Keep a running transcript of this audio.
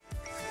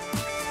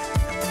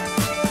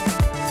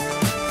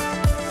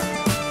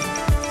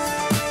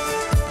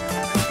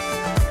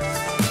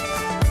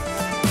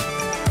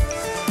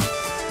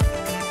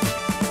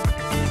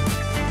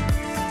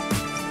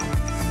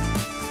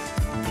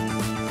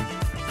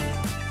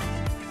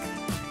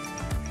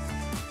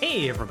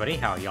Hey everybody,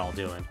 how y'all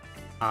doing?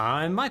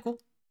 I'm Michael,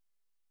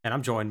 and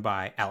I'm joined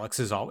by Alex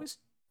as always.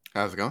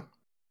 How's it going?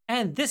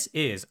 And this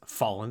is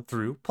Fallen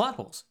Through Plot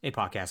Holes, a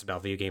podcast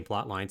about video game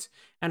plot lines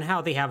and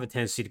how they have a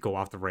tendency to go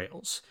off the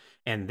rails.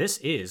 And this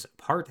is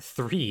part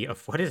 3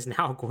 of what is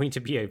now going to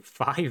be a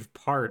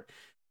 5-part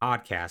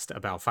podcast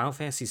about Final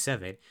Fantasy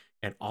VII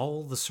and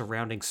all the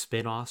surrounding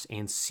spin-offs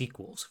and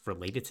sequels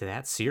related to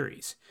that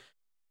series.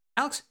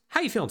 Alex,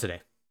 how you feeling today?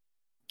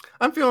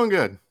 I'm feeling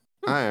good.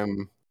 I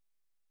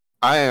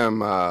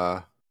am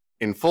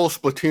in full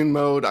Splatoon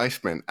mode. I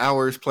spent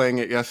hours playing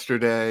it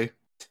yesterday.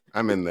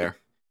 I'm in there.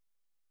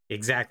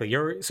 Exactly.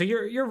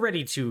 You're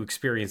ready to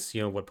experience,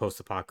 what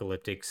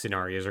post-apocalyptic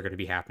scenarios are going to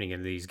be happening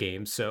in these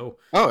games. So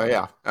Oh yeah,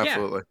 yeah,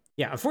 absolutely.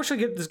 yeah.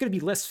 Unfortunately, there's going to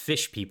be less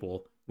fish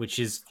people, which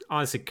is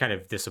honestly kind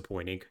of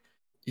disappointing.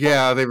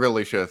 Yeah, they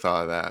really should have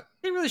thought of that.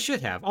 They really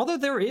should have. Although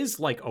there is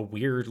like a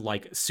weird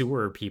like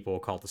sewer people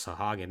called the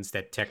Sahagins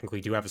that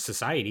technically do have a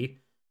society.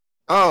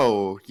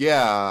 Oh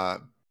yeah,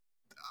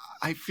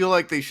 I feel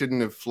like they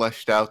shouldn't have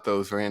fleshed out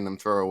those random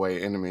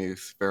throwaway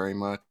enemies very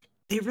much.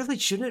 They really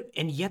shouldn't,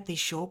 and yet they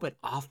show up an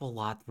awful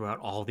lot throughout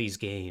all these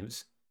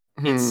games.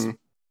 It's Hmm.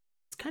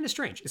 it's kind of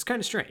strange. It's kind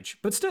of strange,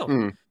 but still,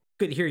 Hmm.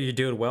 good to hear you're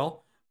doing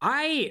well.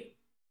 I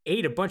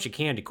ate a bunch of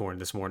candy corn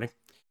this morning.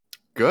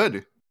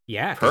 Good.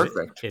 Yeah, because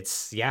Perfect.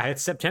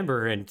 it's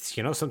September, and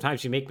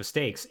sometimes you make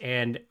mistakes,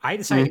 and I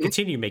decided to Hmm.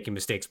 continue making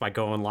mistakes by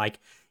going like,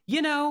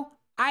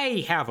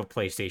 I have a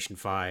PlayStation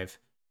 5.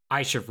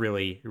 I should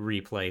really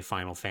replay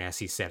Final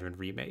Fantasy VII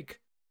remake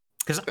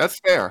because That's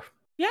fair.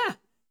 yeah,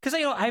 because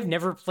I've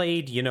never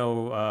played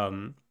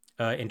Intergrade.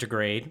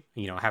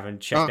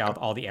 Haven't checked Okay. out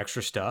all the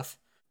extra stuff.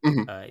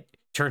 Mhm.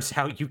 Turns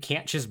out you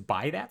can't just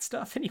buy that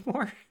stuff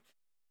anymore.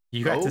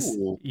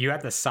 Oh. You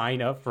have to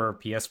sign up for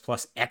PS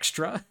Plus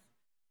Extra.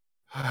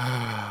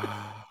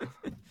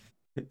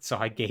 So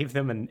I gave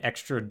them an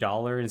extra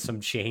 $1 and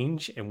some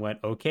change and went,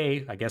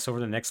 okay, I guess over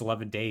the next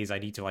 11 days, I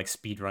need to like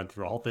speed run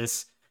through all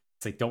this.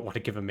 So I don't want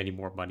to give them any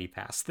more money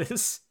past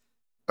this.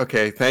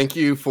 Okay, thank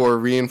you for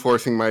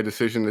reinforcing my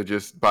decision to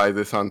just buy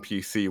this on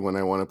PC when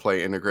I want to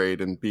play Integrate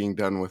and being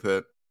done with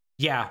it.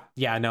 Yeah,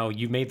 no,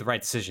 you made the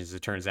right decisions,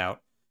 it turns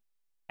out.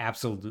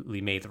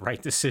 Absolutely made the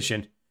right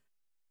decision.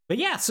 But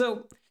yeah,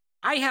 so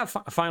I have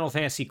Final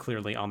Fantasy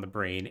clearly on the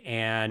brain,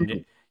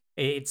 and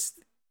it's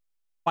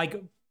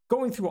like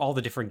going through all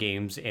the different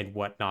games and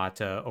whatnot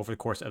over the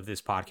course of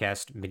this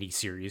podcast mini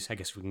series, I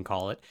guess we can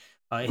call it.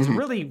 It's Mhm.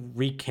 really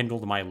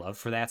rekindled my love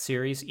for that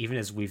series, even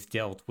as we've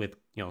dealt with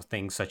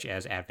things such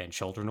as Advent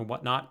Children and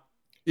whatnot.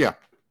 Yeah.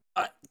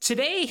 Uh,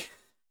 today,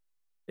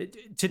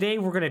 today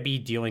we're going to be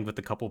dealing with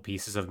a couple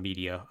pieces of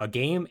media, a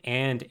game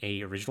and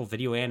a original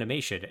video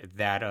animation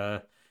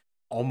that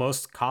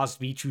almost caused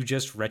me to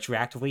just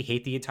retroactively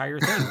hate the entire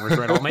thing,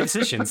 regret all my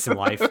decisions in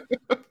life.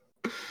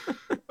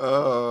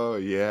 Oh,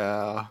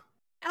 yeah.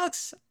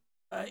 Alex,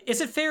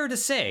 is it fair to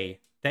say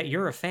that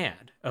you're a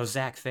fan of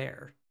Zach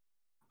Fair?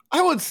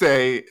 I would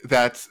say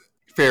that's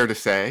fair to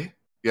say.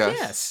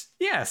 Yes.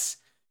 Yes.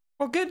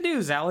 Well, good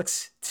news,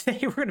 Alex. Today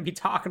we're going to be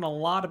talking a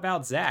lot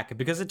about Zach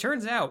because it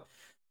turns out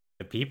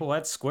the people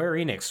at Square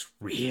Enix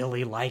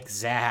really like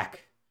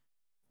Zach.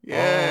 Oh,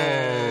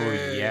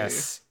 Yay.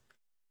 yes.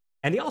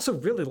 And they also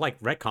really like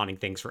retconning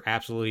things for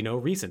absolutely no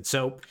reason.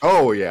 So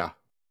Oh, yeah.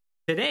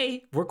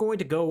 today, we're going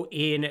to go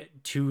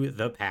into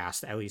the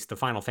past, at least the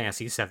Final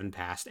Fantasy VII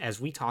past,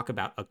 as we talk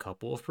about a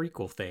couple of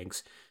prequel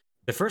things.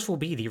 The first will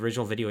be the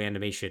original video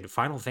animation,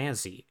 Final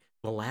Fantasy,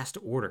 The Last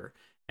Order,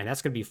 and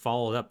that's going to be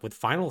followed up with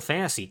Final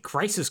Fantasy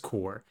Crisis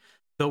Core,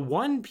 the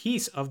one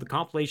piece of the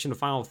compilation of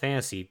Final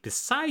Fantasy,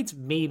 besides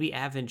maybe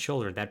Advent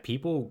Children, that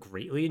people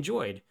greatly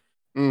enjoyed.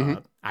 Hmm.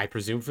 I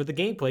presume for the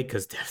gameplay,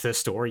 because the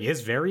story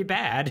is very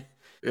bad.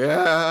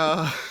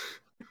 Yeah.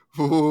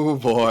 Oh,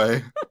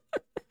 boy.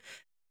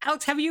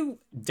 Alex, have you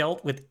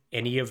dealt with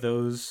any of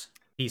those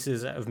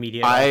pieces of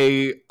media at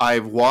all?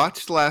 I've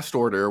watched Last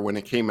Order when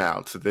it came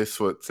out, so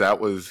that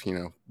was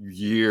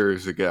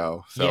years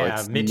ago, so Yeah,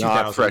 it's mid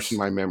not fresh in 2000s.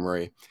 my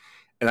memory.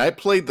 And I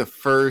played the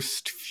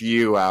first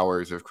few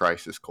hours of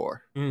Crisis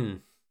Core.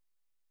 Mm.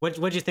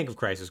 What'd you think of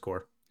Crisis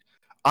Core?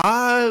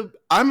 I'm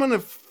gonna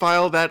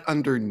file that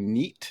under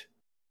neat.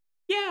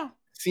 Yeah,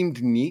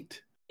 Seemed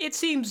neat. it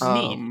seems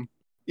neat. Um,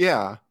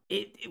 yeah,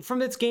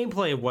 From its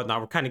gameplay and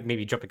whatnot, we're kind of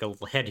maybe jumping a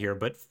little ahead here,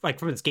 but like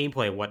from its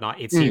gameplay and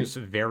whatnot, it Mm, seems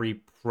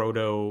very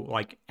proto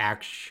like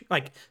action,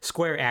 like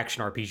Square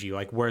action RPG,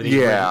 like where they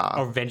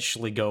yeah.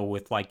 eventually go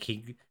with like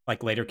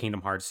later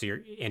Kingdom Hearts Hmm.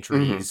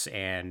 entries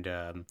and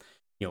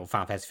Final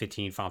Fantasy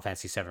 15, Final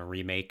Fantasy 7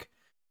 remake.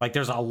 Like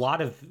there's a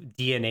lot of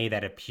DNA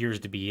that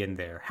appears to be in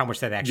there. How much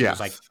that actually was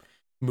like Yes.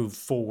 moved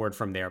forward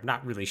from there, I'm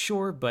not really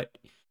sure, but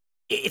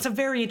it's a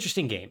very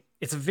interesting game.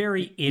 It's a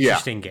very Yeah,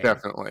 interesting game.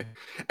 definitely.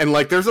 And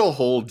like, there's a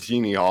whole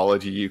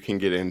genealogy you can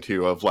get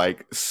into of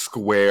like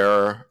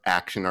Square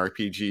action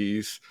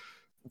RPGs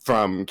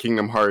from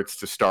Kingdom Hearts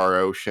to Star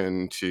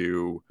Ocean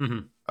to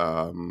Mhm.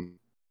 um,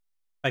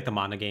 Like the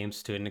Mana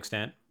games to an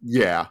extent.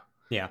 yeah.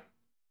 Yeah.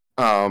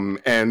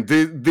 And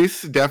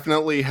this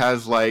definitely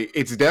has like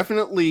it's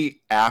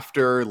definitely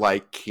after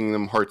like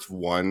Kingdom Hearts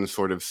 1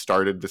 sort of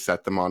started to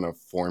set them on a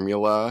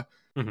formula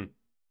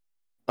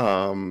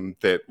Mm-hmm.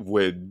 that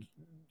would,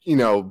 you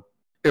know,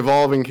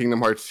 evolve in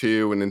Kingdom Hearts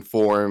 2 and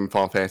inform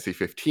Final Fantasy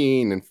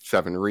 15 and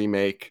 7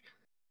 remake.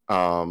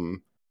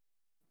 Um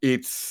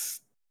it's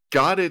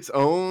got its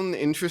own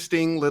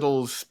interesting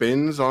little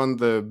spins on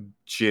the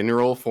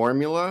general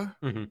formula,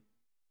 Mm-hmm.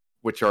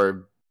 which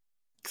are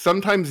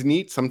sometimes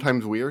neat,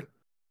 sometimes weird.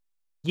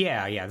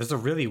 Yeah, yeah. There's a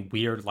really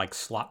weird like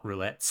slot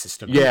roulette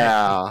system in that game.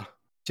 Yeah.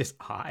 Just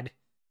odd.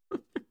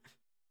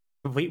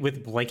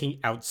 With blanking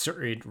out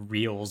certain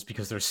reels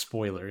because they're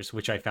spoilers,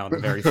 which I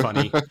found very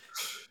funny. But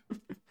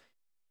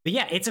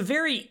yeah, it's a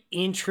very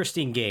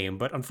interesting game,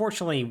 but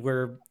unfortunately,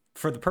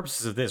 for the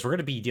purposes of this, we're going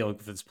to be dealing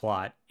with its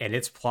plot, and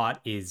its plot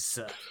is,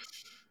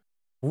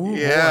 oh boy,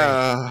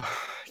 Yeah.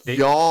 they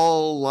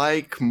Y'all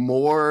like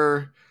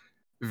more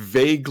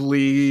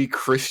vaguely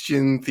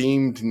Christian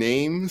themed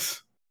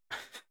names?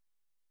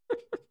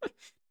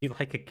 you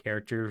like a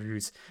character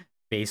who's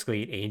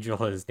basically an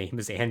angel, and his name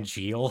is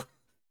Angel.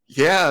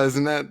 Yeah,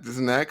 isn't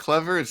that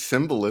clever? It's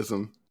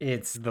symbolism.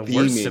 It's the worst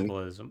Theming.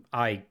 symbolism.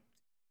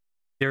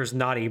 There's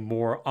not a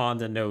more on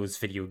the nose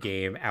video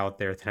game out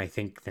there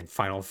than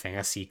Final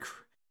Fantasy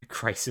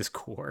Crisis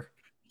Core.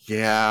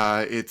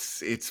 Yeah,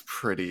 it's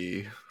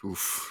pretty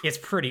oof. It's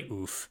pretty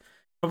oof.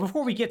 But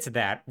before we get to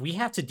that, we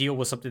have to deal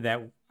with something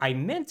that I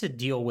meant to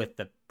deal with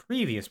the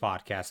previous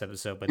podcast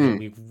episode, but then Mm,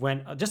 we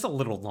went just a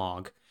little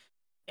long.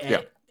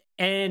 yeah.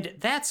 And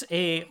that's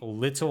a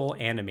little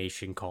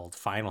animation called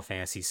Final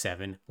Fantasy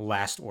VII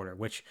Last Order,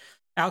 which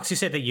Alex, you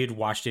said that you'd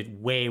watched it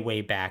way,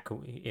 way back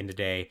in the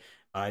day.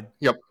 Uh,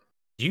 Yep.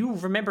 do you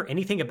remember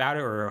anything about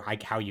it or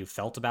like how you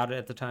felt about it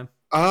at the time?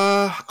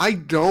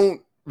 I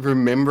don't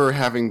remember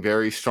having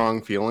very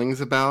strong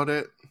feelings about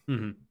it.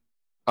 Mm-hmm.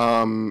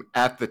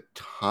 At the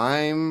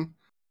time,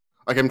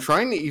 like I'm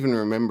trying to even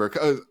remember.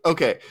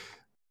 Okay,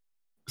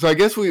 so I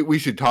guess we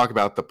should talk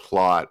about the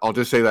plot. I'll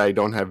just say that I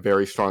don't have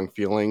very strong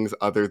feelings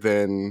other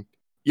than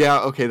yeah,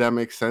 okay, that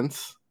makes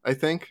sense, I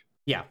think.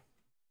 Yeah.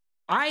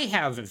 I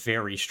have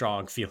very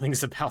strong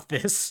feelings about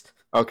this.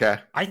 Okay.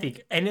 I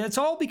think, and it's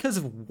all because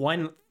of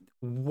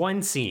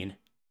one scene.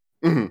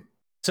 Hmm.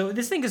 So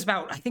this thing is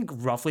about, I think,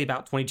 roughly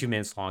about 22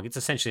 minutes long. It's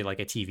essentially like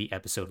a TV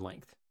episode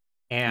length.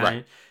 Right.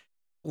 And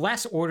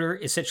Last Order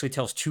essentially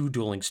tells two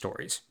dueling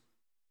stories.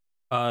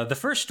 The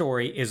first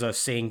story is of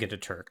Sing and the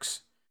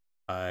Turks,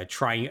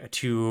 trying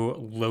to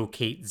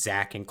locate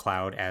Zack and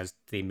Cloud as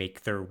they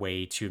make their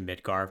way to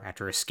Midgar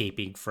after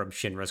escaping from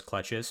Shinra's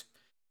clutches.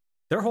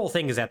 Their whole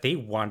thing is that they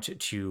want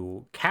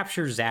to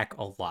capture Zack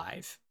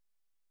alive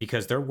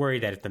because they're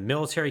worried that if the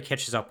military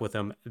catches up with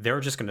him, they're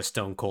just going to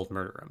stone cold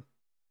murder him.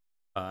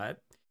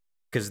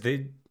 Because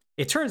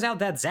it turns out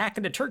that Zack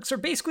and the Turks are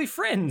basically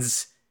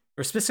friends,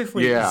 or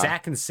specifically Yeah.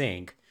 Zack and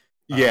Sing.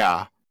 Uh,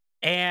 Yeah.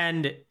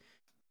 and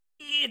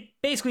it's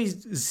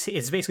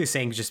basically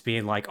saying just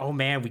being like, oh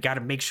man, we got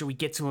to make sure we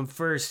get to him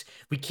first.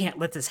 We can't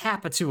let this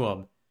happen to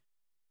him.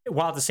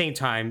 While at the same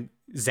time,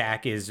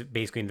 Zack is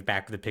basically in the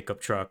back of the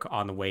pickup truck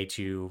on the way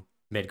to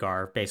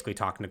Midgar, basically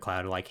talking to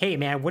Cloud, like, hey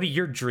man, what are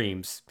your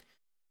dreams?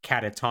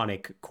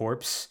 Catatonic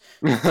corpse.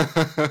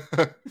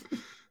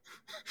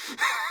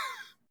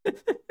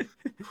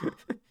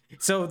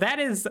 So that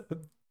is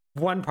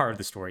one part of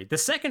the story. The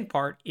second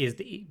part is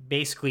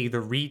basically the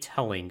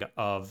retelling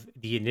of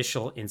the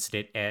initial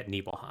incident at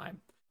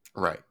Nibelheim,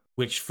 Right.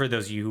 which for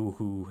those of you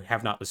who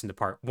have not listened to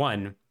part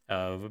one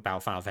of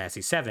about Final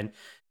Fantasy VII,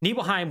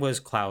 Nibelheim was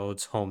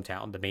Cloud's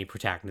hometown, the main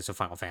protagonist of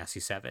Final Fantasy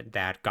VII,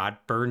 that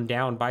got burned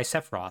down by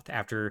Sephiroth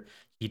after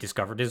he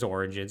discovered his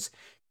origins,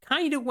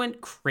 kind of went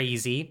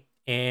crazy,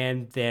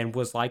 and then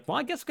was like, well,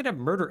 I guess I'm going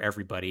to murder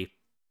everybody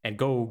and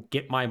go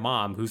get my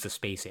mom, who's a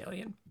space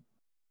alien.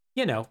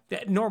 You know,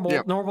 Yeah.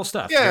 normal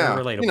stuff, very Yeah.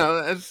 You relatable. know,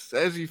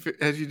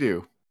 as you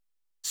do.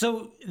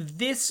 So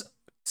this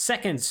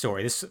second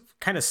story, this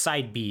kind of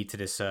side B to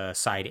this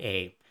side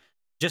A,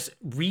 just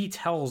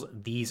retells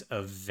these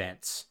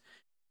events.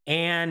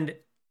 And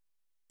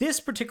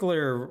this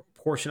particular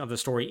portion of the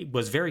story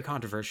was very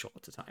controversial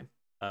at the time.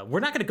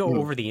 We're not going to go Mm,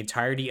 over the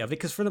entirety of it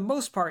because for the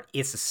most part,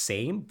 it's the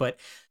same, but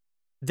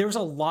there's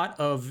a lot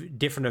of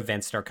different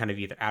events that are kind of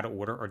either out of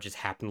order or just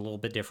happen a little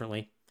bit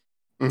differently.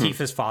 mhm,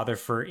 Tifa's father,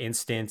 for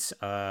instance,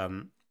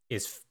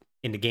 is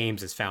in the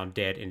games is found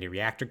dead in the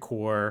reactor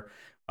core.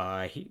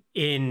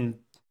 In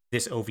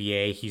this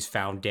OVA, he's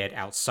found dead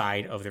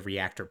outside of the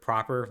reactor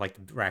proper, like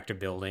the reactor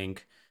building.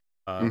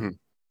 mhm,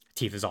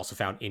 Tifa's also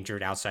found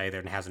injured outside there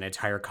and has an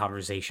entire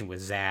conversation with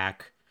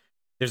Zack.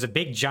 There's a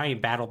big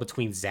giant battle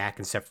between Zack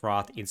and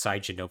Sephiroth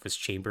inside Genova's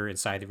chamber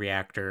inside the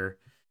reactor.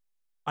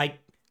 Like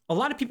a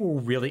lot of people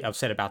were really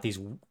upset about these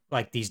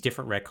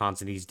different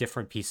retcons and these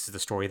different pieces of the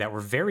story that were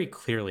very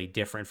clearly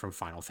different from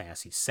Final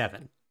Fantasy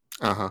VII.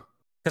 uh-huh.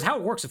 Because how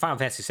it works in Final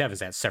Fantasy VII is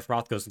that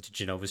Sephiroth goes into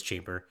Genova's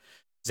chamber,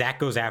 Zack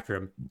goes after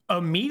him,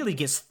 immediately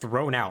gets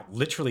thrown out,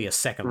 literally a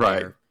second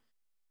Right.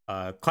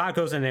 later. Cloud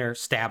goes in there,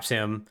 stabs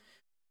him.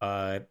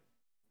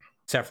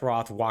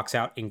 Sephiroth walks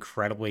out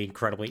incredibly,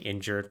 incredibly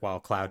injured while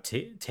Cloud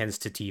tends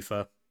to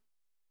Tifa.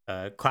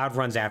 Cloud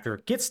runs after,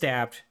 gets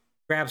stabbed,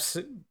 grabs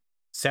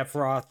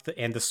Sephiroth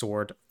and the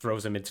sword,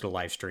 throws him into the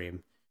live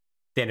stream,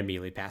 then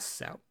immediately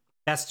passes out.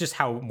 That's just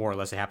how more or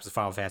less it happens in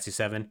Final Fantasy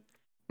VII.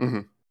 Mm-hmm.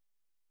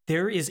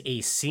 There is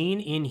a scene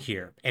in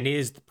here, and it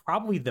is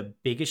probably the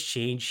biggest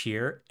change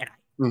here, and I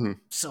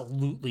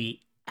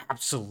absolutely,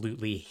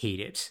 absolutely hate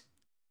it.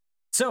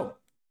 So,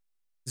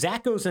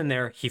 Zack goes in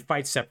there, he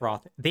fights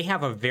Sephiroth. They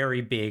have a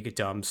very big,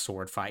 dumb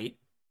sword fight.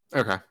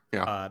 Okay,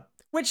 yeah.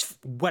 Which,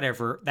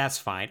 whatever, that's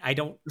fine. I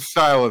don't...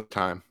 Style of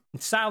time.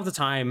 Style of the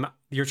time,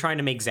 you're trying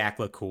to make Zack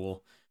look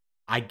cool.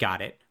 I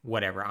got it.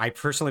 Whatever. I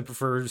personally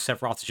prefer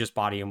Sephiroth to just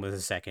body him with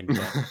a second,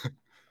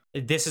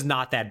 but this is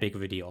not that big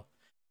of a deal.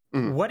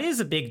 What is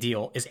a big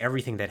deal is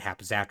everything that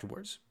happens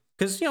afterwards.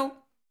 Because,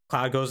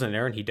 Cloud goes in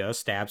there and he does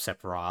stab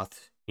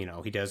Sephiroth.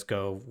 He does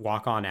go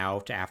walk on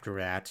out after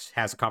that,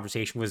 has a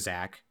conversation with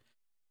Zack.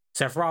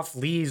 Sephiroth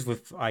leaves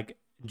with,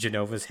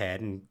 Genova's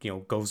head and,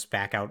 goes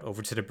back out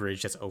over to the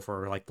bridge that's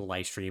over, the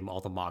live stream,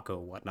 all the Mako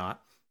and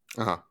whatnot.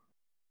 Uh-huh.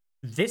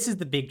 This is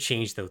the big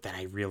change, though, that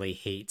I really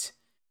hate.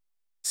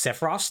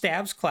 Sephiroth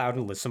stabs Cloud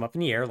and lifts him up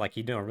in the air like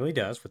he normally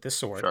does with this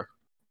sword. Sure.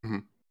 Mm-hmm.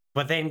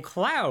 But then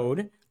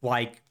Cloud,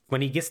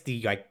 when he gets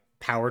the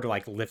power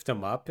to lift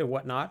him up and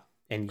whatnot,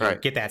 and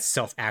get that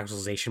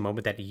self-actualization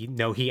moment that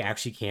he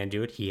actually can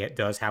do it. He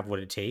does have what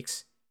it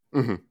takes.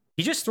 Mm-hmm.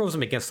 He just throws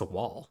him against the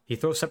wall. He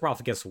throws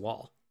Sephiroth against the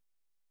wall.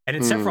 And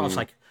then Sephiroth's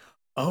like,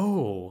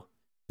 oh,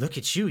 look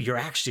at you. You're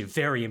actually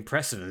very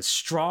impressive and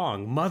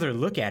strong. Mother,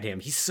 look at him.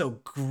 He's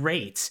so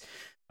great.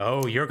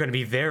 Oh, you're going to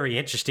be very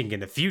interesting in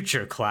the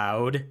future,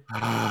 Cloud.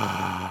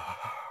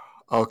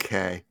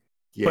 Okay.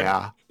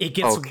 Yeah.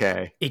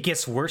 But it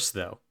gets worse,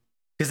 though.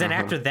 Because then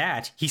after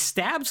that, he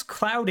stabs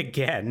Cloud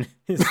again.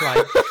 It's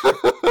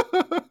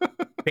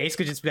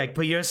basically just be like,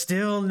 but you're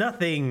still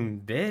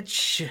nothing,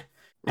 bitch.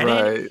 And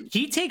then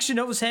he takes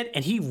Genova's head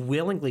and he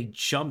willingly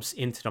jumps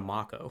into the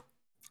Mako.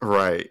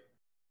 Right.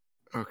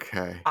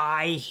 Okay.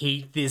 I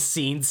hate this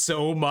scene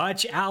so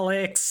much,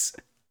 Alex.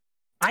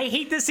 I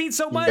hate this scene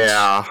so much.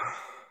 Yeah.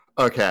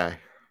 Okay.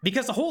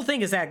 Because the whole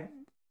thing is that,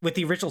 with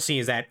the original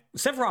scene, is that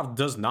Sephiroth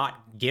does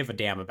not give a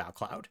damn about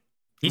Cloud.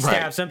 He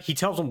stabs him. He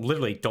tells him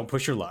literally, don't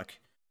push your luck.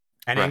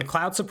 And then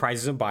Cloud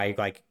surprises him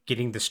by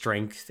getting the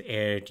strength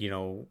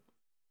and,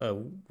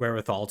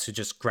 wherewithal to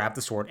just grab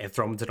the sword and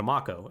throw him to the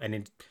Mako. And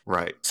then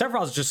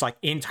Sephiroth's just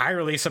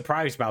entirely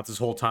surprised about this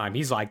whole time.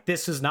 He's like,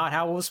 this is not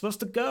how it was supposed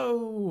to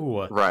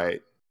go.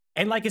 Right.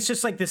 And it's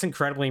just this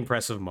incredibly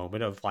impressive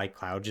moment of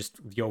Cloud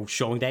just,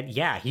 showing that,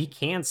 yeah, he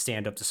can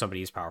stand up to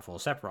somebody as powerful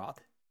as Sephiroth.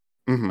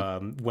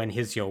 Mm-hmm. When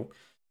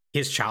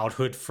his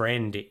childhood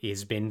friend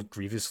has been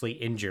grievously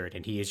injured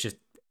and he is just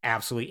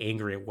absolutely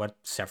angry at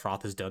what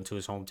Sephiroth has done to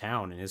his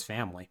hometown and his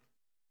family.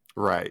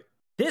 Right.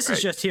 This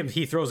is just him.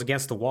 He throws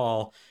against the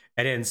wall,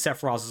 and then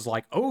Sephiroth is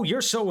like, oh,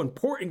 you're so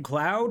important,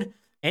 Cloud.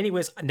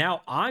 Anyways,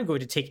 now I'm going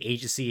to take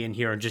agency in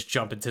here and just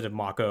jump into the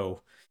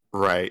Mako.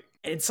 Right.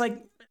 And it's the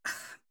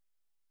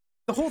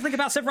whole thing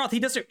about Sephiroth,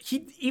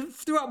 he even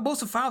throughout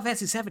most of Final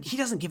Fantasy VII, he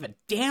doesn't give a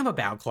damn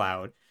about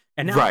Cloud.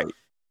 And now,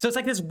 so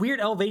it's this weird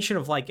elevation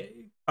of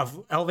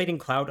elevating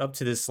Cloud up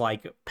to this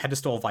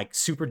pedestal of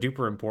super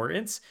duper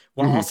importance,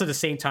 while also at the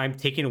same time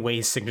taking away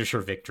his signature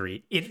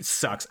victory. It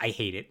sucks. I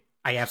hate it.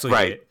 I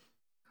absolutely hate it.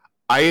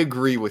 I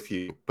agree with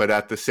you, but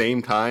at the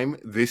same time,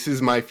 this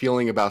is my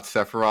feeling about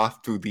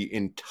Sephiroth through the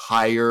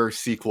entire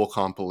sequel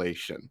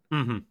compilation.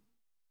 Mm-hmm.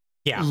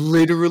 Yeah.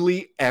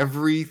 Literally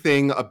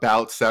everything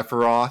about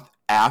Sephiroth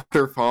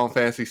after Final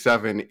Fantasy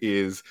VII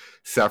is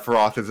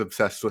Sephiroth is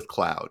obsessed with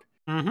Cloud.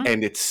 Mm-hmm.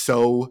 And it's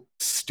so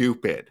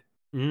stupid.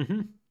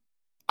 Mm-hmm. Yeah.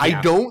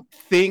 I don't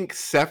think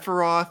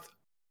Sephiroth,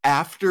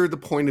 after the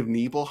point of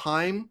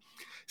Nibelheim,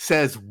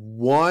 says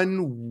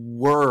one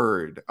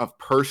word of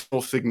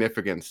personal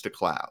significance to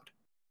Cloud.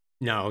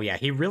 No, yeah,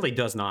 he really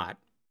does not.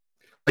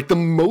 The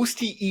most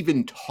he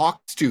even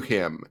talks to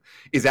him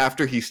is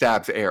after he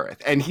stabs Aerith,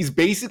 and he's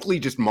basically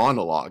just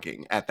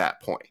monologuing at that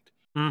point.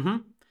 Mm-hmm.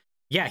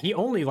 Yeah, he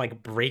only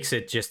breaks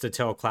it just to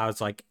tell Cloud's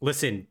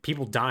listen,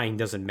 people dying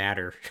doesn't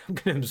matter. I'm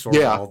gonna absorb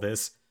all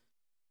this.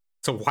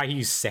 So why are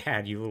you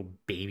sad, you little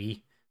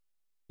baby?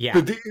 Yeah.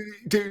 But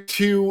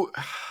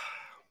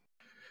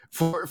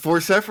for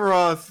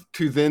Sephiroth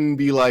to then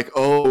be like,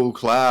 oh,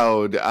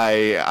 Cloud,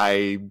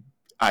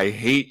 I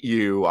hate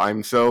you.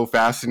 I'm so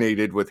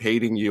fascinated with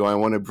hating you. I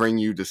want to bring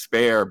you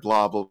despair,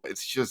 blah, blah.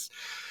 It's just,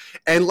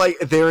 and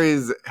there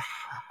is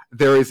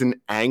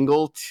an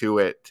angle to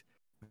it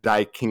that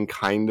I can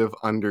kind of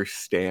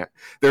understand.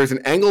 There's an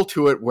angle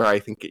to it where I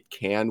think it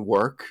can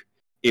work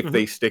if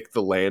they stick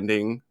the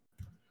landing,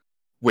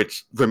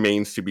 which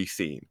remains to be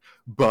seen.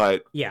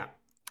 But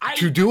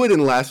to do it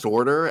in Last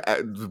Order,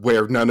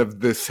 where none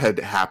of this had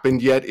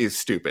happened yet, is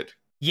stupid.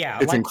 Yeah.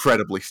 It's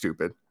incredibly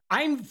stupid.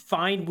 I'm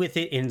fine with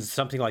it in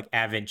something like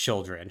Advent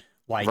Children,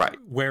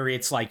 where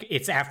it's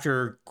it's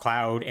after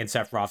Cloud and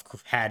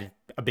Sephiroth had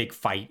a big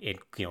fight, and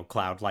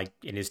Cloud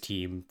and his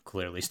team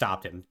clearly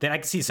stopped him. Then I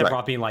can see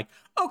Sephiroth being like,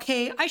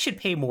 okay, I should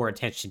pay more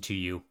attention to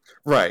you.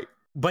 Right.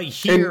 But And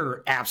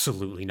here,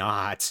 absolutely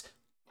not.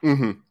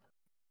 mhm,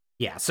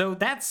 Yeah, so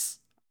that's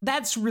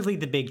really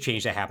the big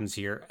change that happens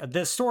here.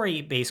 The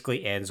story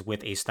basically ends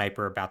with a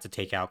sniper about to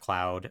take out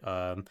Cloud,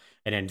 and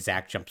then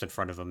Zack jumps in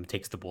front of him,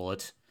 takes the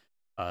bullet,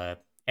 uh,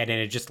 and then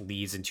it just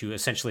leads into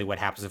essentially what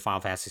happens in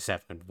Final Fantasy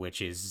VII,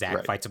 which is Zack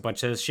right. fights a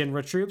bunch of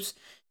Shinra troops,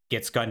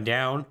 gets gunned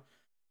down,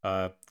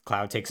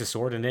 Cloud takes his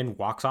sword, and then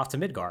walks off to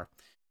Midgar.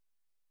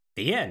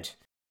 The end.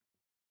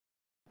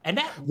 And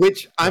that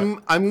Which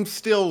what I'm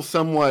still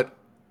somewhat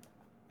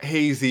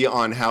hazy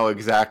on how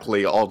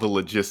exactly all the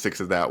logistics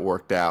of that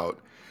worked out,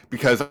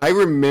 because I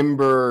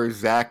remember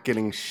Zach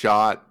getting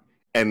shot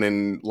and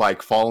then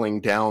like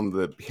falling down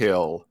the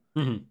hill,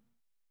 Mhm.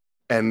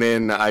 and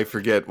then I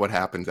forget what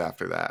happens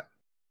after that.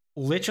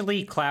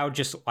 Literally, Cloud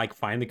just like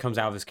finally comes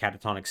out of his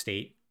catatonic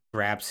state,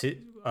 grabs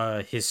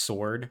his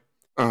sword,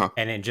 Uh-huh.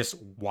 and then just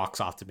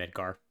walks off to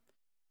Midgar.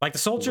 Like the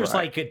soldiers,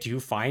 Right. like do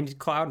find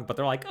Cloud, but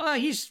they're like, oh,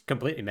 he's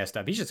completely messed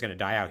up. He's just gonna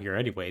die out here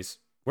anyways.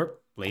 We're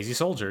lazy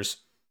soldiers.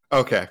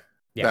 Okay.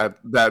 Yeah,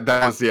 That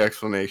was the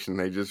explanation.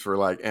 They just were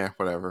like,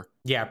 whatever.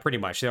 yeah, pretty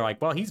much. They're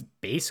like, well, he's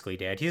basically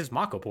dead. He's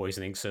Mako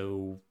poisoning,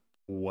 so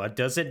what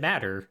does it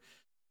matter?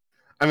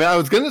 I mean, I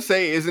was gonna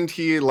say, isn't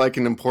he like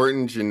an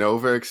important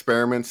Genova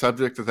experiment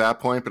subject at that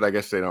point? But I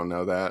guess they don't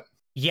know that.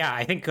 Yeah,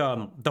 I think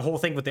the whole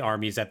thing with the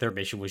army is that their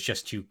mission was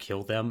just to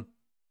kill them,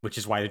 which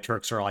is why the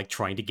Turks are like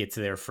trying to get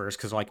to there first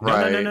because like, no, no,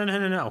 no, Right. no, no,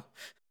 no, no.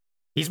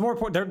 He's more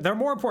important. They're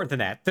more important than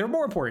that. They're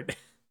more important.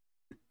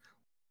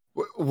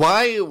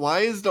 Why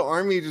is the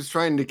army just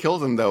trying to kill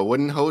them though?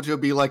 Wouldn't Hojo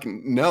be like,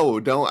 no,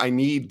 don't, I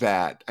need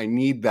that. I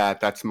need that.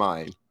 That's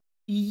mine.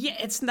 Yeah,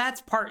 it's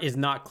that part is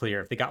not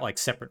clear if they got like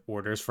separate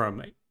orders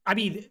from. I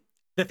mean,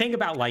 the thing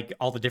about like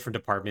all the different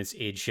departments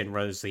in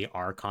Shinra is they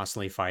are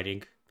constantly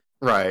fighting.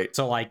 Right.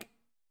 So like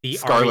the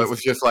Scarlet armies,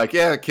 was just like,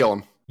 yeah, kill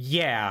him.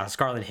 yeah,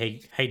 Scarlet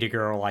and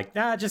Heidegger are like,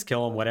 nah, just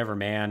kill them, whatever,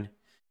 man.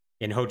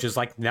 And Hojo's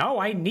like, no,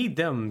 I need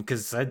them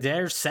because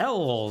they're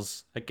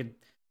cells. I could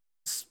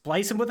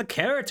splice them with a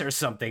carrot or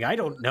something. I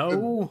don't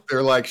know.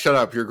 They're like, shut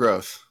up, you're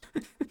gross.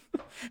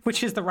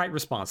 Which is the right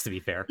response, to be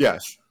fair.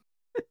 Yes.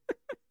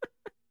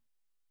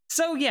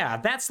 So yeah,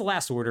 that's the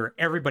last order.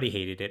 Everybody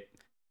hated it.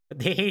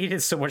 They hated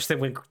it so much that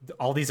when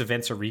all these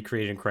events are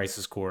recreated in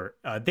Crisis Core,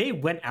 they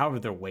went out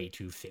of their way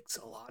to fix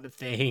a lot of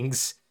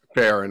things.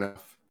 Fair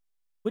enough.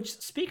 Which,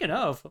 speaking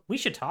of, we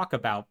should talk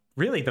about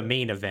really the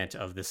main event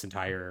of this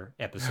entire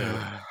episode,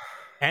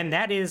 and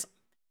that is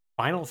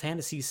Final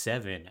Fantasy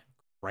VII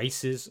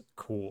Crisis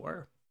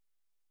Core.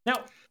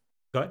 Now,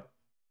 go ahead.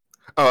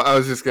 Oh, I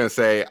was just gonna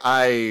say,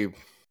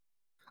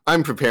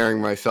 I'm preparing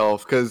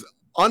myself because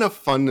on a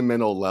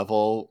fundamental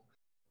level,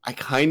 I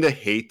kind of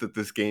hate that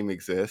this game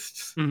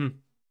exists. Mm-hmm.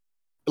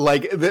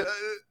 Like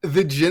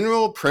the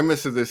general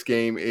premise of this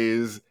game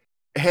is,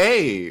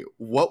 hey,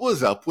 what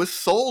was up with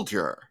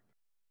Soldier?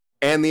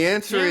 And the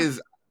answer Yeah.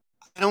 is,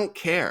 I don't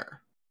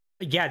care.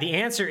 Yeah, the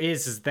answer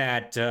is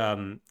that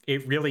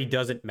it really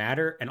doesn't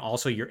matter, and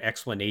also your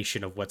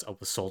explanation of what's up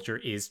with Soldier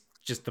is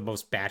just the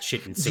most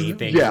batshit insane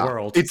thing in the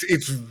world.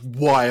 It's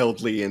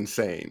wildly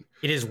insane.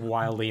 It is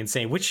wildly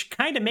insane, which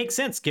kind of makes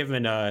sense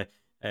given the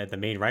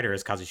main writer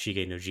is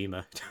Kazushige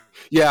Nojima.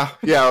 Yeah,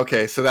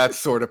 okay. So that's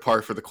sort of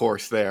par for the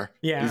course there.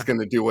 Yeah. He's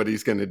gonna do what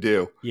he's gonna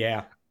do.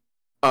 Yeah.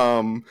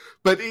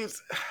 But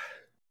it's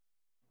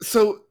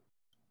so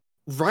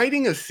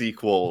writing a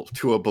sequel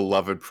to a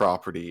beloved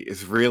property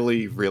is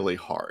really, really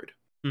hard.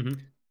 Mm-hmm.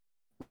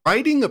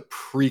 Writing a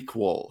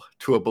prequel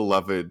to a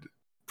beloved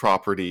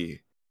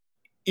property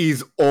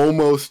is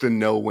almost a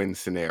no-win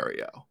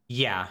scenario.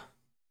 Yeah.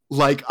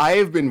 Like, I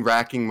have been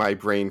racking my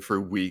brain for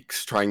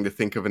weeks trying to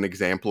think of an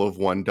example of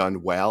one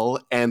done well,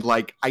 and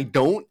like, I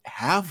don't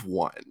have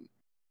one.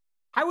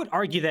 I would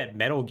argue that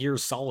Metal Gear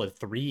Solid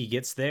 3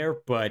 gets there,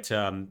 but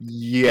then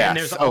Yes,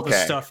 there's all the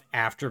okay. stuff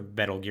after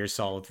Metal Gear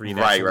Solid 3.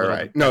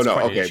 Right. No, quite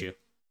an okay. issue.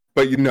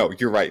 But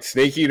you're right.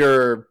 Snake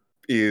Eater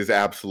is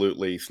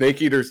absolutely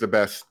Snake Eater's the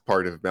best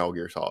part of Metal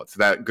Gear Solid. So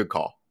that good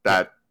call.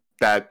 That's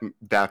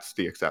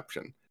the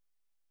exception.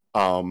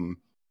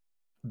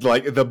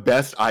 Like the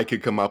best I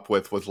could come up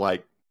with was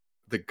like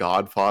The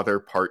Godfather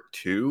Part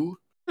 2.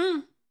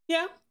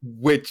 Yeah.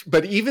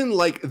 But even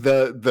like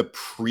the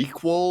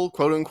prequel,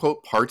 quote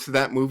unquote, parts of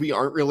that movie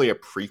aren't really a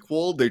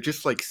prequel. They're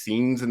just like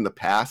scenes in the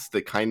past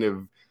that kind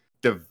of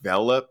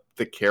develop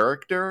the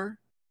character.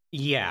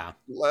 Yeah.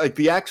 Like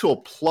the actual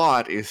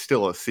plot is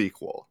still a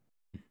sequel.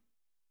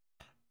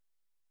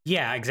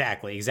 Yeah,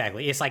 exactly.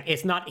 It's like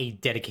it's not a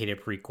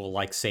dedicated prequel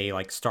like say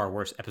like Star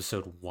Wars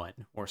Episode 1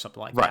 or something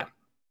like that.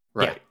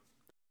 Right.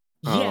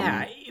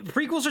 Yeah,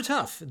 prequels are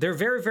tough. They're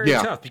very, very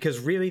tough because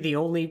really the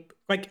only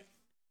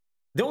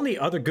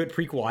other good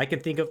prequel I can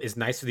think of is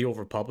Knights of the Old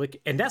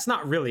Republic, and that's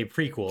not really a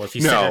prequel if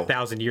you set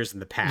 1,000 years in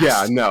the past.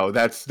 Yeah, no,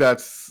 that's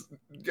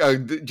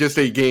just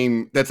a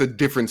game. That's a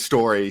different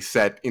story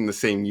set in the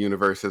same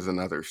universe as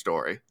another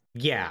story.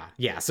 Yeah.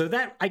 So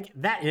that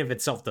in of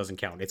itself doesn't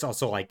count. It's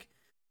also like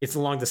it's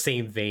along the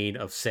same vein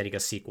of setting a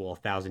sequel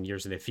 1,000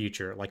 years in the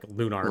future, like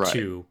Lunar Right.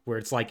 2, where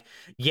it's like,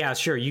 yeah,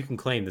 sure, you can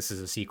claim this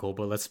is a sequel,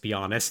 but let's be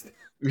honest.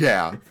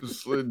 Yeah.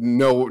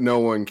 No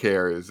one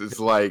cares. It's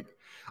like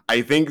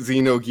I think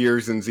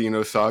Xenogears and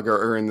Xenosaga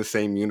are in the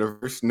same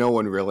universe. No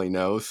one really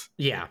knows.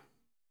 Yeah,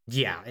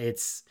 yeah,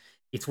 it's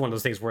one of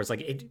those things where it's like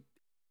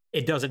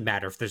it doesn't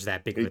matter if there's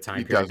that big of a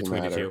time It period doesn't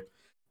between the two. matter.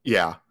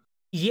 Yeah.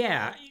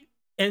 Yeah,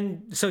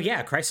 and so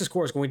yeah, Crisis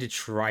Core is going to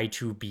try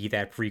to be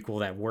that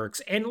prequel that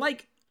works, and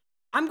like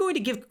I'm going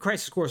to give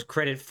Crisis Core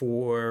credit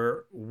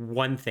for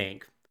one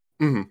thing: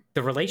 Hmm.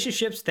 the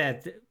relationships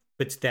that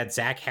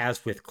Zack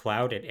has with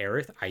Cloud and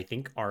Aerith, I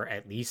think, are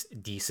at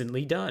least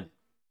decently done.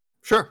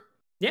 Sure.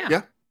 Yeah.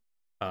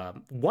 Yeah.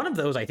 One of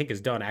those I think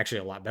is done actually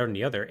a lot better than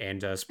the other.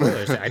 And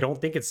spoilers, I don't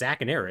think it's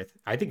Zack and Aerith.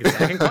 I think it's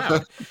Zack and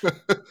Cloud.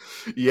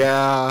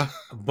 Yeah.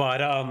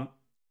 But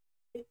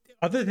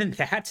other than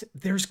that,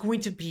 there's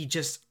going to be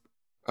just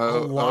a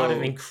Oh, lot of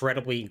oh.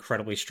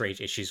 incredibly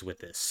strange issues with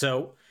this.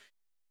 So,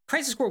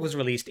 Crisis Core was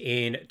released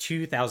in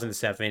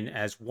 2007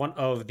 as one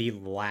of the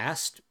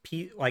last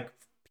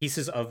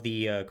pieces of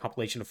the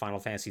compilation of Final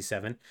Fantasy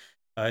VII.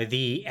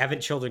 The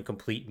Advent Children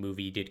Complete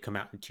movie did come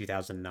out in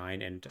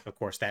 2009, and of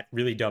course, that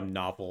really dumb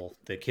novel,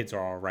 The Kids Are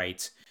All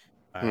Right,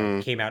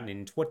 Mm. came out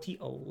in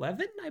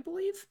 2011, I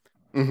believe.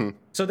 Hmm.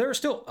 So there are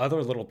still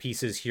other little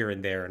pieces here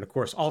and there, and of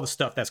course, all the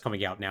stuff that's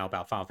coming out now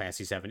about Final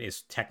Fantasy VII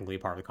is technically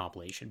part of the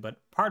compilation, but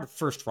part of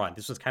First Run,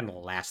 this was kind of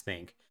the last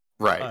thing.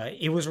 Right.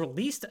 It was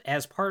released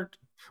as part.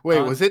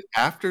 Wait, was it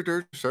after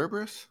Dirge of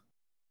Cerberus?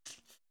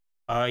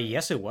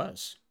 Yes, it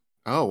was.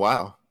 Oh,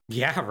 wow.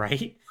 Yeah,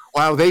 right.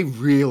 Wow, they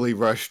really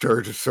rushed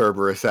Dirge of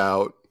Cerberus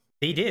out.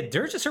 They did.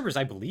 Dirge of Cerberus,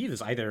 I believe,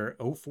 is either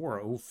 04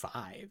 or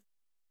 05.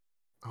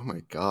 Oh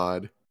my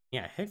god.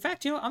 Yeah. In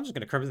fact, I'm just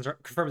going to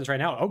confirm this right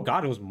now. Oh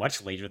god, it was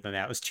much later than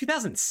that. It was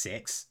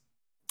 2006.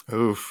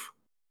 Oof.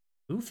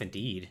 Oof,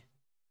 indeed.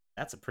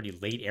 That's a pretty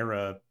late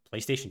era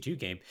PlayStation 2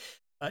 game.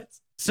 Uh,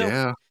 so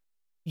Yeah.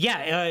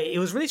 yeah, it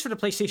was released for the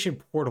PlayStation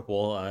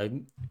Portable.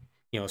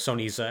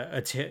 Sony's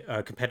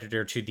a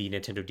competitor to the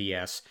Nintendo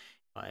DS.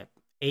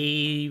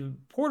 A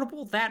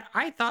portable that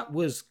I thought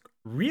was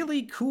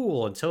really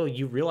cool until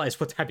you realize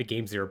what type of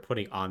games they were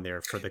putting on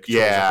there for the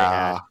controls that they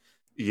had. Yeah.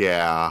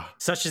 Yeah.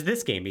 Such as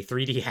this game, a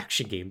 3D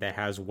action game that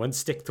has one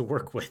stick to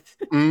work with.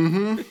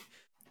 Mm-hmm.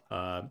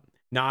 uh,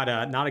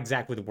 not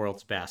exactly the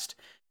world's best.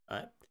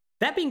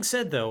 That being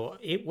said, though,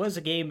 it was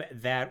a game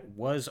that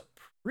was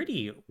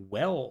pretty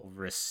well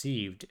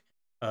received.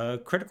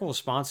 Critical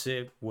response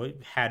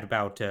had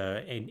about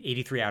an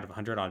 83 out of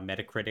 100 on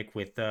Metacritic,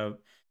 with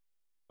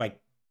like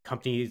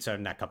companies,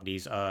 not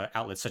companies,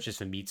 outlets such as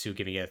Famitsu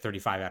giving it a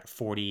 35 out of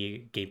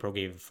 40. GamePro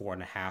gave it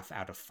 4.5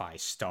 out of 5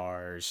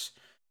 stars.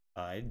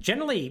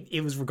 Generally,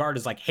 it was regarded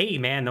as like, hey,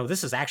 man, no,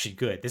 this is actually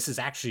good. This is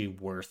actually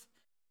worth,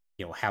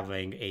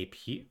 having a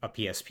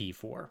PSP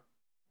for.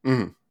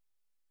 Mm-hmm.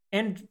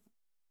 And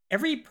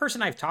every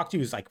person I've talked to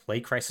who's like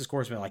played Crisis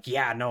Core has been like,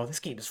 yeah, no, this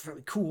game is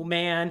really cool,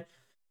 man.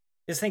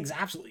 This thing's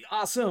absolutely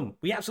awesome.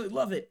 We absolutely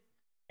love it.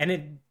 And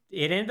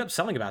it ended up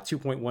selling about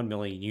 2.1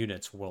 million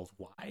units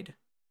worldwide.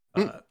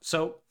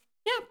 So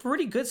yeah,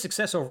 pretty good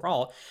success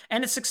overall.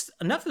 And it's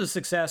enough of a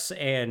success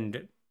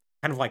and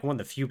kind of like one of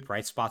the few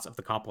bright spots of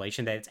the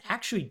compilation that it's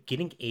actually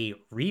getting a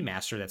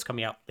remaster that's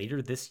coming out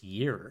later this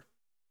year.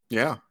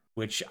 Yeah.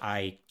 Which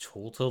I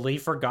totally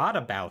forgot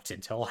about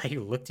until I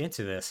looked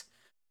into this.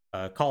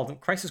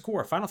 Called Crisis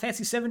Core Final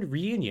Fantasy VII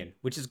Reunion,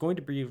 which is going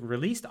to be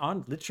released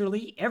on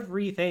literally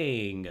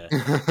everything.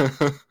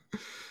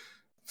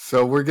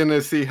 So we're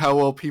gonna see how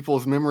well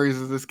people's memories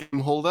of this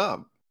game hold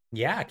up.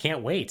 Yeah, I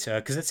can't wait,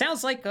 because it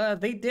sounds like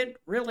they didn't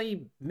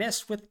really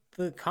mess with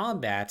the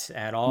combat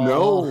at all.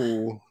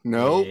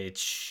 No.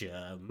 Which,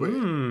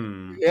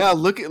 Yeah,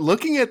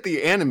 looking at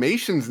the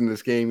animations in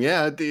this game,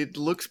 yeah, it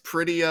looks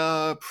pretty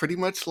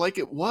much like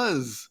it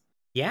was.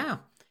 Yeah.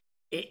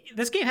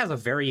 This game has a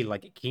very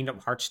like Kingdom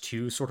Hearts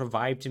 2 sort of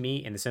vibe to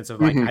me, in the sense of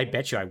like, I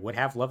bet you I would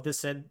have loved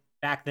this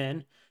back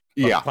then,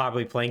 but Yeah.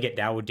 probably playing it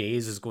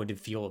nowadays is going to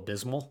feel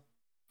abysmal.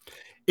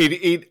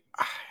 It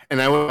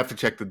and I would have to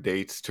check the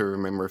dates to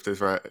remember if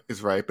this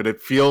is right, but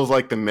it feels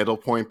like the middle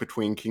point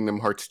between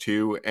Kingdom Hearts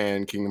 2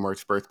 and Kingdom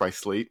Hearts Birth by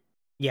Sleep.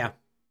 Yeah.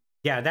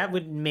 Yeah, that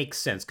would make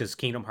sense, because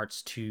Kingdom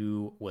Hearts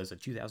 2 was a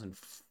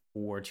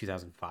 2004,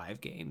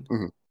 2005 game.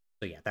 Mm-hmm.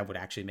 So yeah, that would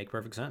actually make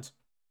perfect sense.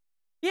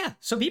 Yeah,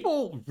 so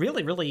people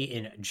really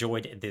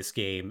enjoyed this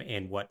game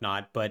and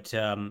whatnot, but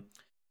of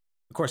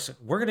course,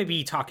 we're going to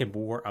be talking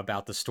more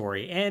about the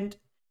story. And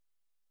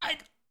as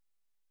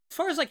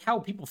far as like how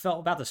people felt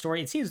about the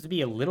story, it seems to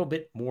be a little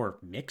bit more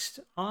mixed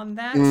on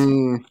that.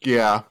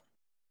 Yeah.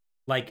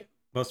 Like,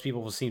 most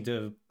people will seem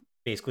to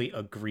basically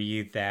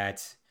agree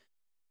that,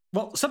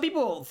 well, some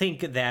people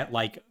think that,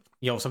 like,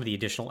 some of the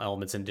additional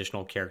elements and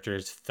additional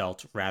characters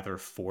felt rather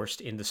forced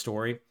in the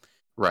story.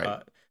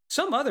 Right.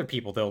 Some other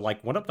people, though,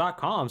 like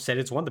OneUp.com, said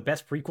it's one of the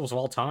best prequels of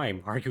all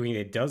time, arguing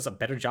it does a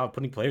better job of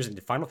putting players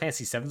into Final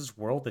Fantasy VII's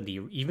world than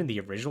even the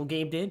original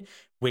game did,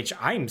 which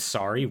I'm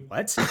sorry,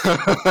 what?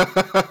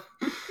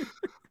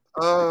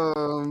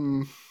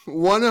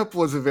 One Up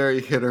was a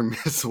very hit or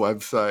miss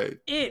website.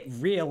 It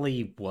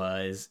really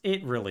was.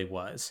 It really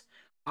was.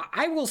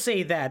 I will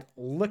say that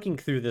looking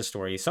through this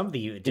story, some of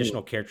the Mm,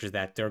 additional characters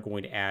that they're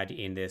going to add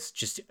in this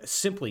just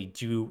simply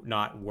do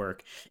not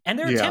work. And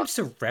their yeah. attempts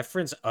to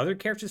reference other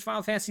characters in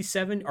Final Fantasy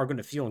VII are going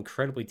to feel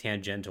incredibly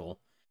tangential.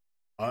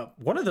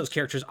 One of those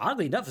characters,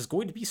 oddly enough, is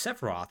going to be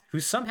Sephiroth, who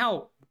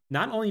somehow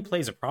not only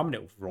plays a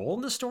prominent role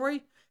in the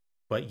story,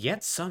 but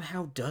yet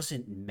somehow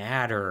doesn't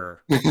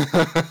matter.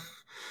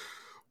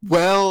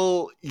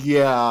 Well,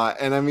 yeah,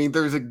 and I mean,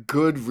 there's a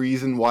good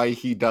reason why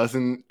he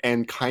doesn't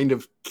and kind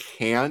of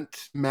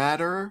can't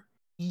matter.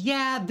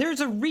 Yeah, there's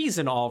a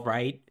reason, all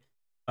right.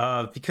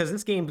 Because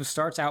this game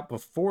starts out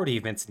before the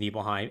events in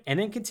Nibelheim and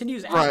then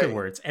continues Right,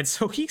 afterwards, and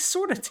so he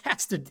sort of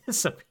has to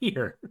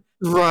disappear.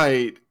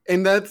 right.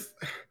 And that's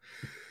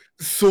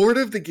sort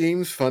of the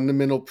game's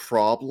fundamental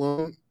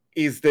problem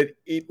is that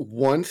it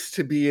wants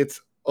to be its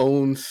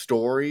own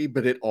story,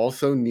 but it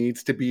also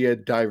needs to be a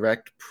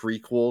direct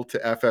prequel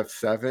to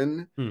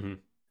FF7. Mm-hmm.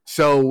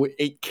 So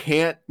it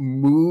can't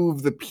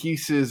move the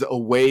pieces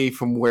away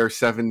from where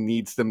 7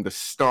 needs them to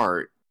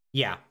start.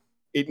 Yeah.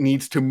 It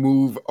needs to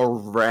move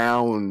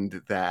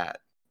around that.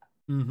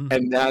 Mm-hmm.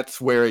 And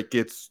that's where it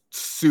gets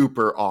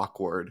super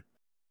awkward.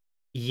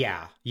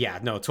 Yeah,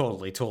 no,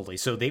 totally, totally.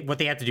 So what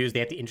they have to do is they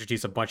have to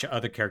introduce a bunch of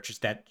other characters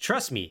that,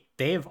 trust me,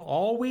 they have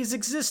always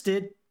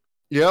existed,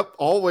 Yep,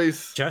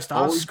 always, just off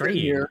always been screen.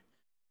 here.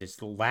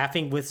 Just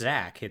laughing with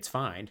Zack, it's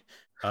fine.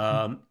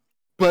 Um,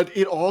 But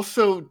it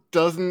also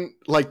doesn't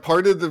like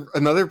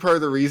another part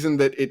of the reason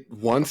that it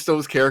wants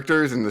those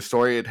characters and the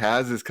story it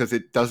has is because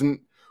it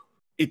doesn't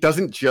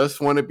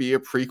just want to be a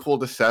prequel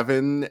to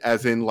 7,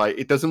 as in like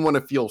it doesn't want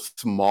to feel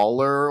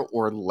smaller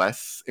or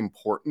less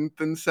important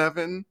than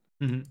 7.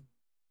 mm-hmm.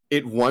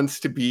 It wants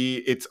to be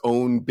its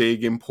own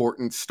big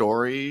important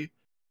story,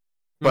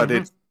 but Mm-hmm.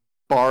 it's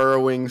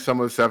borrowing some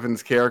of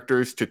 7's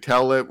characters to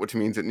tell it, which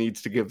means it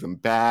needs to give them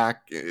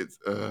back. It's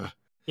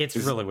It's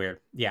is really weird.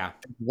 Yeah,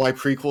 why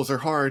prequels are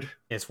hard.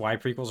 it's why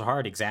prequels are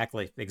hard.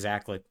 Exactly,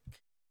 exactly.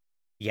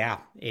 Yeah,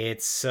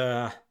 it's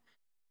a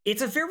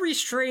very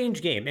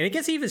strange game, and it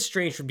gets even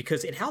stranger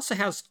because it also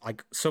has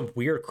like some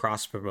weird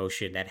cross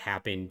promotion that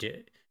happened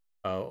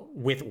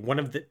with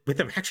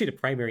actually the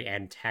primary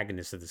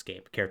antagonist of this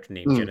game, a character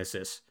named Mm.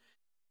 Genesis,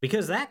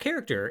 because that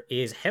character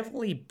is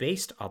heavily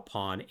based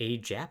upon a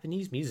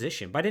Japanese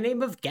musician by the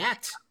name of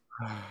Gat.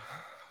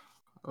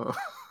 Uh,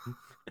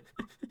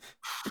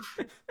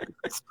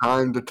 it's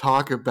time to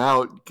talk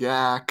about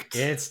Gact.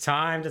 It's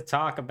time to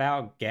talk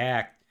about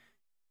Gak.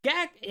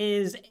 Gak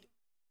is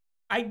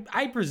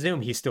I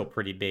presume he's still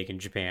pretty big in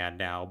Japan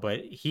now, but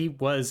he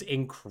was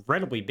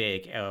incredibly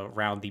big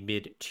around the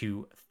mid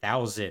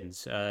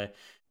 2000s.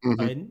 Hmm.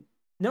 Uh,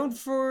 known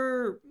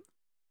for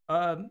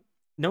um,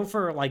 known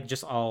for like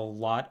just a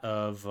lot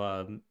of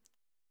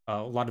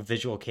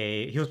visual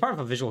K. He was part of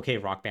a visual K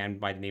rock band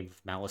by the name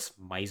of Malice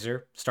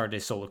Miser. Started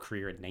his solo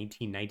career in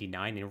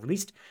 1999 and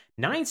released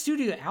 9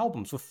 studio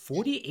albums with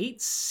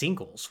 48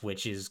 singles,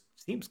 which is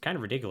seems kind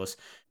of ridiculous.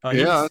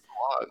 Yeah, He's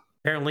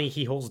Apparently,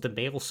 he holds the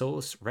male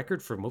soloist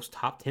record for most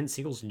top 10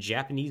 singles in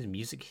Japanese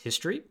music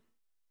history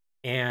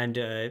and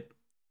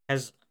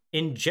has,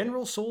 in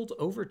general, sold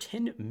over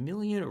 10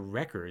 million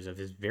records of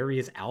his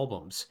various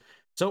albums.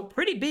 So,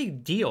 pretty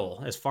big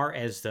deal as far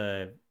as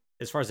the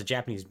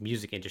Japanese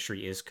music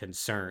industry is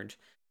concerned.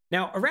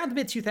 Now, around the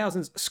mid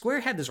 2000s,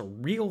 Square had this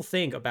real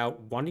thing about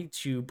wanting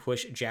to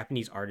push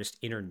Japanese artists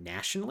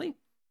internationally.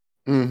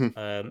 hmm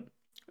Um,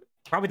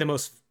 Probably the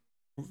most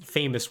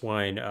famous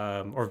one,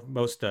 or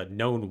most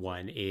known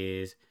one,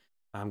 is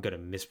I'm gonna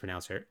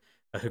mispronounce her,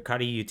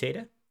 Hikari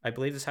Uteda, I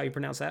believe is how you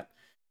pronounce that.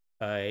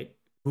 Uh,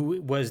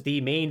 who was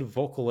the main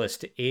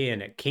vocalist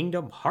in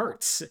Kingdom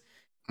Hearts,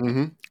 hmm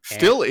and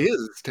Still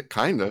is,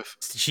 kind of.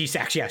 she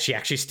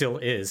actually still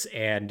is,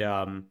 and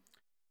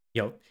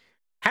you know,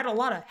 had a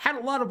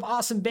lot of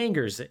awesome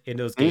bangers in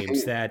those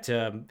games Hmm. that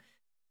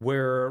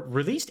were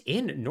released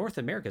in North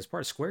America as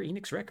part of Square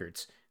Enix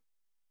Records.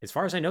 As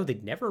far as I know, they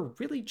never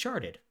really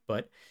charted,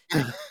 but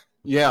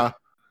Yeah,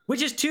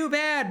 which is too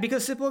bad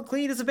because Simple and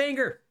Clean is a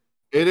banger.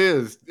 it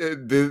is.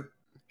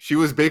 She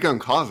was big on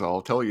Kaza,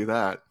 I'll tell you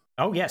that.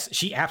 Oh yes,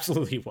 she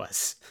absolutely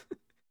was.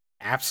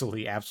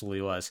 Absolutely,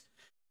 absolutely was.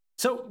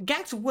 So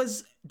Gax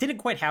didn't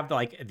quite have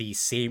the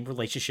same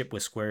relationship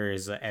with Square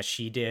as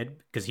she did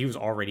because he was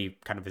already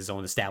kind of his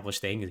own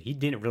established thing. He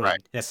didn't really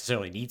Right.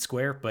 necessarily need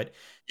Square, but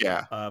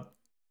Yeah. uh,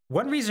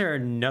 one reason or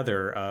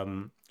another,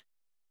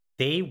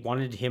 they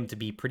wanted him to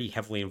be pretty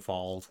heavily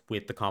involved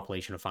with the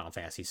compilation of Final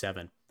Fantasy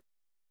VII.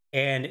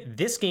 And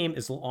this game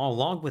is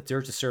along with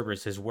Dirge of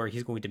Cerberus is where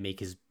he's going to make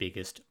his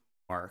biggest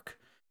mark.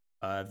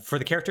 For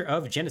the character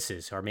of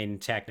Genesis, our main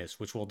antagonist,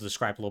 which we'll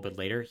describe a little bit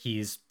later,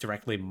 he's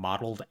directly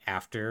modeled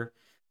after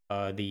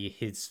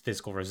his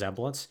physical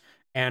resemblance,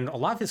 and a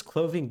lot of his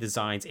clothing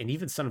designs and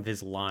even some of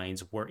his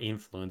lines were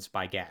influenced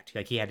by Gact.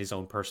 Like he had his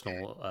own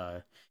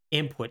personal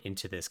input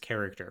into this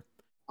character.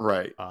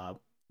 Right.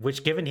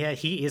 Which, given that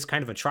he is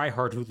kind of a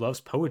tryhard who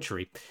loves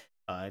poetry,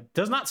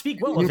 Does not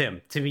speak well of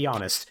him, to be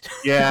honest.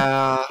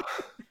 Yeah.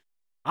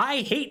 I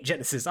hate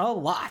Genesis a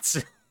lot.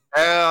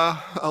 Yeah,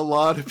 a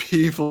lot of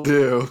people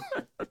do.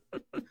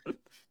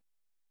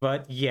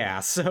 But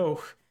yeah,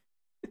 so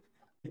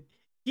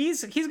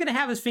he's gonna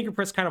have his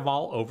fingerprints kind of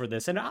all over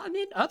this, and I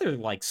mean other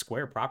like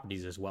Square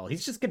properties as well.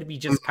 He's just gonna be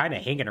just kind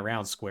of hanging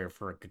around Square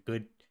for a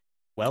good.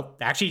 Well,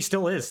 actually, he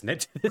still is to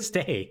this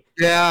day.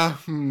 Yeah.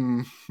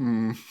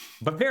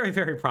 But very,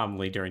 very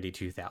prominently during the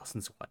 2000s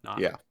and whatnot.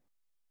 Yeah.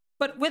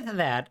 But with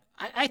that,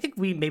 I think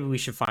maybe we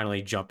should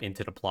finally jump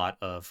into the plot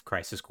of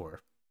Crisis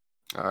Core.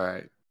 All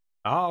right.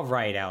 All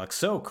right, Alex.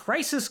 So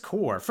Crisis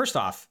Core. First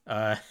off,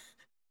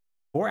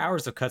 4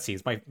 hours of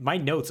cutscenes. My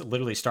notes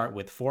literally start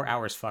with 4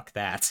 hours. Fuck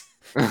that.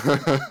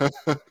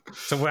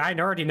 So I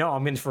already know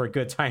I'm in for a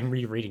good time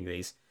rereading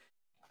these.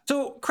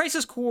 So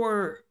Crisis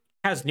Core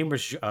has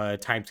numerous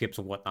time skips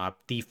and whatnot.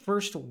 The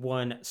first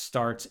one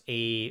starts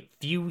a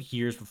few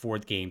years before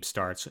the game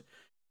starts,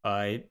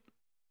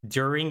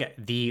 during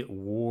the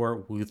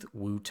war with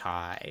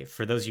Wutai.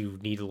 For those of you who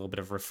need a little bit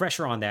of a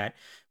refresher on that,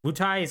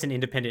 Wutai is an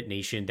independent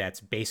nation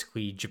that's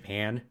basically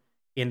Japan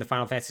in the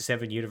Final Fantasy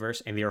VII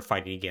universe, and they are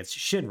fighting against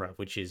Shinra,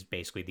 which is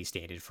basically the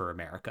stand-in for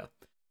America.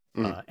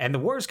 And the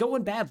war is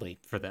going badly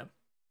for them.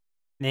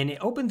 And it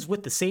opens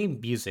with the same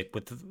music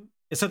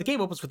so the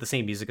game opens with the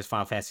same music as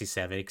Final Fantasy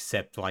VII,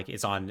 except like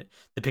it's on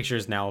the picture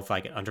is now of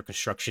like under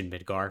construction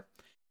Midgar.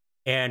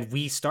 And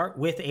we start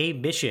with a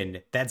mission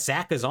that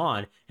Zack is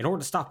on in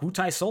order to stop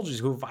Wutai soldiers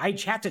who have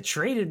hijacked a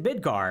train in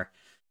Midgar.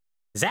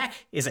 Zack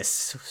is a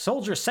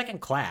soldier second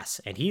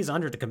class, and he's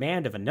under the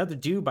command of another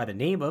dude by the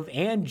name of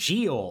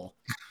Angeal,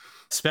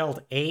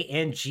 spelled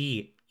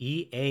Angeal.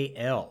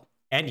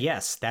 And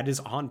yes, that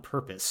is on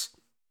purpose.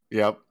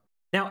 Yep.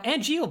 Now,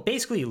 Angeal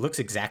basically looks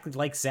exactly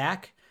like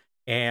Zack,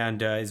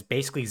 and is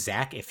basically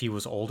Zack if he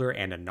was older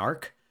and a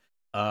narc.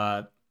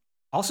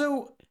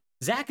 Also,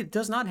 Zack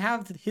does not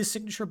have his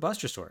signature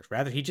Buster Sword.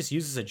 Rather, he just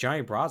uses a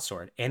giant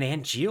broadsword, and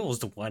Angeal is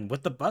the one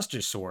with the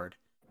Buster Sword.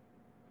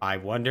 I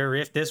wonder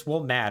if this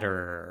will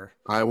matter.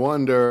 I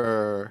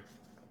wonder.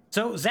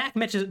 So Zack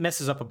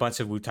messes up a bunch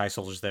of Wutai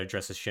soldiers that are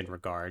dressed as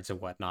Shinra guards and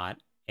whatnot.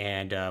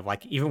 And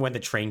like even when the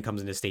train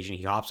comes into the station,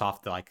 he hops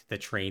off the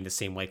train the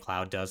same way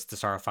Cloud does to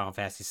start Final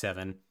Fantasy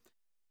VII.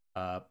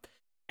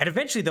 And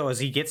eventually, though, as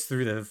he gets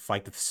through the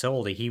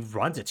facility, he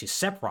runs into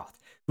Sephiroth,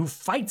 who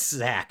fights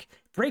Zack,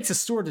 breaks his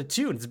sword in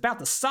two, and is about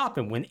to stop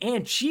him when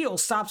Angeal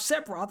stops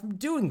Sephiroth from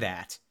doing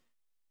that.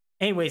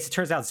 Anyways, it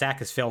turns out Zack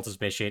has failed his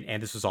mission,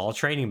 and this was all a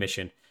training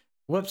mission.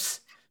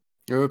 Whoops.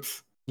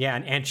 Oops. Yeah,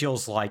 and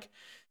Angeal's like,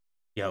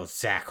 yo,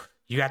 Zack,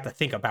 you have to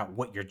think about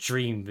what your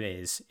dream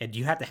is, and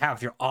you have to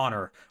have your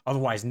honor,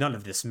 otherwise none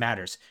of this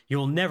matters.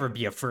 You'll never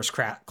be a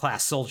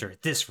first-class soldier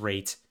at this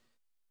rate.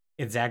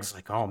 And Zack's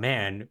like, oh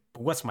man,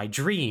 but what's my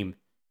dream?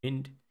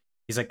 And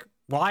he's like,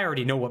 well, I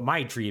already know what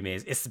my dream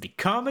is. It's to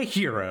become a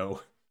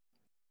hero.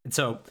 And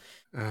so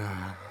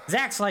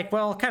Zack's like,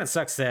 well, it kind of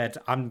sucks that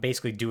I'm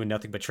basically doing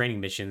nothing but training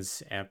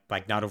missions,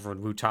 like not over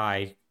in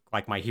Wutai,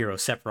 like my hero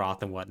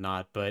Sephiroth and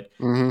whatnot. But,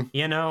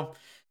 you know,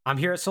 I'm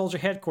here at Soldier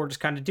Headquarters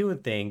kind of doing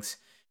things.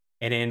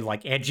 And then,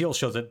 like, Angeal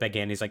shows up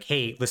again. He's like,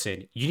 hey,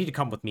 listen, you need to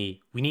come with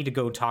me. We need to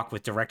go talk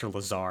with Director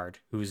Lazard,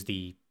 who's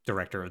the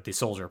director of the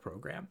Soldier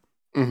program.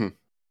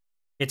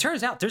 It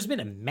turns out there's been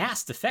a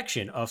mass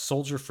defection of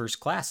Soldier first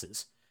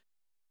classes.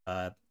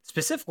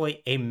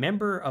 Specifically, a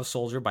member of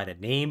Soldier by the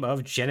name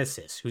of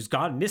Genesis, who's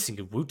gone missing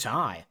in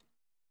Wutai.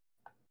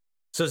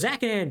 So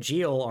Zack and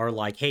Angeal are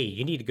like, hey,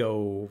 you need to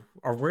go,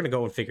 or we're going to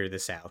go and figure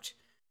this out.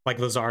 Like,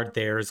 Lazard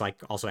there is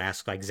like, also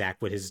asks like Zack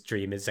what his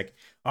dream is. Like,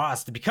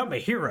 it's to become a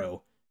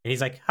hero. And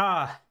he's like,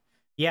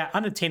 yeah,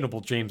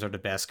 unattainable dreams are the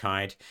best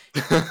kind.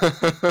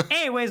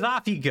 Anyways,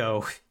 off you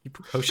go, you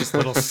precocious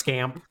little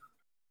scamp.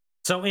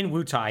 So in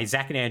Wutai,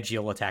 Zack and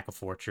Angeal attack a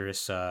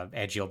fortress.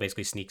 Angeal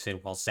basically sneaks in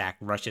while Zack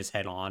rushes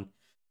head on.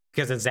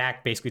 Because then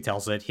Zack basically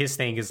tells it, his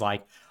thing is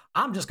like,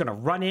 I'm just going to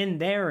run in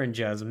there and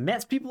just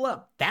mess people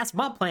up. That's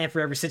my plan for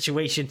every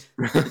situation.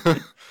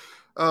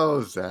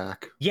 Oh,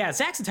 Zack. Yeah,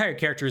 Zack's entire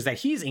character is that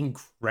he's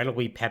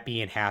incredibly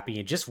peppy and happy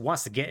and just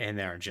wants to get in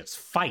there and just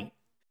fight.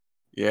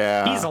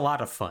 Yeah. He's a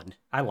lot of fun.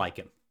 I like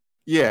him.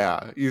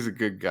 Yeah, he's a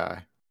good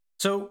guy.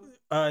 So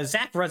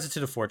Zack runs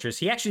into the fortress.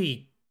 He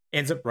actually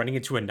ends up running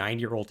into a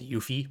 9-year-old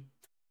Yuffie.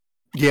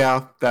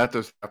 Yeah, that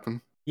does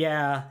happen.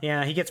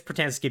 Yeah, he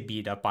pretends to get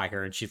beat up by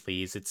her and she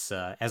flees. It's,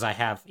 as I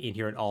have in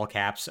here in all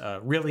caps,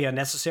 really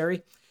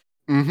unnecessary.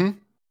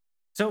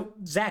 So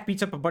Zack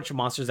beats up a bunch of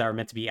monsters that are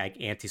meant to be like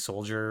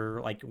anti-soldier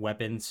like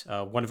weapons.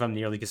 One of them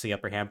nearly gets the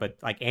upper hand, but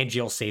like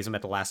Angeal saves him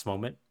at the last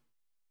moment.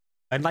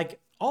 And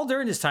like all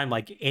during this time,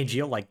 like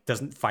Angeal like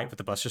doesn't fight with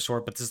the Buster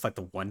Sword, but this is like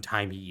the one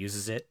time he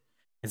uses it.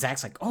 And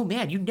Zack's like, oh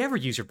man, you never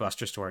use your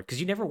Buster Sword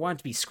because you never want it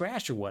to be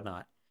scratched or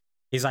whatnot.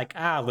 He's like,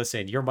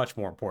 listen, you're much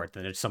more important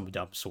than some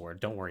dumb sword.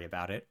 Don't worry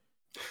about it.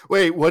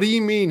 Wait, what do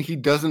you mean he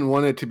doesn't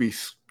want it to be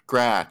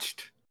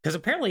scratched? Because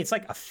apparently it's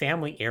like a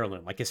family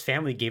heirloom. Like his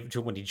family gave it to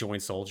him when he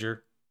joined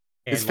Soldier.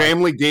 And his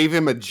family gave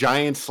him a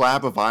giant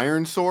slab of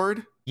iron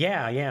sword?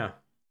 Yeah.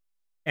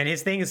 And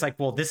his thing is like,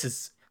 well, this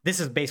is this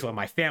is based on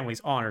my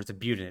family's honor as a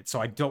mutant, so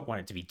I don't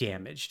want it to be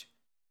damaged.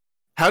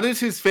 How does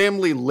his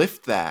family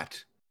lift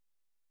that?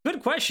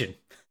 Good question.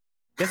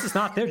 Guess it's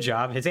not their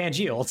job. It's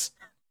Angeal's.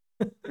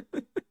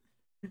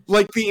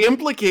 Like, the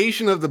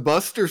implication of the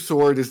Buster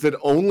Sword is that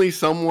only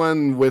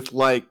someone with,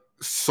 like,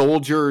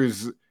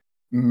 soldiers'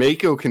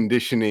 Mako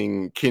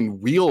conditioning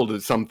can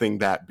wield something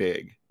that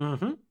big.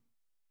 Mm-hmm.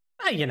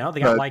 You know, they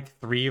got like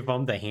 3 of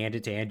them. They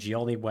handed to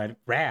Angeal. They went,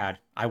 rad.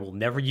 I will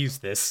never use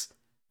this.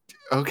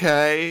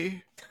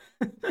 Okay.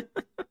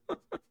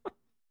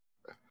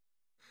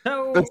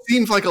 So, that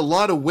seems like a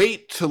lot of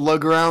weight to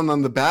lug around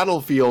on the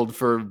battlefield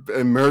for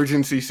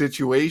emergency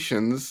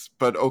situations,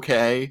 but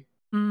okay.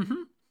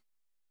 Mm-hmm.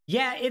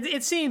 Yeah,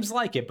 it seems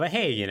like it, but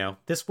hey, you know,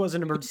 this was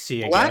an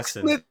emergency, I guess.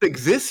 Blacksmith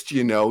exists,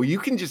 you know. You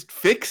can just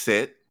fix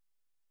it.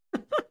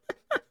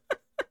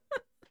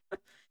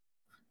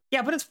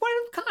 Yeah, but it's one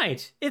of a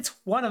kind. It's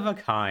one of a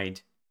kind.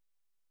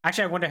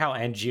 Actually, I wonder how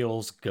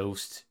Angeal's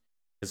ghost,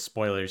 because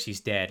spoilers,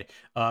 he's dead,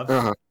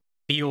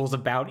 feels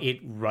about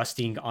it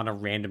rusting on a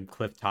random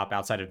cliff top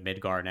outside of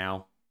Midgar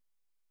now.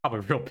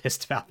 Probably real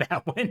pissed about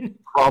that one.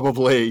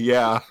 Probably,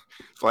 yeah.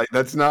 It's like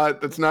that's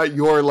not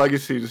your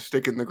legacy to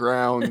stick in the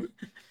ground.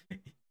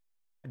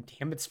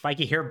 Damn it,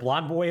 spiky hair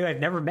blonde boy I've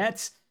never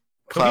met.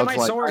 Cloud's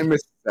like, sword. I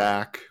miss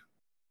Zack.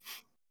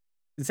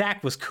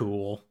 Zack was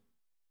cool.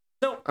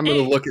 So I'm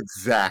gonna look at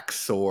Zack's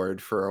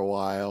sword for a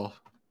while.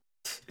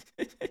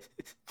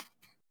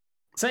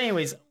 So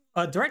anyways,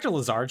 Director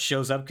Lazard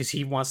shows up because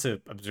he wants to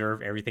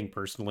observe everything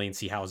personally and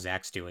see how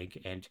Zack's doing.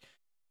 And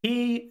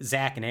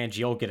Zack, and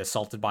Angeal get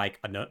assaulted by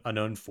an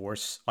unknown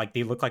force. Like,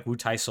 they look like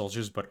Wutai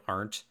soldiers, but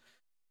aren't.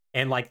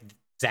 And, like,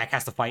 Zack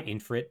has to fight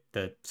Infrit,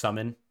 the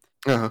summon.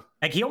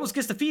 Like, he almost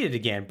gets defeated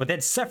again, but then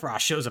Sephiroth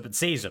shows up and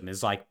saves him.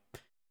 Is like,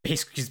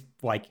 basically, he's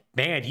like,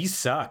 man, you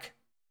suck.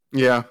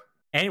 Yeah.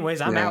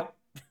 Anyways, I'm out.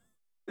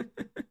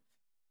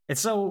 And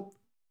so,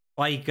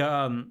 like,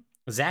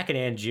 Zack and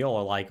Angeal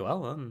are like,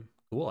 well,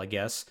 cool, I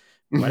guess.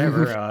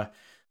 Whatever.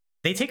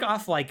 They take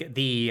off, like,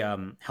 the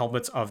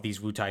helmets of these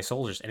Wutai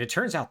soldiers, and it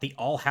turns out they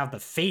all have the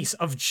face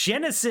of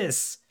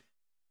Genesis.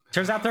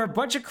 Turns out they're a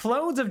bunch of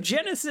clones of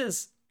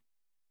Genesis.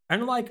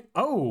 And like,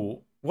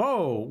 oh,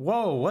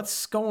 whoa,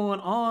 what's going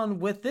on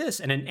with this?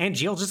 And then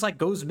Angeal just, like,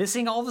 goes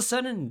missing all of a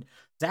sudden.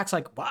 Zack's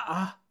like,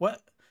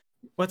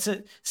 what's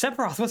it?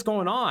 Sephiroth, what's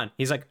going on?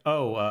 He's like,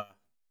 I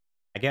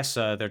guess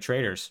they're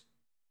traitors.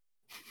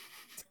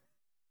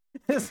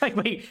 It's like,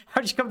 wait,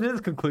 how'd you come to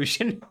this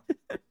conclusion?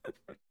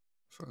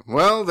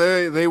 Well,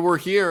 they were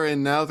here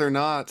and now they're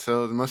not,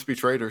 so they must be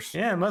traitors.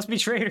 Yeah, it must be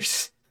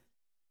traitors.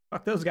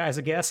 Fuck those guys,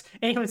 I guess.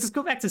 Anyways, let's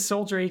go back to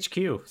Soldier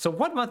HQ. So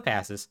 1 month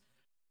passes,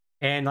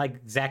 and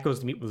like Zack goes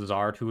to meet with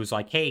Zard, who is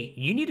like, hey,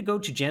 you need to go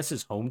to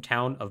Genesis'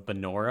 hometown of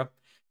Benora,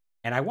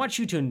 and I want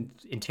you to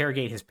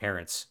interrogate his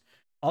parents.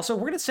 Also,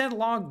 we're going to send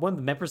along one of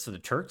the members of the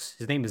Turks.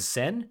 His name is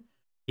Sen.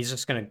 He's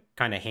just going to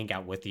kind of hang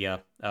out with you.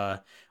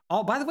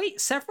 Oh, by the way,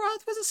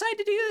 Sephiroth was assigned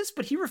to do this,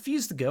 but he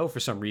refused to go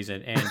for some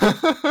reason. And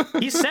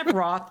he's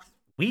Sephiroth.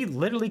 We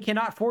literally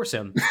cannot force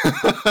him.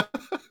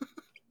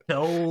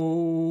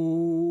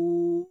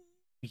 So,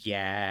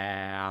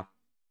 yeah.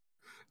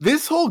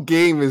 This whole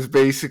game is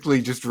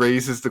basically just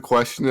raises the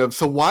question of,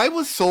 so why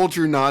was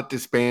Soldier not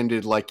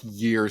disbanded like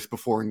years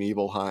before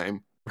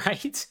Nibelheim?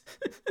 Right?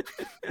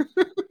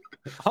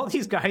 All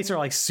these guys are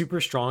like super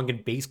strong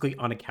and basically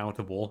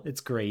unaccountable.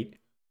 It's great.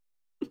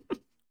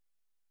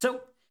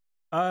 So,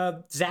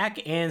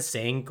 Zack and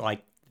Sang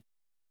like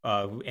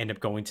end up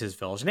going to his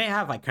village, and they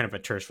have like kind of a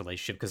terse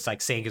relationship because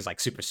like Sang is like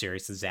super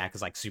serious and Zack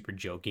is like super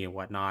jokey and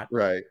whatnot.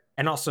 Right.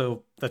 And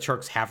also the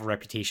Turks have a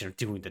reputation of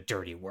doing the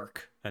dirty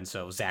work, and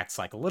so Zack's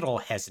like a little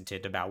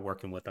hesitant about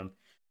working with them.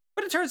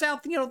 But it turns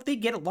out, you know, they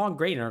get along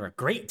great and are a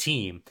great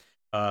team.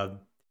 And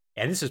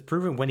this is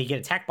proven when he get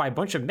attacked by a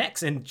bunch of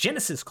mechs and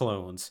Genesis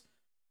clones.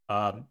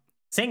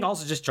 Sang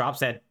also just drops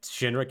that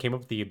Shinra came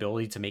up with the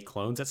ability to make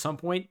clones at some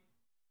point.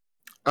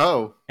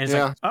 Oh, and it's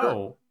like,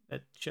 oh,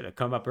 that should have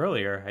come up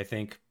earlier, I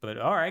think. But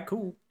all right,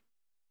 cool.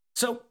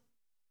 So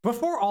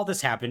before all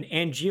this happened,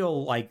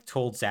 Angeal like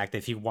told Zack that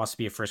if he wants to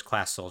be a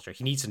first-class soldier,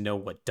 he needs to know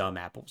what dumb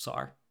apples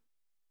are.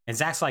 And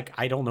Zack's like,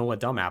 I don't know what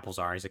dumb apples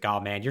are. He's like, oh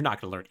man, you're not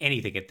going to learn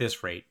anything at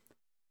this rate.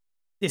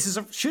 This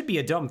should be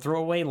a dumb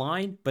throwaway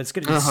line, but it's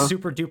going to be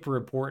super duper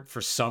important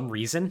for some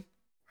reason.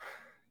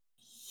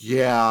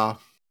 Yeah.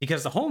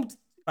 Because the home,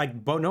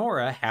 like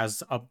Bonora,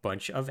 has a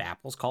bunch of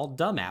apples called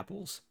dumb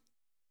apples.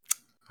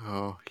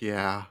 Oh,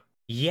 yeah.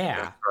 Yeah.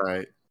 That's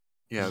right.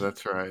 Yeah,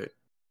 that's right.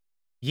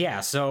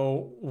 Yeah,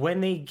 so when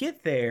they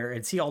get there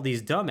and see all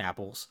these dumb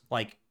apples,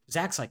 like,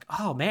 Zack's like,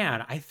 oh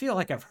man, I feel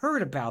like I've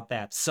heard about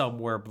that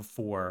somewhere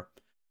before.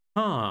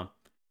 Huh.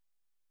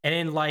 And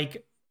then,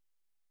 like,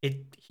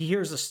 he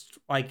hears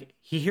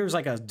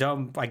a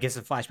dumb, I guess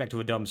a flashback to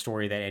a dumb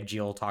story that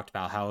Angeal talked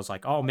about, how it's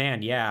like, oh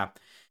man, yeah,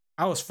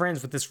 I was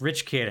friends with this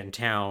rich kid in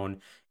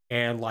town,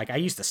 and like I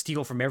used to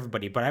steal from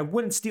everybody, but I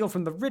wouldn't steal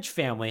from the rich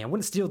family. I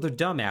wouldn't steal their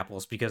dumb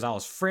apples because I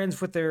was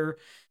friends with their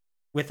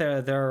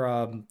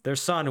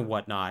son and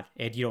whatnot.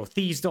 And you know,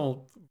 thieves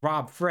don't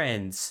rob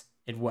friends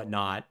and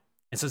whatnot.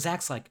 And so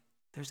Zach's like,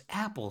 there's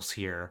apples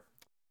here.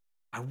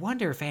 I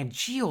wonder if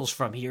Angeal's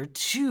from here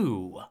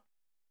too.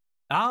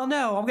 I don't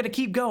know. I'm gonna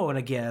keep going,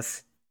 I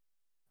guess.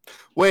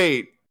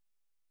 Wait,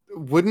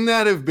 wouldn't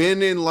that have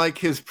been in like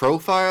his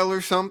profile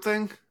or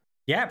something?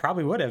 Yeah, it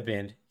probably would have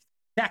been.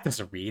 Zach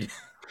doesn't read.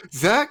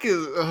 Zach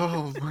is,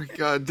 oh my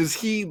god, does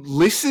he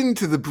listen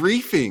to the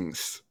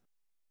briefings?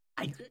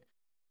 I,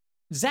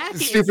 Zach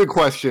is Stupid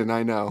question,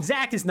 I know.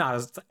 Zach's not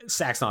a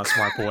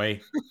smart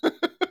boy.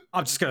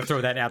 I'm just gonna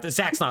throw that out there.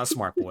 Zach's not a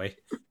smart boy.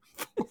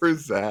 Poor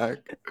Zach.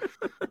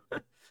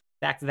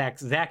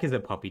 Zach is a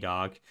puppy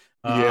dog.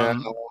 Yeah.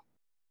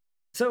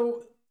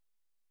 So,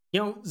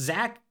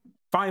 Zach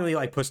finally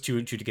like puts two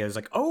and two together. It's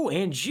like, oh,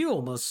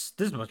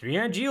 this must be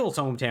Angeal's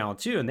hometown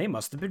too, and they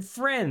must have been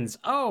friends.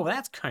 Oh,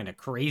 that's kind of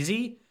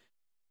crazy.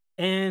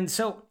 And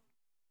so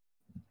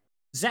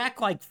Zach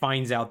like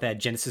finds out that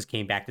Genesis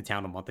came back to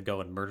town a month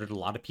ago and murdered a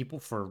lot of people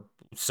for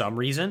some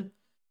reason.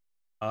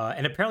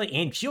 And apparently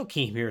Angel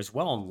came here as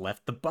well and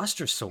left the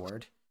Buster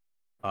Sword.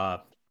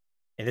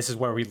 And this is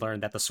where we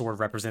learned that the sword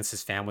represents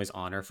his family's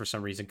honor for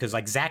some reason. Because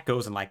like Zach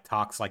goes and like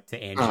talks like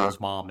to Angel's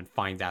mom and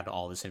finds out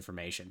all this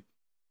information.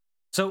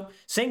 So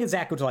Sang and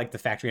Zach go to like the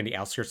factory on the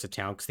outskirts of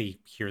town because they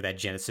hear that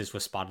Genesis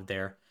was spotted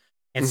there.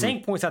 And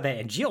Sang points out that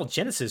Angel and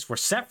Genesis were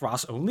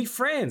Sephiroth's only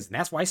friends. And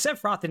that's why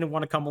Sephiroth didn't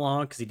want to come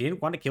along, because he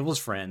didn't want to kill his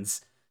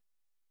friends.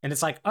 And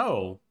it's like,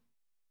 oh,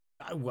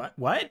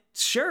 what?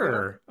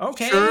 Sure.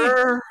 Okay.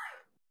 Sure.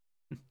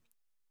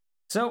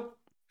 So,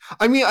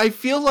 I mean, I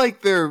feel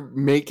like they're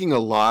making a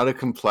lot of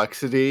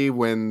complexity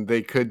when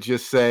they could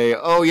just say,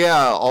 oh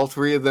yeah, all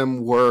three of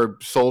them were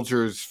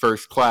soldiers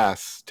first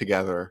class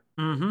together.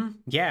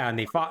 Yeah, and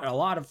they fought a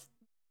lot of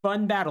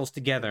fun battles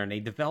together, and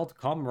they developed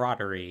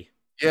camaraderie.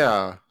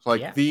 Yeah,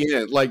 like the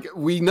end. Like,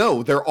 we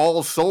know they're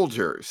all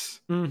soldiers.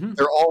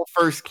 They're all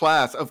first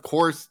class. Of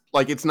course,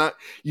 like, it's not,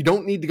 you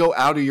don't need to go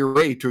out of your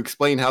way to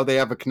explain how they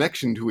have a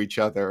connection to each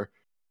other.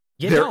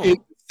 They're in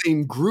the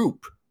same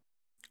group.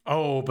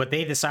 Oh, but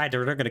they decide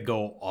they're going to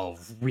go a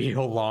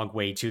real long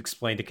way to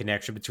explain the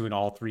connection between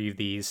all three of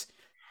these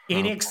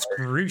in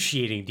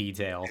excruciating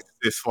detail. Is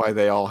this why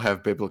they all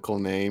have biblical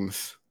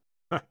names?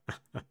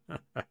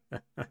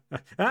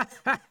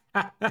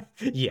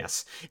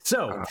 Yes.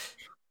 So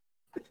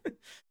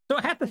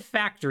at the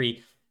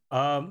factory,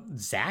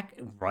 Zach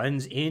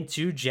runs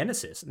into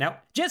Genesis. Now,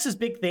 Genesis'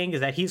 big thing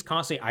is that he's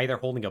constantly either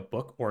holding a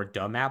book or a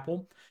dumb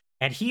apple,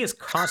 and he is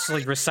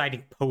constantly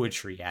reciting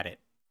poetry at it.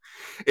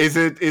 Is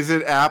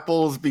it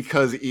apples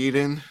because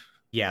Eden?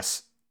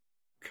 Yes.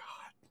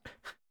 God.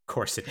 Of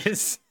course it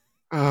is.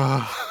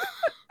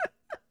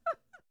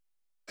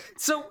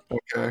 So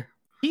okay.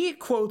 He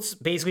quotes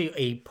basically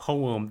a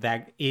poem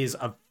that is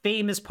a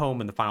famous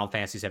poem in the Final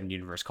Fantasy VII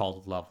universe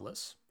called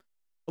Loveless.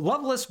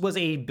 Loveless was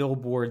a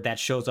billboard that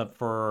shows up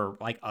for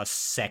like a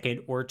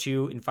second or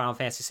two in Final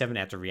Fantasy VII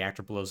after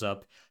Reactor blows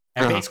up.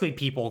 And basically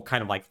people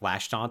kind of like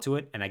latched onto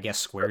it, and I guess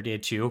Square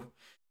did too.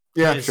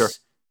 Yeah, sure.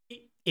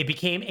 It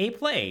became a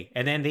play,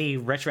 and then they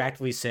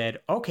retroactively said,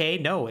 okay,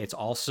 no, it's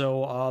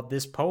also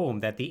this poem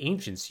that the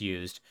ancients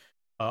used.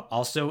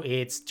 Also,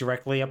 it's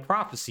directly a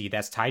prophecy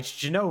that's tied to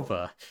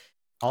Genova.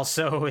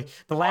 Also,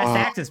 the last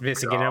act is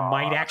missing, and it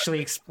might actually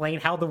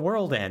explain how the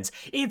world ends.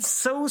 It's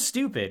so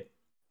stupid.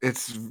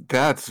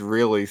 That's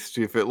really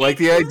stupid. Like,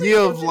 the idea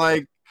of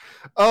like,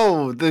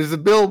 oh, there's a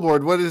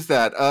billboard. What is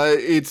that?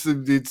 It's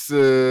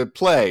a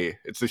play.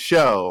 It's a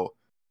show.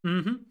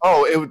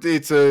 Oh,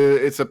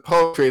 it's a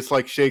poetry. It's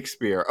like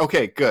Shakespeare.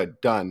 Okay, good,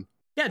 done.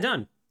 Yeah,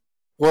 done.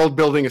 World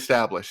building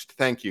established.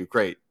 Thank you.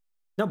 Great.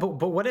 No,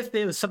 but what if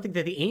there was something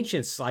that the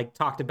ancients like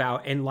talked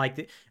about, and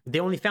like they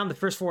only found the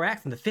first four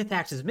acts, and the fifth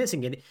act is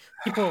missing, and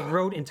people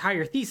wrote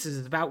entire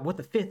theses about what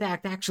the fifth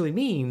act actually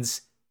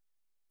means.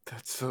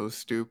 That's so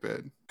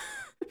stupid.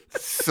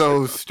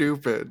 So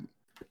stupid.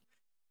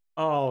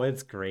 Oh,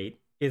 it's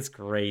great. It's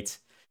great.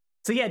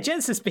 So yeah,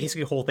 Genesis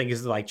basically the whole thing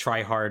is to like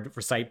try hard,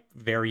 recite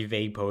very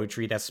vague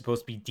poetry that's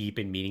supposed to be deep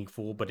and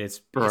meaningful, but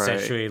it's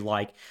essentially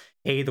like,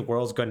 hey, the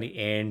world's going to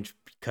end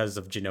because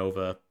of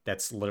Genova.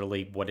 That's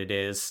literally what it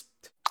is.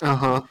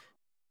 And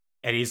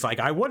he's like,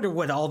 I wonder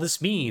what all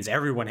this means.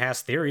 Everyone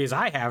has theories.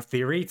 I have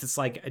theories. It's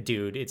like,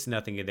 dude, it's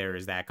nothing there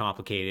is that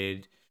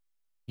complicated.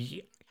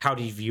 How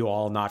do you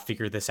all not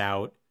figure this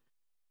out?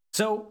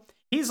 So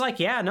he's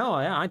like, yeah, no,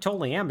 I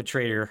totally am a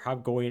traitor.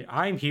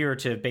 I'm here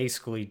to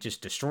basically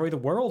just destroy the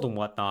world and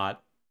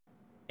whatnot.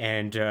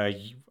 And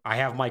I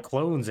have my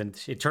clones, and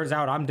it turns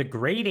out I'm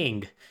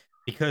degrading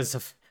because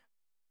of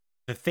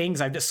the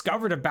things I've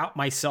discovered about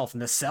myself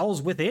and the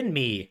cells within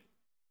me.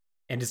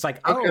 And it's like,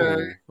 oh,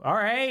 all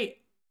right,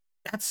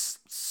 that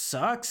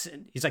sucks.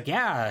 And he's like,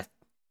 yeah,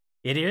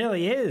 it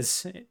really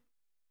is.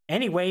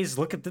 Anyways,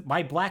 look at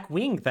my black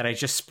wing that I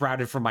just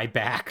sprouted from my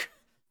back.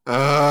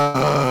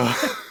 Yeah,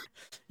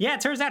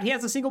 it turns out he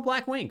has a single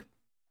black wing.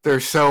 They're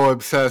so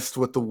obsessed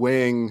with the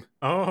wing.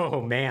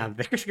 Oh, man,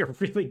 they're going to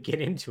really get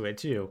into it,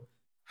 too.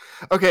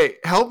 Okay,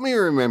 help me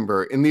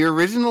remember. In the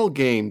original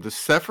game, does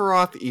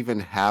Sephiroth even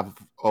have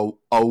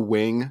a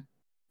wing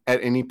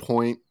at any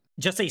point?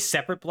 just a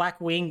separate black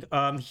wing.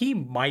 He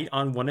might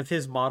on one of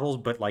his models,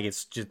 but like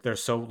it's just they're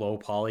so low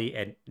poly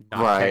and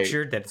not Right.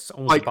 textured that it's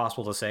almost Like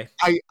impossible to say.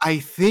 I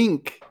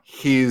think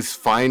his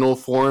final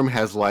form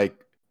has like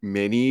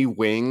many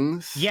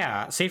wings.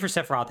 Yeah, Safer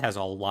Sephiroth has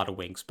a lot of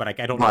wings, but I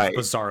don't know if Right.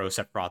 Bizarro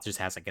Sephiroth just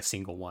has like a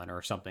single one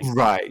or something.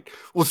 Right.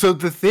 Well, so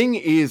the thing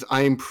is,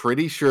 I'm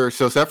pretty sure.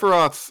 So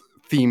Sephiroth's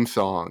theme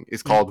song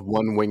is Mm, called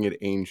One Winged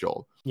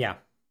Angel. yeah.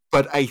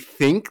 But I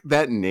think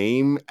that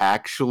name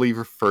actually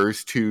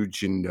refers to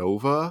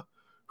Genova,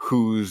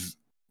 whose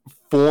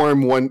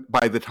form one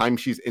by the time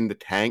she's in the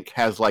tank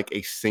has like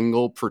a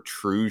single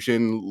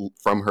protrusion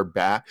from her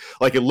back.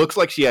 Like it looks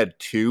like she had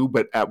two,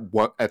 but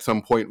at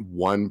some point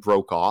one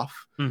broke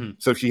off. Hmm.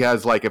 So she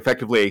has like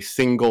effectively a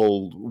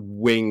single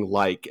wing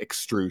like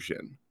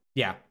extrusion.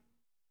 Yeah.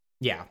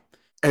 Yeah.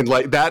 And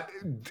like that,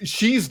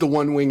 she's the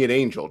one winged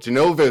angel.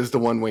 Genova is the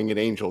one winged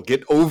angel.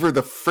 Get over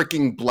the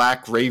freaking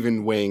black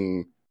raven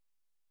wing.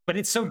 But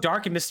it's so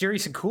dark and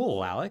mysterious and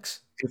cool,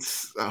 Alex.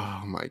 It's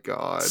oh my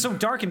god. So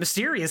dark and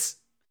mysterious.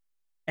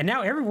 And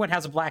now everyone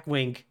has a black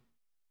wing.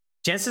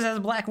 Genesis has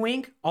a black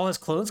wing. All his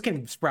clones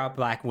can sprout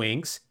black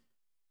wings.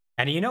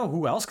 And you know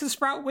who else can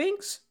sprout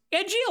wings?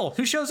 Angeal,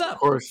 who shows up.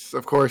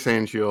 Of course,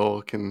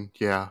 Angel can.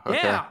 Yeah, okay.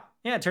 Yeah.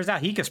 Yeah, it turns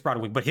out he can sprout a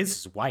wing, but his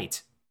is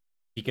white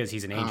because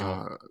he's an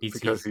angel.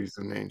 Because he's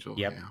an angel.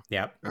 Yep. Yeah.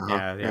 Yep.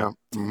 Uh-huh, Yeah.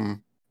 Mm-hmm.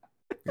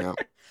 Yeah.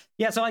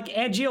 Yeah, so like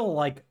Angeal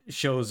like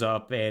shows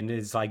up and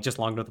is like just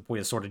long enough to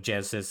point a sword at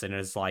Genesis and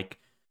is like,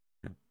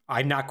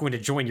 I'm not going to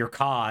join your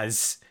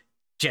cause,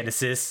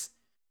 Genesis.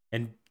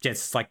 And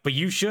Genesis is like, but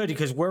you should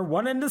because we're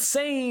one and the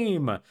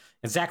same. And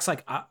Zack's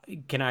like,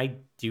 can I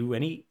do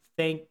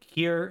anything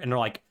here? And they're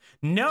like,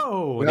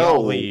 no. They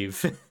all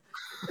leave.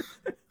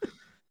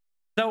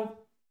 So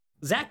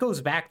Zack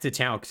goes back to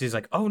town because he's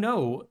like, oh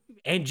no,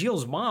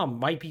 Angeal's mom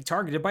might be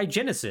targeted by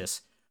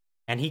Genesis.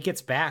 And he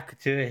gets back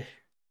to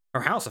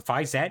her house and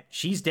finds that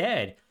she's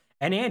dead.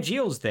 And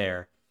Angeal's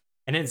there.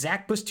 And then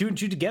Zack puts two and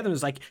two together and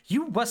is like,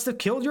 you must have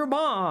killed your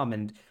mom.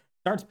 And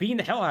starts beating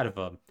the hell out of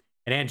him.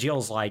 And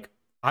Angeal's like,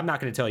 I'm not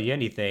going to tell you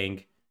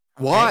anything.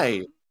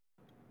 Why?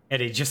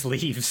 And it just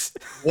leaves.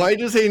 Why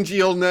does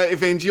Angeal not, if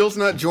Angeal's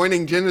not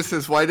joining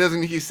Genesis, why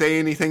doesn't he say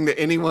anything to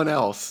anyone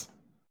else?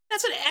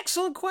 That's an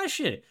excellent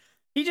question.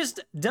 He just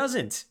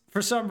doesn't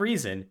for some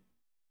reason.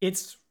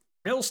 It's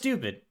real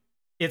stupid.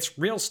 It's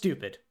real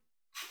stupid.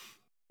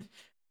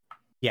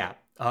 Yeah.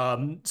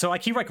 So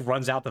like he like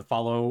runs out to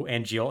follow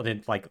Angeal, and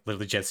then like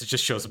literally Genesis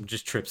just shows him,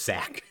 just trips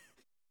Zack.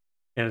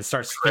 And it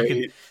starts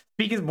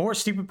speaking more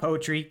stupid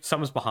poetry,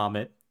 summons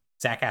Bahamut.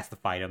 Zack has to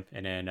fight him.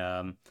 And then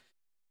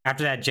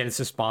after that,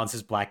 Genesis spawns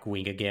his black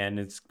wing again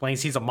and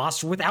explains he's a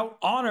monster without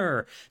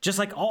honor. Just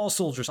like all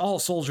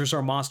soldiers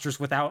are monsters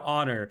without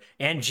honor.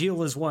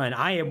 Angeal is one,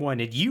 I am one,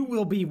 and you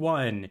will be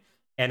one.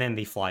 And then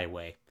they fly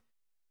away.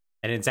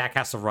 And then Zack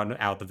has to run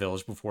out of the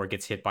village before it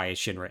gets hit by a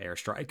Shinra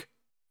airstrike.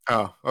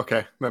 Oh,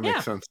 okay. That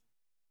makes sense.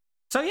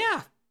 So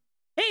yeah.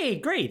 Hey,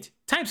 great.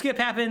 Time skip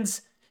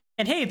happens.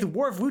 And hey, the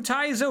War of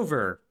Wutai is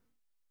over.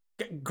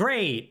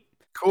 Great.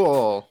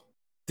 Cool.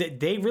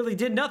 They really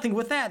did nothing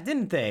with that,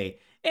 didn't they?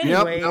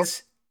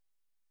 Anyways,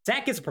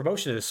 Zack gets a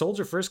promotion to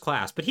Soldier First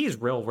Class, but he's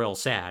real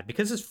sad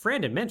because his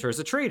friend and mentor is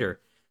a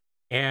traitor.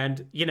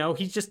 And, you know,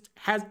 he just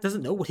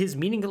doesn't know what his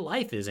meaning of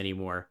life is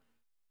anymore.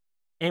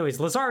 Anyways,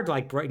 Lazard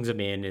like brings him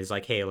in and is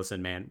like, hey,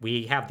 listen, man,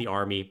 we have the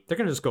army. They're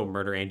going to just go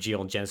murder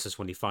Angeal and Genesis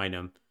when they find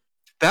him.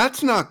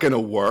 That's not going to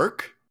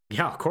work.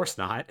 Yeah, of course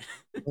not.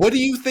 What do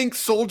you think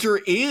Soldier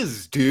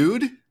is,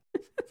 dude?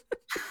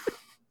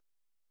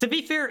 To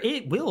be fair,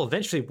 it will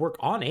eventually work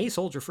on a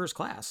Soldier First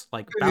Class,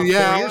 like about 4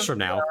 years from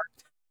now.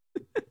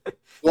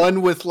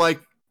 One with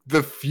like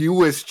the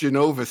fewest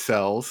Genova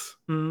cells.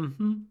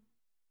 Mm-hmm.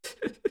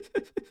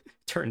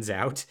 Turns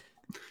out.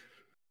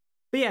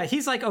 But yeah,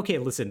 he's like, okay,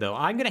 listen, though,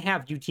 I'm going to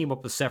have you team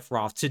up with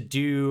Sephiroth to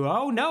do,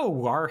 oh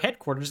no, our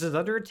headquarters is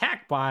under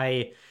attack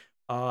by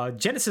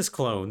Genesis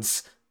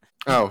clones.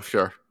 Oh,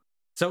 sure.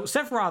 So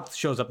Sephiroth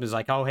shows up and is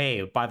like, oh,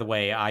 hey, by the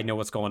way, I know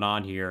what's going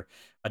on here.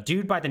 A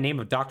dude by the name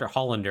of Dr.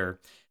 Hollander,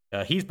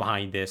 he's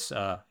behind this.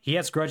 He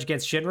has a grudge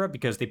against Shinra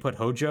because they put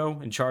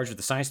Hojo in charge of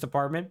the science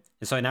department.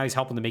 And so now he's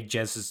helping to make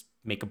Genesis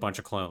make a bunch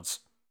of clones.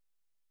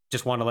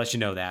 Just want to let you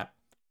know that.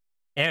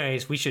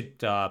 Anyways, we should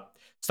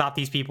stop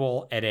these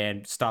people and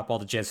then stop all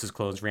the Genesis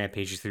clones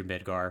rampaging through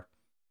Midgar.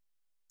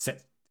 So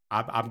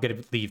I'm going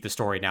to leave the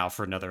story now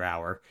for another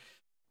hour.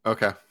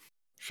 Okay,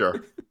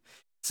 sure.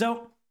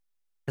 So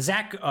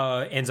Zack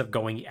ends up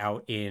going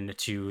out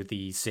into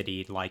the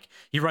city. Like,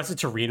 he runs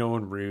into Reno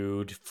and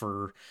Rude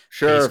for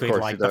basically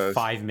like the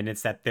 5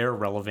 minutes that they're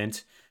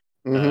relevant.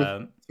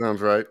 Mm-hmm. Sounds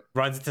right.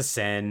 Runs into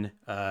Sen.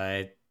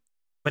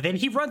 But then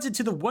he runs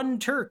into the one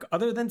Turk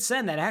other than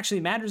Sen that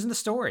actually matters in the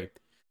story.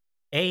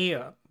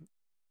 A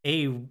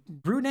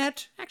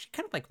brunette, actually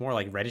kind of like more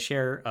like reddish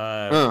hair,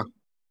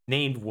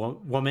 named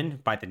woman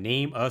by the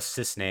name of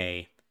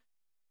Cisne.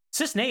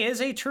 Cisne is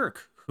a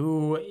Turk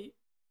who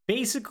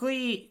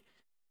basically,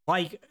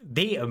 like,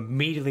 they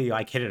immediately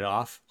like hit it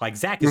off. Like,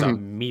 Zack is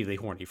immediately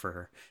horny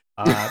for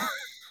her.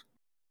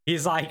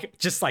 He's like,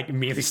 just like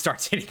immediately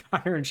starts hitting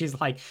on her, and she's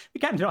like, we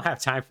kind of don't have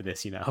time for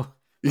this, you know?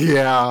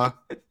 Yeah.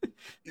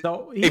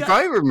 So If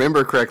I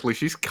remember correctly,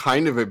 she's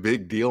kind of a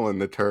big deal in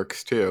the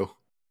Turks, too.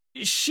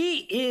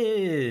 she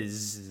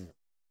is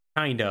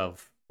kind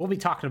of. We'll be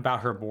talking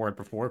about her more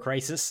before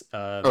Crisis.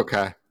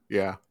 Okay.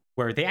 Yeah.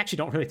 Where they actually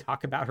don't really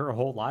talk about her a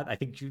whole lot. I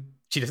think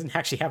she doesn't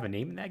actually have a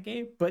name in that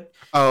game, but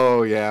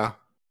Oh, yeah.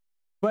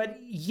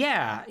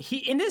 yeah, he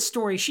in this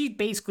story she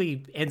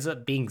basically ends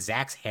up being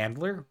Zack's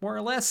handler more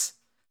or less.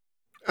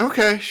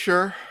 Okay,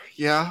 sure.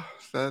 Yeah.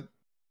 That.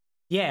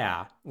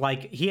 Yeah,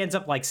 like he ends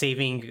up like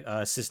saving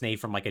Cisne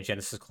from like a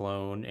Genesis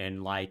clone,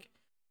 and like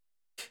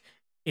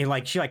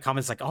she like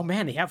comments like, "Oh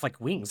man, they have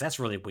like wings. That's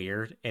really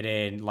weird." And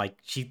then like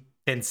she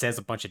then says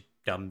a bunch of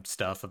dumb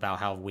stuff about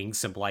how wings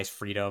symbolize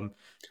freedom.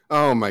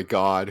 Oh my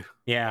God.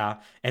 Yeah,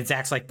 and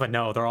Zach's like, "But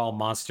no, they're all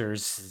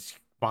monsters.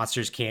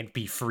 Monsters can't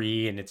be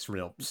free," and it's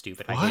real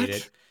stupid. I hate What?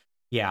 it.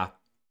 Yeah.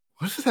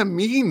 What does that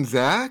mean,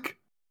 Zach?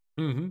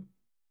 Mm-hmm.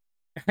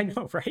 I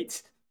know,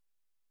 right?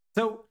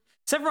 So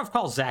Sephiroth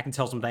calls Zach and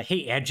tells him that,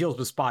 hey, Angeal's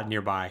been spotted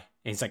nearby.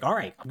 And he's like, all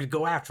right, I'm gonna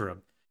go after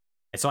him.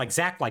 And so like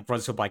Zach like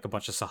runs to like a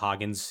bunch of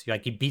Sahagins.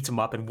 Like he beats him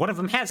up, and one of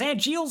them has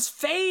Angeal's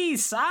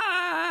face.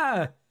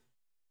 Ah!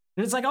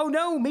 And it's like, oh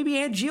no, maybe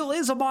Angeal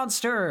is a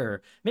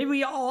monster. Maybe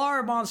we all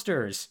are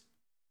monsters.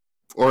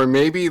 Or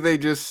maybe they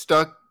just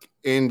stuck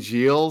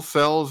Angeal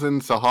cells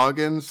in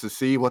Sahagins to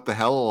see what the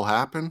hell will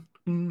happen?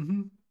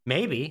 Mm-hmm.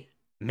 Maybe.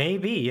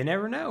 Maybe. You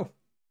never know.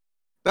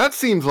 That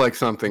seems like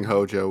something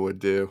Hojo would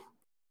do.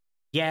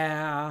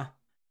 Yeah,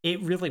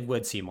 it really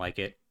would seem like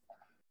it.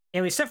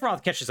 Anyway,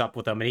 Sephiroth catches up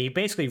with him, and he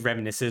basically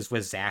reminisces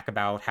with Zack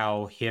about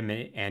how him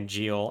and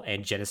Jill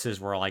and Genesis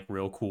were like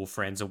real cool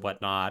friends and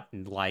whatnot.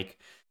 And like,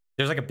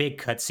 there's like a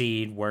big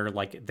cutscene where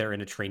like they're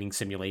in a training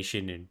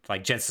simulation, and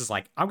like Genesis is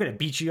like, "I'm gonna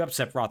beat you up,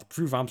 Sephiroth, to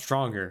prove I'm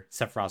stronger."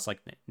 Sephiroth's like,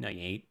 "No,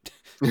 you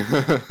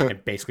ain't,"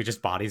 and basically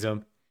just bodies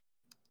him.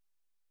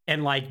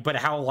 And like, but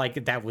how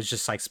like that was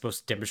just like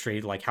supposed to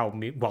demonstrate like how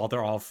while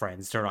they're all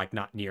friends, they're like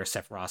not near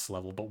Sephiroth's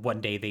level, but one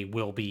day they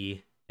will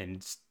be,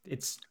 and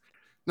it's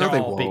No, they're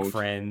they all big won't.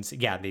 friends.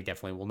 Yeah, they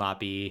definitely will not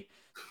be.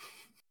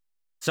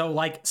 So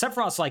like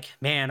Sephiroth's like,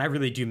 man, I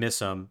really do miss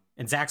him.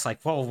 And Zack's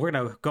like, well, we're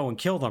gonna go and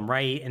kill them,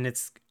 right? And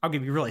I'm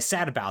gonna be really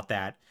sad about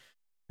that.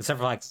 And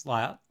Sephiroth's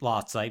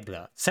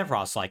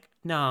like,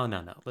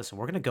 no. Listen,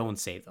 we're gonna go and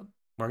save them.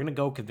 We're gonna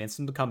go convince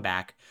them to come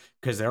back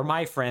because they're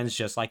my friends,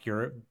 just like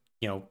you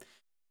know,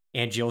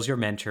 Angeal's your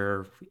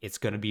mentor. It's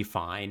gonna be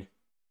fine.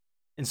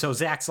 And so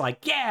Zack's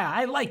like, yeah,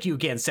 I like you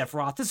again,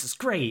 Sephiroth. This is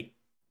great.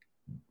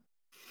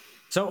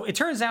 So it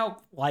turns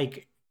out,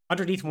 like,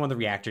 underneath one of the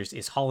reactors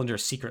is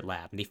Hollander's secret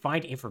lab, and they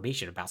find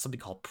information about something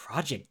called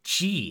Project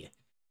G.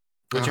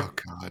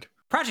 God.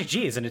 Project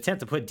G is an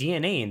attempt to put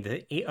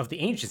DNA of the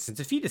ancients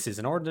into fetuses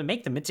in order to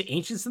make them into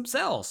ancients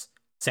themselves.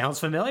 Sounds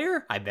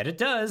familiar? I bet it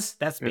does.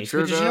 That's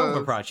basically the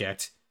Genova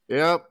Project.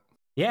 Yep.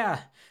 Yeah.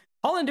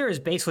 Hollander is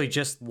basically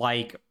just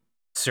like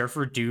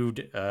surfer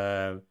dude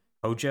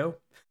Hojo.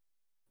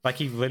 Like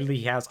he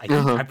literally has,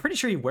 I'm pretty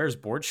sure he wears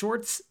board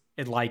shorts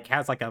and like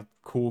has like a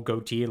cool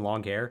goatee and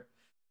long hair.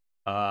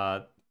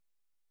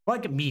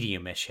 Like a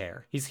medium-ish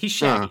hair. He's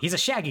shaggy. He's a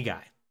shaggy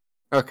guy.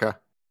 Okay.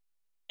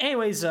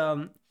 Anyways,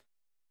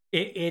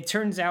 it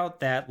turns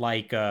out that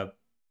like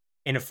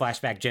in a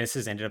flashback,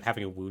 Genesis ended up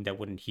having a wound that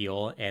wouldn't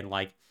heal, and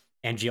like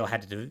Angeal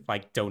had to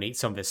like donate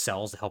some of his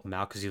cells to help him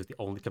out because he was the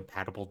only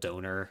compatible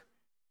donor,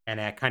 and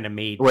that kind of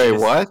made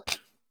what?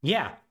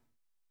 Yeah,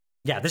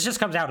 this just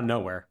comes out of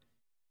nowhere.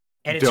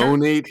 And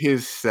donate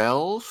his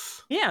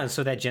cells? Yeah,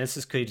 so that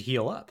Genesis could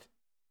heal up.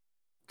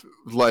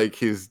 Like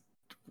his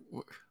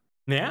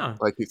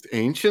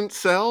ancient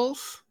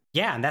cells?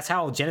 Yeah, and that's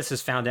how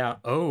Genesis found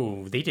out,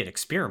 oh, they did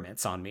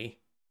experiments on me.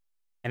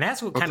 And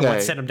that's what kind of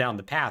what set him down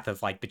the path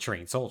of like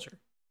betraying Soldier.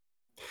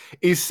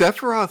 Is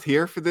Sephiroth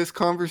here for this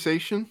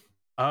conversation?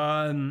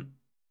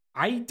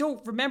 I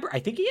don't remember. I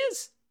think he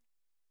is.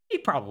 He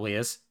probably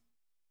is.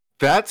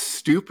 That's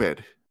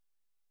stupid.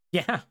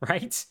 Yeah,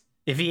 right?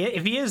 If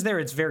he is there,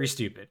 it's very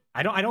stupid.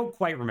 I don't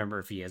quite remember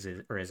if he is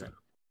or isn't.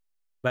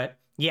 But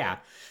yeah.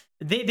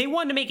 They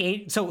wanted to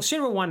make so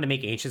Shinra wanted to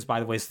make ancients, by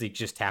the way, so they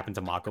just happened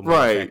to mock them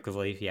more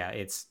effectively. Yeah,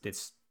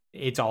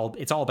 it's all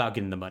about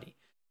getting the money.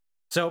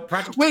 So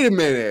wait a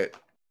minute.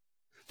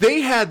 They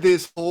had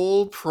this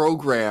whole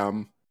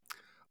program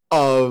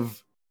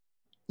of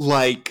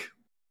like,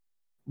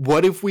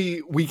 what if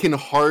we can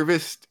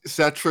harvest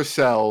Cetra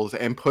cells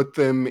and put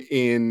them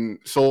in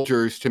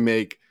soldiers to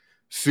make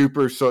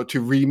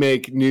to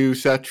remake new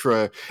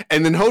Cetra,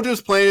 and then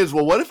Hojo's plan is,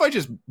 well, what if I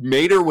just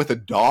made her with a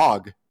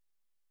dog?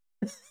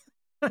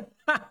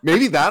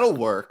 Maybe that'll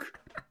work.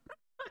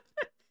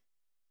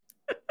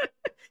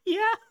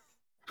 Yeah.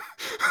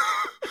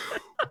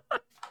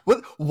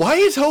 What? Why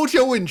is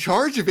Hojo in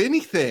charge of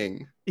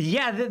anything?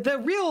 Yeah, the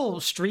real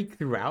streak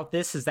throughout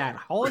this is that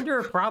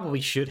Hollander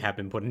probably should have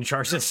been put in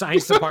charge of the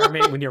science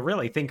department when you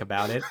really think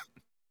about it.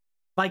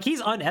 Like,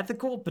 he's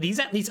unethical, but he's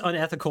at least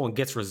unethical and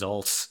gets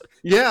results.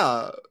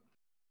 Yeah.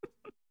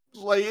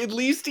 like, at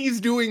least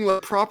he's doing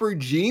like proper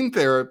gene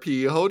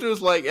therapy.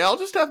 Hojo's like, I'll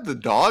just have the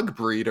dog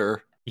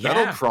breeder.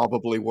 That'll Yeah,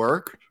 probably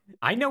work.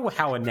 I know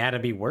how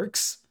anatomy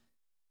works.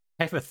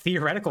 I have a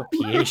theoretical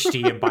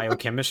PhD in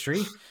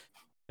biochemistry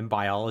and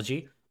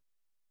biology.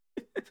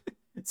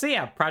 So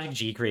yeah, Project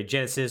G created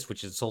Genesis,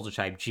 which is Soldier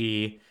Type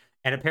G,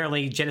 and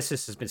apparently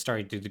Genesis has been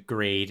starting to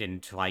degrade,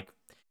 and like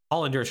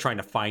Hollander is trying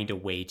to find a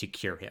way to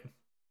cure him.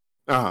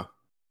 Uh-huh.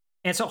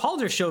 And so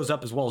Hollander shows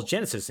up as well as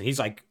Genesis, and he's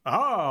like,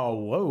 "Oh,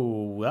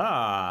 whoa,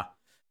 ah."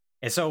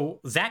 And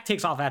so Zack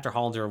takes off after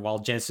Hollander while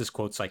Genesis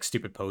quotes like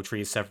stupid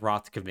poetry of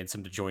Sephiroth to convince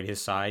him to join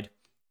his side.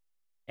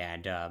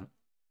 And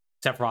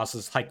Sephiroth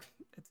is like,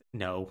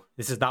 "No,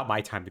 this is not my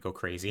time to go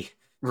crazy.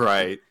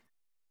 Right.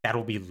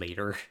 That'll be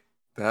later."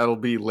 That'll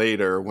be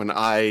later when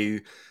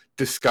I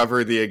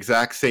discover the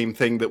exact same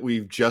thing that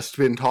we've just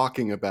been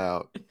talking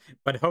about.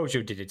 But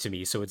Hojo did it to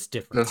me, so it's But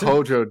different.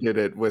 Hojo did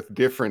it with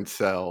different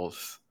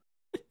cells.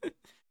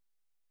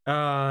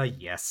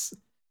 Yes.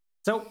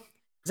 So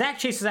Zack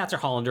chases after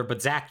Hollander,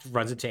 but Zack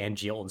runs into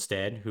Angeal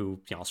instead,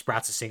 who,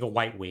 sprouts a single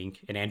white wing,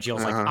 and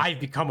Angeal's like, Uh-huh. "I've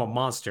become a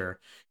monster."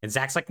 And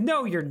Zack's like,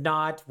 "No, you're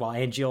not." While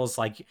Angeal's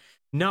like,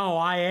 "No,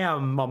 I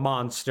am a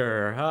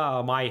monster.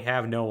 I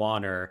have no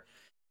honor."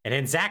 And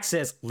then Zack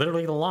says,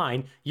 literally the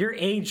line, your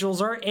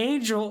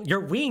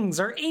wings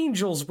are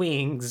angels'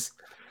 wings.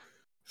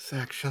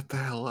 Zack, shut the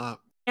hell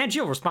up.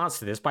 Angeal responds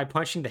to this by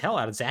punching the hell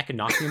out of Zack and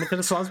knocking him into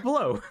the slums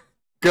below.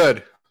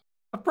 Good.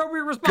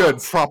 Appropriate Good.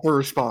 response. Proper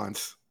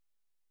response.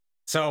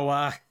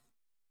 So,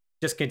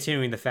 just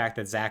continuing the fact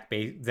that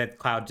that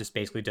Cloud just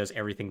basically does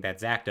everything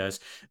that Zack does.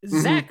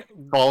 Zack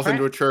falls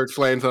into a church,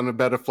 lands on a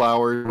bed of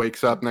flowers,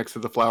 wakes up next to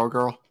the flower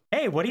girl.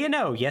 Hey, what do you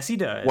know? Yes, he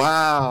does.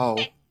 Wow.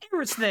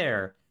 Aerith's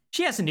there.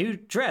 She has a new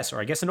dress,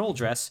 or I guess an old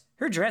dress.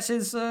 Her dress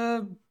is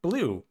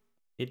blue.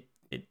 It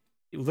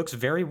looks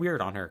very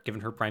weird on her,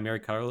 given her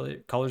primary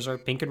colors are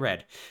pink and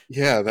red.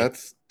 Yeah,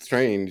 that's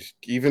strange.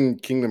 Even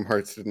Kingdom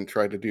Hearts didn't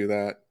try to do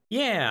that.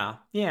 Yeah.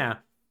 I'm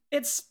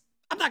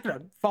not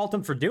gonna fault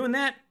him for doing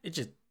that.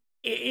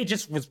 It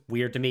just was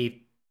weird to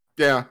me.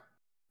 Yeah,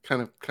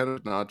 kind of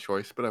an odd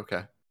choice, but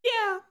okay.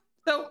 Yeah.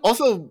 So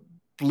also,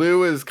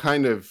 blue is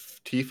kind of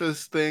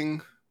Tifa's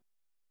thing.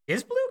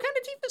 Is blue kind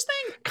of Tifa's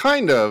thing?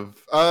 Kind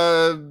of.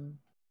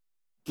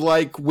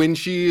 Like when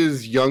she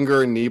is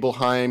younger in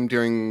Nibelheim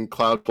during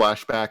Cloud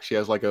flashback, she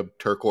has like a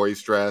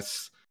turquoise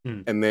dress.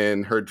 And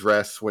then her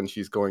dress when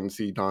she's going to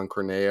see Don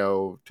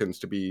Corneo tends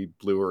to be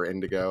blue or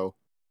indigo.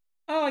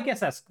 Oh, I guess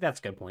that's a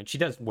good point. She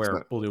does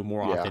wear blue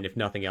more often, if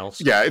nothing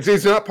else. Yeah,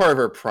 it's not part of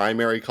her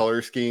primary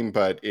color scheme,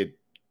 but it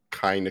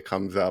kind of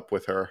comes up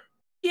with her.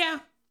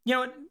 Yeah,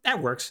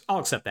 that works. I'll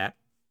accept that.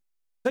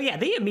 So yeah,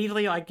 they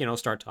immediately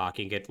start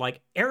talking. It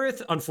like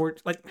Aerith,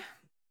 unfortunately,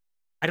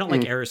 I don't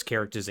like Aerith's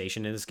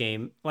characterization in this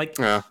game.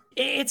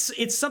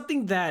 It's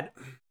something that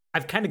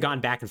I've kind of gone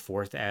back and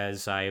forth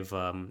as I've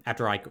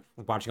after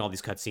watching all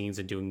these cutscenes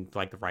and doing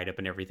like the write up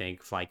and everything,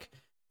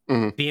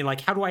 being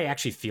like, how do I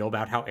actually feel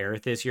about how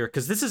Aerith is here?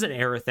 Because this is an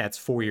Aerith that's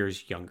 4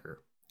 years younger,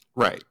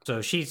 right?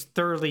 So she's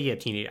thoroughly a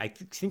teenager. I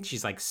think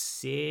she's like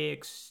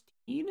 16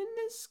 in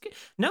this.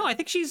 No, I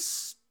think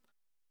she's.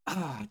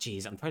 Oh,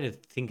 geez, I'm trying to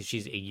think if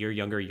she's a year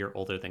younger, a year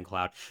older than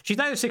Cloud. She's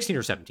either 16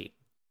 or 17,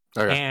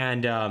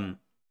 and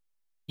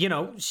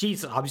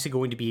she's obviously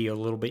going to be a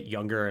little bit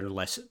younger and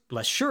less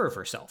sure of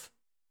herself.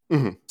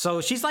 So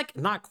she's like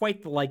not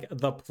quite like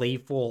the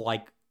playful,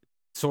 like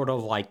sort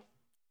of like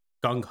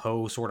gung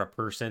ho sort of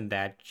person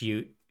that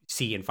you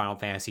see in Final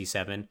Fantasy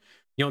VII.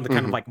 The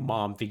kind of like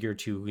mom figure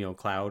to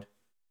Cloud.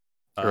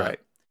 Right.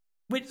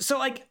 So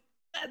like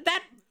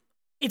that.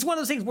 It's one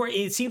of those things where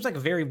it seems like a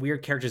very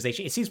weird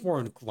characterization. It seems more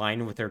in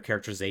line with their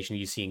characterization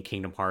you see in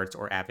Kingdom Hearts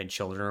or Advent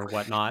Children or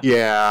whatnot.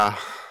 Yeah.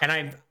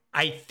 And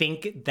I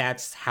think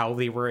that's how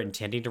they were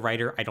intending to write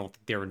her. I don't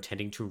think they were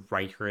intending to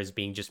write her as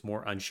being just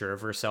more unsure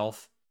of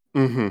herself.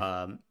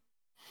 But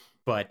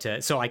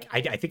so I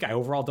think I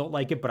overall don't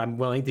like it, but I'm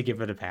willing to give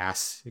it a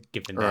pass,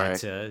 given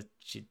that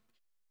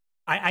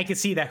I could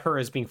see that her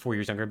as being 4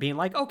 years younger, being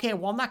like, okay,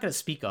 well, I'm not going to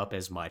speak up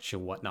as much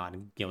and whatnot.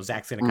 And,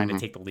 Zack's going to kind of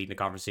take the lead in the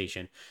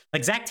conversation.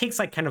 Like, Zack takes,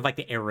 like, kind of like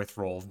the Aerith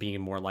role of being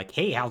more like,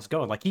 hey, how's it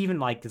going? Like, even,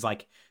 like, is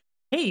like,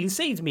 hey, you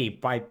saved me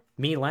by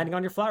me landing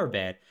on your flower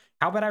bed.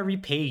 How about I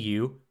repay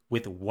you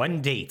with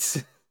 1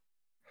 date?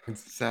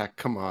 Zack,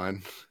 come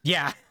on.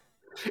 Yeah.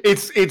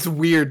 It's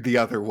weird the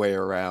other way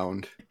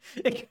around.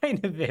 It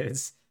kind of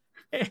is.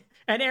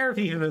 And Aerith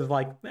even is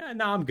like,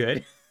 no, I'm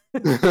good.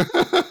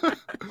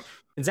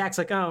 And Zack's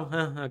like, oh,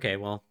 okay,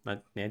 well, I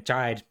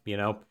tried, She's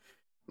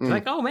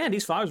like, oh, man,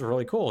 these flowers are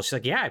really cool. She's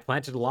like, yeah, I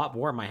planted a lot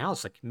more in my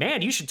house. Like,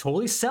 man, you should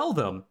totally sell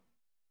them.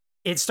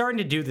 It's starting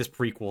to do this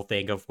prequel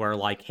thing of where,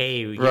 like,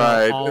 hey,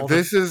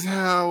 this is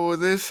how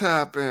this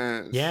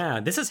happens. Yeah,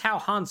 this is how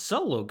Han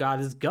Solo got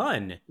his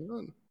gun.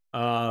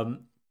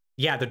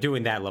 Yeah, they're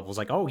doing that level. It's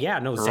like, oh, yeah,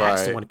 no,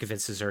 Zack's the one who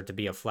convinces her to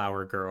be a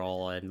flower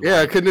girl. And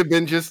yeah, it couldn't have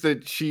been just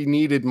that she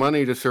needed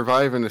money to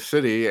survive in a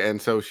city,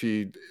 and so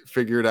she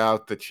figured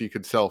out that she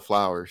could sell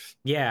flowers.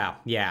 Yeah.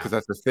 Because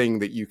that's a thing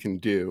that you can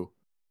do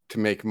to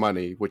make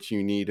money, which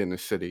you need in a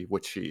city,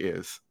 which she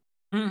is.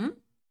 Mm-hmm.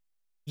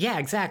 Yeah,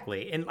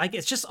 exactly. And like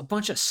it's just a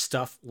bunch of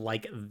stuff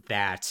like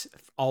that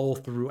all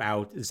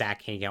throughout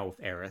Zack hanging out with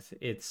Aerith.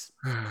 It's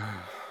All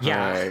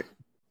yeah. right.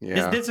 This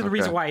Yeah. this is the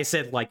reason Okay. why I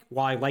said like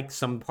while I like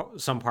some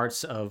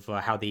parts of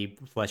how they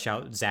flesh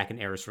out Zack and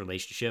Aerith's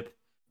relationship,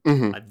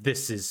 Hmm.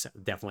 this is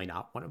definitely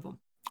not one of them.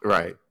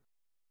 Right.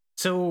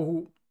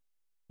 So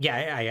yeah,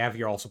 I have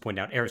here also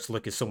pointed out Aerith's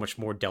look is so much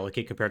more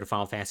delicate compared to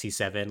Final Fantasy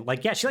VII.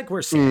 Like yeah, she like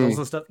wears sandals Mm.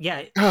 and stuff.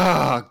 Yeah,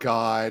 Oh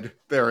God.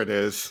 There it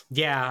is.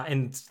 yeah,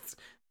 and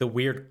the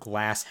weird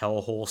glass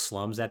hellhole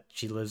slums that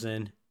she lives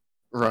in.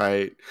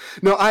 Right.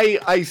 No,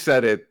 I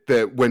said it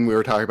that when we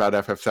were talking about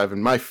FF7,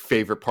 my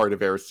favorite part of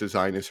Aerith's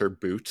design is her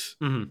boots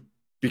Mm-hmm.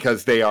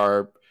 because they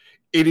are.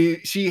 It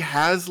is. She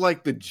has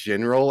like the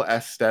general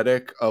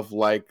aesthetic of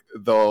like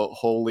the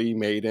holy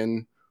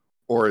maiden,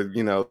 or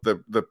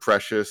the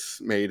precious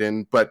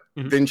maiden, but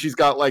Mm-hmm. then she's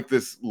got like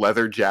this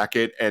leather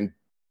jacket and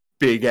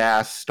big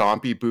ass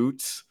stompy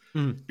boots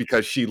Mm-hmm.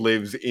 because she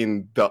lives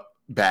in the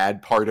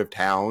bad part of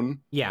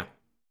town, Yeah.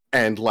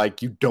 and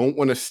like you don't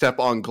want to step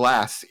on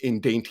glass in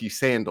dainty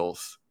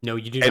sandals. No,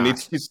 you do And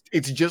it's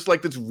not. just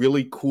like this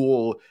really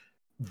cool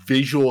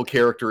visual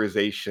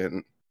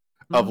characterization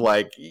of Mm-hmm.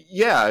 like,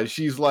 yeah,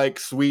 she's like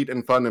sweet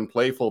and fun and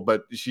playful,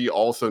 but she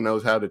also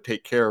knows how to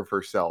take care of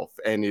herself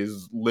and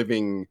is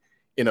living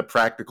in a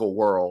practical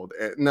world.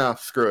 No,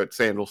 screw it,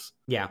 sandals.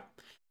 Yeah.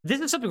 This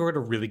is something we're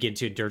going to really get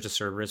into in Dirge of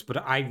Cerberus, but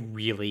I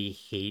really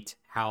hate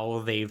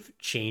how they've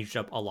changed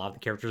up a lot of the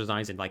character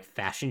designs and like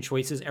fashion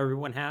choices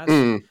everyone has.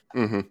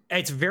 Mm-hmm.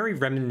 It's very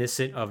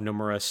reminiscent of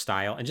Nomura's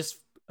style and just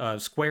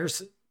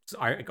Square's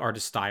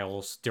artist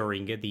styles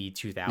during the Yeah.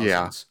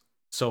 2000s.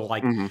 So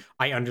like Mm-hmm.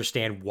 I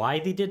understand why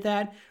they did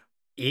that.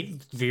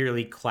 It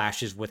really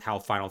clashes with how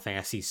Final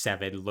Fantasy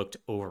VII looked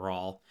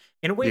overall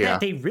in a way that Yeah.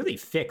 they really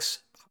fix.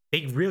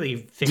 They really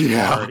fix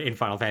Yeah. hard in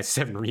Final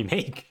Fantasy VII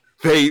Remake.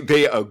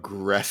 They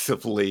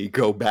aggressively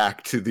go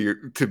back to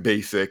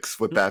basics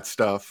with that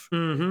stuff.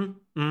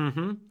 Mm-hmm.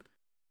 Mm-hmm.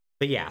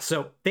 But yeah,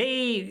 so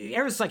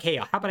Aaron's like, hey,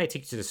 how about I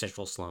take you to the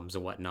central slums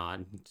and whatnot,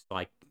 and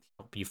like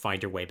help you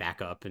find your way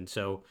back up. And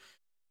so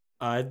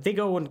they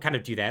go and kind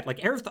of do that.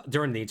 Like Aaron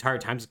during the entire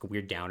time is like a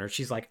weird downer.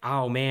 She's like,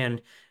 oh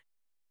man,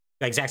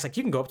 like Zach's like,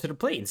 you can go up to the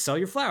plate and sell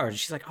your flowers.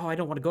 She's like, oh, I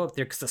don't want to go up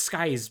there because the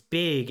sky is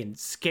big and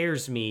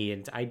scares me,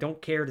 and I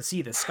don't care to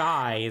see the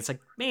sky. And it's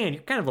like, man,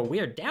 you're kind of a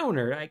weird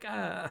downer. Like,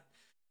 and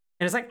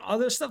it's like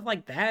other stuff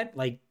like that.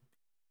 Like,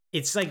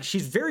 it's like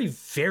she's very,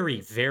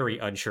 very, very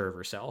unsure of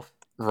herself.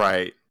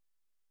 Right.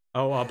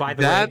 Oh, by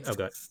the way, That's oh,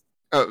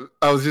 good.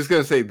 I was just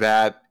gonna say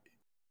that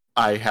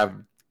I have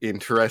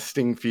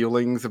interesting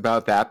feelings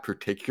about that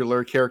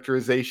particular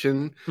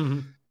characterization Mm-hmm.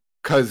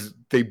 because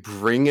they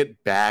bring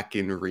it back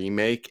in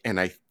remake, and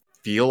I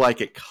feel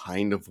like it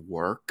kind of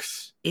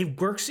works. It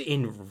works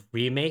in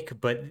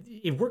remake, but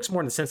it works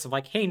more in the sense of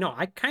like, hey, no,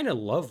 I kind of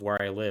love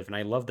where I live and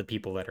I love the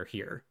people that are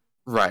here.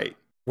 Right.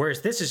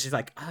 Whereas this is just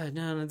like, no,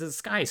 no, the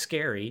sky is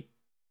scary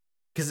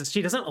because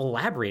she doesn't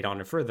elaborate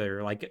on it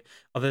further, like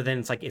other than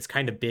it's like it's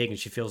kind of big and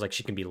she feels like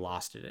she can be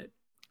lost in it.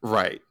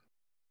 Right.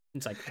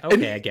 It's like, And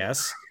okay, I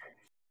guess.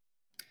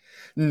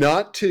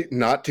 not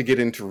to get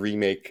into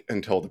remake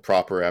until the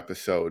proper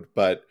episode,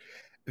 but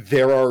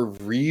there are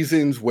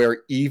reasons where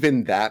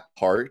even that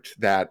part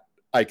that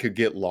I could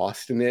get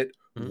lost in it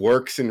Mhm.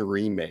 works in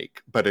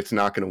remake, but it's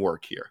not going to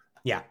work here.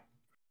 Yeah,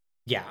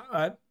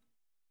 yeah.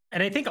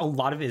 And I think a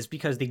lot of it is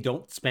because they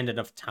don't spend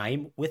enough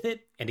time with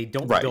it and they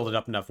don't Right. build it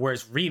up enough.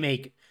 Whereas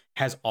remake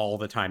has all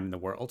the time in the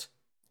world.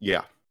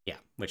 Yeah. Yeah,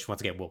 which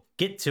once again we'll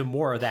get to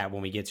more of that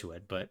when we get to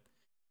it. But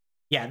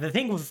yeah, the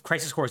thing with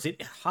Crisis Core is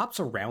it hops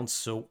around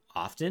so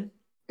often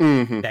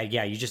Hmm. that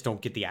yeah, you just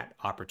don't get the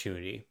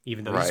opportunity.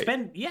 Even though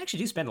Right. you actually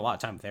do spend a lot of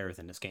time with Aerith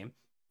in this game.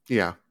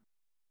 Yeah.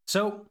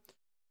 So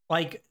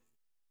like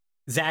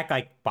Zach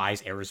like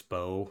buys Aerith's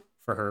bow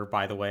for her.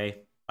 By the way,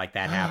 like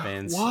that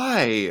happens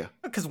Why?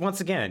 because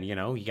once again, you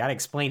know, you got to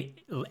explain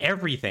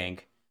everything.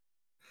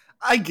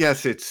 I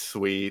guess it's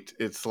sweet.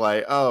 It's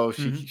like, oh,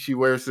 she Mm-hmm. she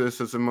wears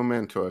this as a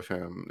memento of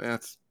him.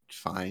 That's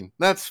fine.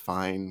 That's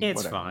fine.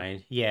 It's Whatever.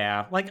 fine.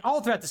 Yeah. Like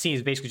all throughout the scene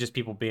is basically just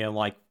people being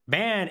like,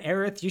 man,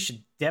 Aerith, you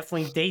should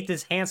definitely date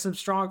this handsome,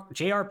 strong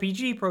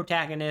JRPG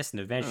protagonist.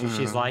 And eventually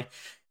she's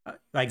Uh,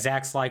 like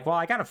Zach's like, well,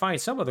 I got to find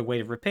some other way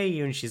to repay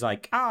you. And she's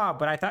like,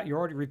 but I thought you were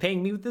already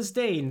repaying me with this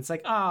date. And it's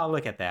like,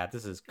 look at that.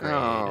 This is great.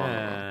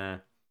 oh.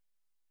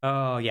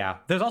 Oh, yeah.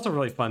 There's also a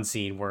really fun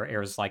scene where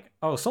Aerith's like,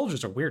 oh,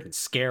 soldiers are weird and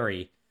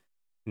scary.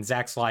 And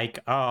Zach's like,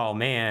 oh,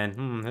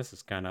 man, this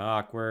is kind of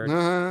awkward.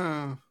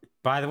 Uh,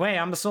 By the way,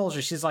 I'm a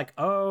soldier. She's like,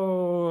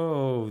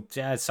 oh,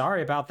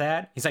 sorry about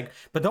that. He's like,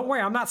 but don't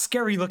worry, I'm not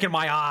scary. Look at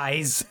my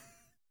eyes.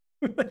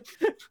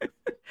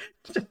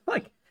 Just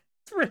like,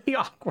 it's really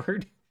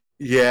awkward.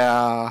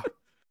 yeah.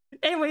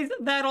 Anyways,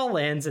 that all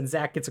ends, and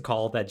Zach gets a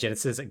call that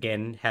Genesis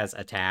again has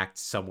attacked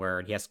somewhere,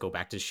 and he has to go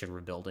back to the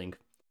Shinra building.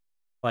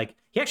 Like,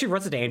 he actually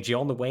runs into Angeal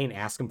on the way and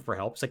asks him for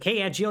help. It's like, hey,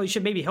 Angeal, you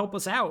should maybe help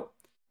us out.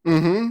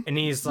 Mm-hmm. And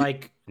he's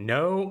like,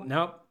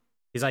 no.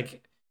 He's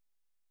like,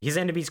 his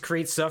enemies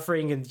create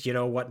suffering and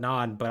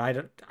whatnot, but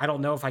I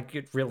don't know if I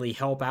could really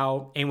help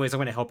out. Anyways, I'm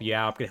gonna help you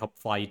out. I'm gonna help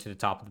fly you to the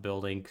top of the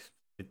building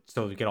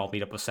so we can all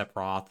meet up with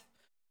Sephiroth.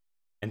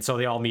 And so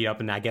they all meet up,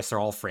 and I guess they're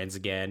all friends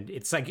again.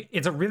 It's like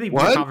it's a really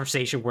weird What?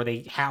 conversation where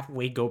they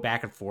halfway go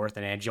back and forth,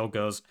 and Angel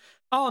goes,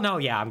 "Oh no,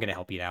 yeah, I'm gonna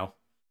help you now."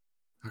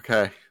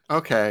 Okay.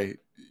 Okay.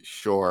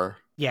 Sure.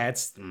 Yeah,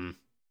 it's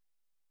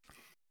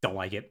don't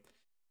like it.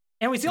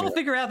 And we Yeah. all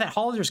figure out that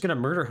Hollander's gonna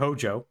murder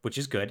Hojo, which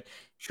is good,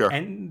 Sure.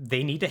 and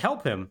they need to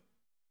help him.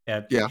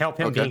 Yeah. Help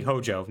him Okay. being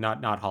Hojo,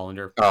 not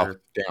Hollander. Oh,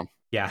 damn.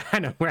 Yeah, I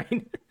know,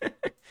 right?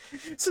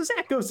 So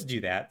Zack goes to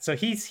do that. So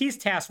he's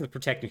tasked with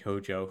protecting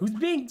Hojo,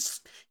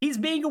 he's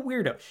being a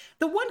weirdo.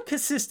 The one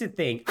consistent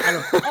thing out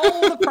of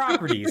all the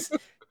properties,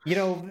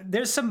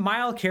 there's some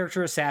mild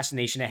character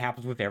assassination that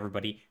happens with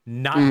everybody,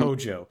 not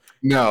Hojo.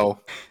 No.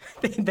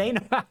 They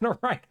know how to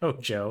write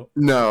Hojo.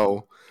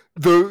 No.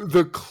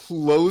 The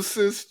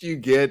closest you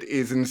get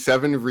is in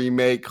 7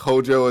 Remake,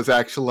 Hojo is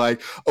actually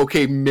like,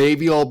 okay,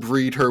 maybe I'll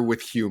breed her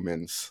with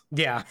humans.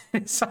 Yeah,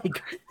 it's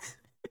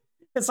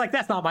like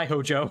that's not my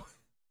Hojo.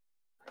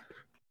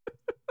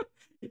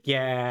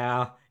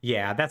 Yeah,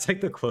 that's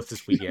like the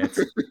closest we get.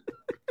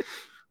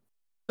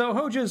 So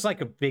Hojo's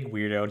like a big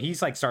weirdo, and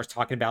he's like starts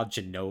talking about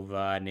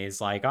Genova, and is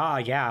like,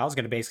 yeah, I was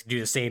gonna basically do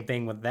the same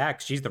thing with that,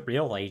 'cause she's the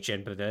real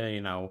agent, but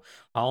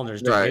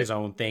Hollander's doing his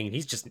own thing.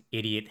 He's just an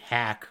idiot,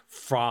 hack,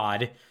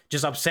 fraud,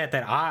 just upset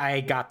that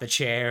I got the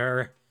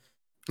chair.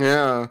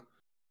 Yeah.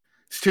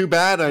 It's too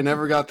bad I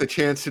never got the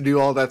chance to do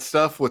all that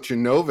stuff with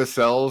Genova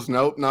cells.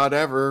 Nope, not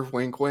ever.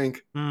 Wink,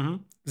 wink.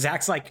 Mm-hmm.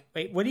 Zack's like,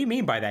 wait, what do you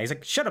mean by that? He's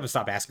like, shut up and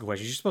stop asking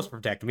questions. You're supposed to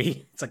protect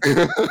me. It's like,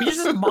 you're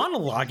just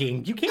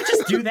monologuing. You can't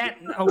just do that.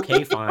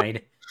 Okay,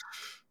 fine.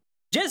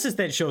 Genesis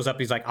then shows up.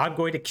 He's like, I'm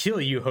going to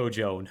kill you,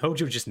 Hojo. And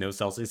Hojo just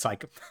no-sells. It's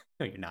like,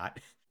 no, you're not.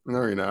 No,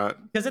 you're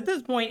not. Because at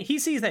this point, he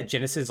sees that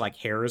Genesis' like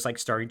hair is like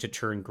starting to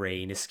turn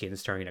gray and his skin is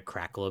starting to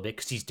crack a little bit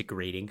because he's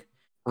degrading.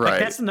 Right. Like,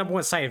 that's the number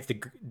one sign of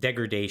the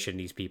degradation,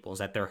 these people, is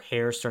that their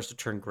hair starts to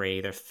turn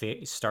gray, their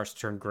face starts to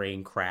turn gray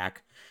and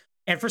crack.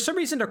 And for some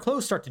reason, their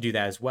clothes start to do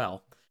that as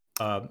well.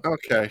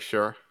 Okay,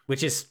 sure.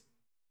 Which is,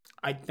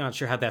 I'm not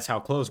sure how that's how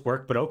clothes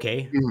work, but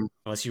okay. Mm-hmm.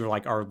 Unless you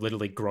are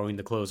literally growing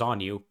the clothes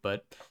on you.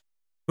 But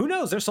who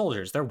knows? They're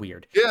soldiers. They're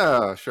weird.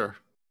 Yeah, sure.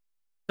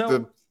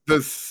 So,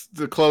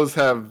 the clothes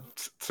have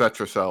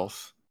Cetra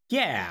cells.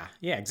 Yeah,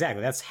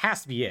 exactly. That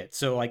has to be it.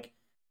 So, like,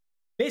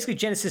 basically,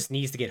 Genesis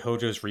needs to get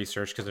Hojo's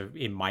research because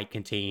it might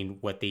contain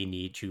what they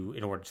need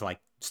in order to,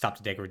 like, stop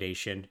the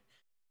degradation.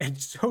 And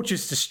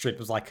Hojo's just straight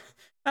was like,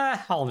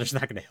 Hollander's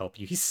not going to help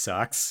you. He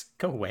sucks.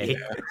 Go away.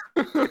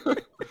 Yeah.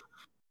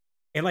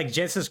 And, like,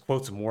 Genesis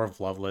quotes more of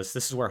Loveless.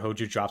 This is where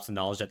Hojo drops the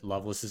knowledge that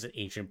Loveless is an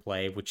ancient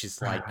play, which is,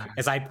 like,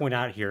 as I point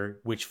out here,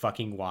 which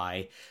fucking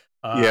why.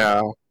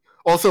 Yeah.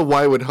 Also,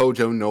 why would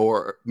Hojo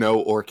know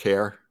or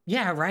care?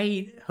 Yeah,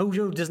 right?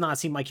 Hojo does not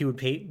seem like he would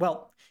pay...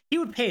 Well, he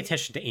would pay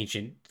attention to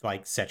ancient,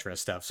 like, Cetra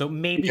stuff. So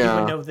maybe he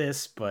would know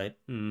this, but...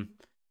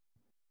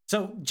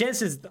 So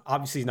Genesis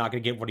obviously is not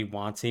going to get what he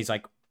wants. And he's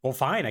like, well,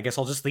 fine, I guess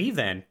I'll just leave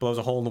then. Blows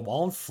a hole in the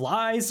wall and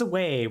flies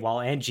away while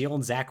Angeal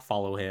and Zack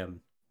follow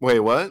him. Wait,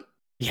 what?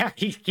 Yeah,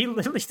 he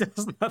literally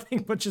does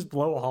nothing but just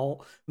blow a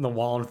hole in the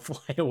wall and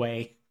fly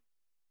away.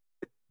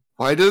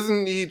 Why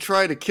doesn't he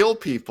try to kill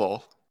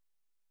people?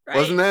 Right?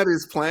 Wasn't that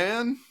his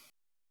plan?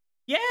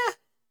 Yeah,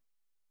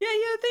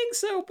 I think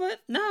so, but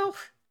no.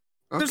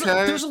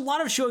 Okay. There's a lot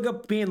of showing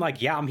up being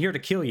like, yeah, I'm here to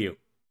kill you.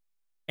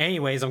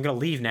 Anyways, I'm going to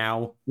leave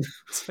now.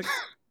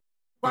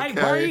 Like,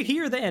 why are you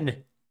here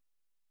then?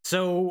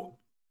 So,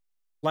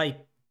 like,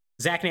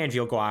 Zack and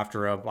Angeal go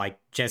after him. Like,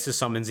 Genesis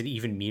summons an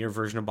even meaner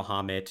version of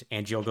Bahamut.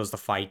 Angeal goes to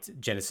fight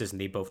Genesis, and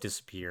they both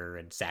disappear,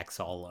 and Zack's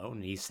all alone,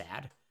 and he's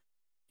sad.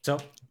 So,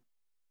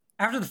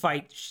 after the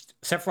fight,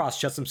 Sephiroth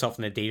shuts himself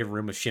in the data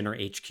room of Shinra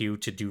HQ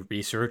to do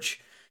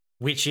research,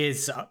 which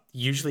is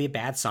usually a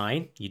bad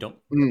sign. You don't,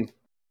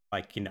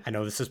 like, I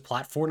know this is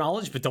plot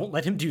foreknowledge, but don't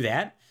let him do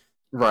that.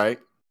 Right.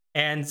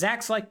 And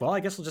Zack's like, well,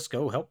 I guess I'll just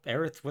go help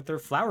Aerith with her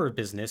flower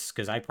business,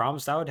 because I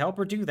promised I would help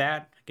her do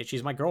that. I guess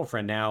she's my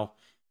girlfriend now.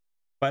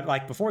 But,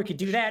 like, before he could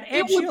do that,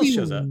 Angeal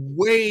shows up.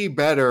 Way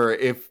better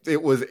if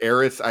it was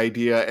Aerith's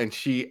idea and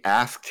she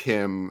asked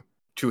him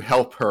to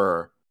help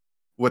her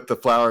with the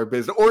flower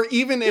business. Or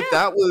even if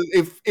that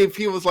was, if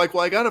he was like,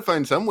 well, I got to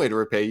find some way to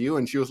repay you.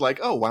 And she was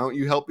like, oh, why don't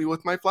you help me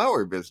with my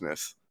flower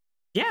business?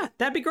 Yeah,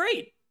 that'd be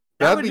great.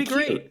 That would be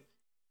great.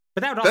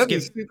 But that would also be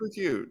super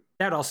cute.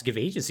 That would also give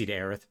agency to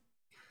Aerith.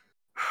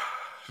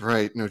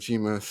 Right,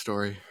 Nojima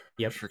story.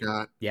 Yep. I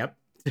forgot. Yep.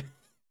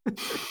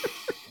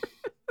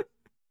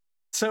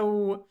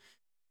 So,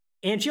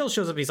 Angeal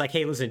shows up. He's like,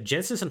 hey, listen,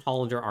 Genesis and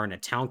Hollander are in a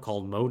town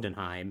called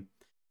Modenheim.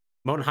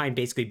 Modenheim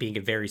basically being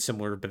a very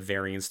similar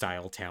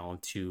Bavarian-style town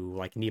to,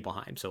 like,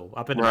 Nibelheim. So,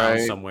 up in the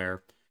mountains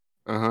somewhere.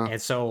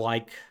 And so,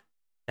 like,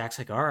 Zack's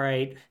like, all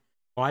right,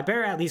 well, I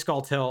better at least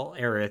go tell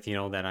Aerith,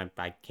 that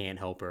I can't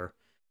help her.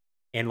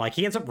 And, like,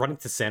 he ends up running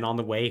to Sen on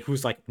the way,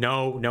 who's like,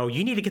 no,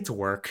 you need to get to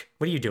work.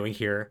 What are you doing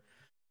here?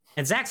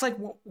 And Zack's like,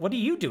 what are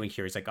you doing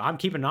here? He's like, I'm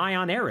keeping an eye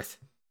on Aerith.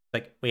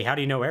 Like, wait, how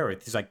do you know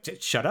Aerith? He's like,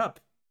 shut up.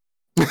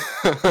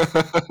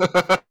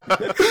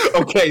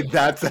 Okay,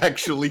 that's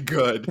actually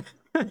good.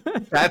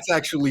 That's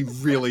actually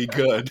really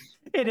good.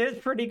 It is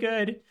pretty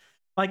good.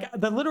 Like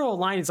the literal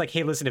line is like,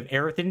 "Hey, listen, if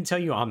Aerith didn't tell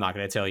you, I'm not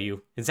gonna tell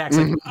you." And Zach's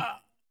like,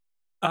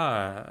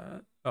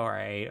 Mhm. all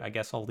right, I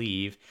guess I'll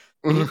leave."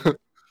 And Mhm.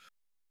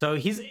 so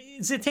he's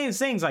saying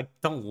things like,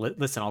 "Don't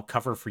listen, I'll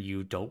cover for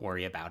you. Don't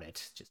worry about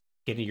it. Just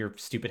get in your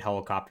stupid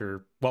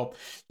helicopter." Well,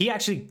 he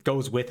actually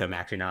goes with him.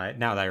 Actually,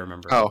 now that I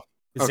remember, Oh,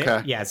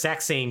 okay. Yeah,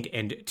 Zack Singh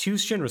and two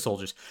Shinra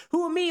soldiers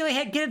who immediately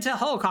had get into a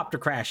helicopter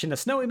crash in the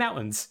snowy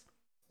mountains.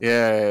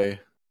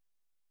 Yay.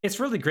 It's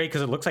really great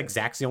because it looks like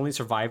Zach's the only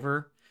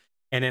survivor,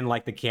 and then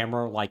like the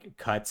camera like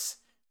cuts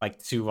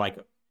like to like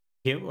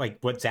him, like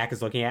what Zach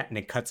is looking at, and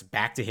it cuts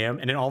back to him,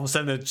 and then all of a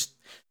sudden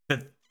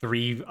the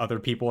three other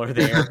people are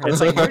there. And it's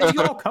like, where did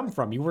you all come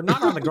from? You were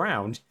not on the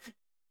ground.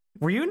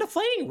 Were you in the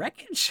flaming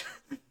wreckage?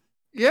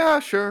 Yeah,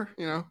 sure.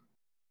 You know.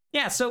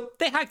 Yeah, so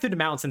they hike through the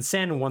mountains, and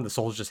Sen and one of the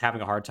soldiers just having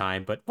a hard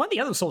time, but one of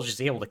the other soldiers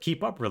is able to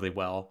keep up really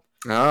well.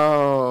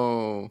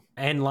 Oh.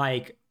 And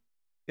like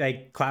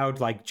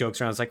Cloud like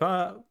jokes around. It's like,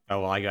 well,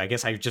 I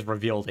guess I just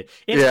revealed it.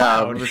 It's Yeah,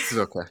 Cloud. this is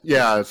okay.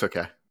 Yeah, it's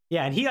okay.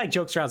 Yeah, and he like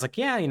jokes around. It's like,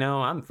 yeah,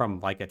 I'm from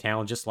like a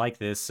town just like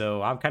this,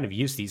 so I'm kind of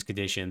used to these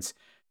conditions.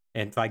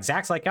 And like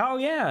Zach's like, oh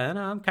yeah, and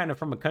I'm kind of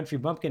from a country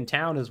bumpkin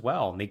town as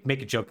well. And they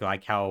make a joke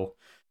like how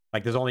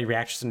like there's only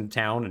reactions in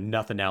town and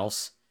nothing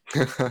else.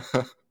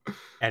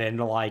 And then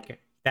like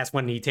that's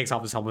when he takes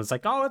off his helmet. It's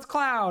like, oh, it's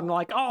Cloud. And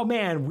like, oh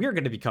man, we're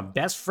gonna become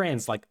best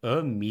friends like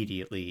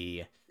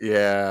immediately.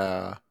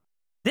 Yeah.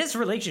 This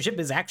relationship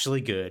is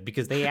actually good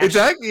because they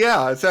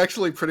It's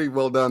actually pretty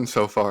well done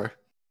so far.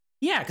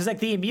 yeah, because like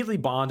they immediately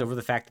bond over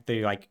the fact that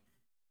they like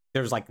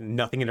there's like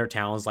nothing in their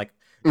towns. Like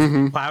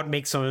Mm-hmm. Cloud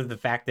makes fun of the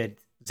fact that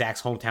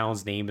Zach's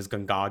hometown's name is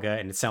Gungaga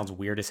and it sounds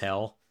weird as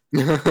hell.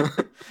 And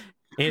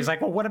he's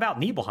like, well, what about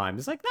Nibelheim?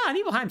 He's like, nah,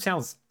 Nibelheim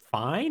sounds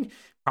fine,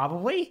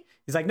 probably.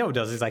 He's like, no, it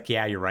does. He's like,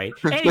 yeah, you're right.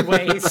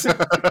 Anyways,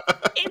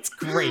 it's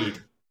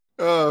great.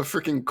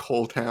 Freaking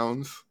coal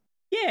towns.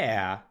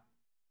 Yeah.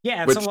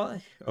 Yeah, and Which so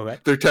okay.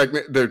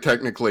 they're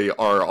technically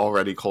are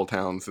already coal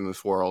towns in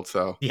this world,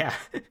 so Yeah.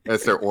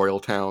 as their oil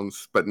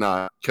towns, but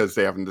not because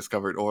they haven't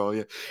discovered oil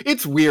yet.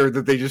 It's weird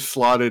that they just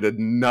slotted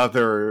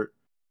another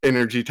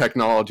energy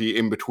technology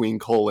in between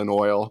coal and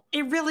oil.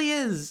 It really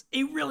is.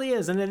 It really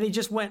is. And then they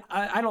just went,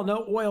 I don't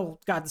know, oil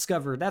got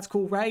discovered. That's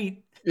cool,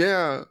 right?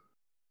 Yeah.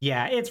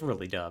 Yeah, it's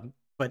really dumb.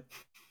 But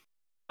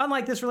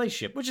unlike this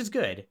relationship, which is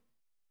good.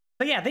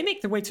 But yeah, they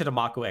make their way to the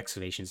Mako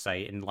excavation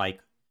site, and like,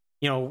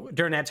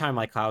 during that time,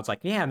 like Cloud's like,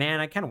 yeah, man,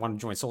 I kind of want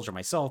to join Soldier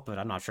myself, but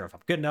I'm not sure if I'm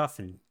good enough.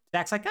 And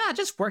Zach's like,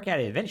 just work at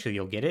it. Eventually,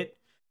 you'll get it.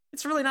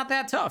 It's really not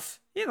that tough.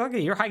 Yeah, look,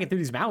 you're hiking through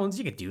these mountains.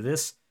 You can do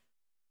this.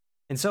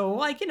 And so,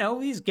 like,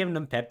 he's giving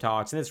them pep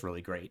talks, and it's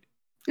really great.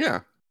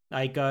 Yeah.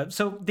 Like,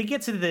 so they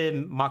get to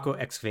the Mako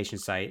excavation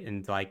site,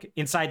 and like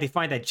inside, they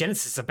find that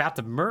Genesis is about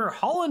to murder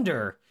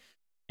Hollander,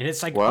 and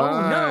it's like,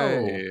 oh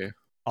no. Why?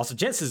 Also,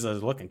 Genesis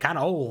is looking kind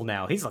of old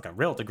now. He's looking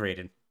real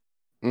degraded.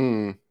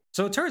 Mm.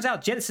 So it turns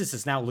out Genesis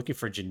is now looking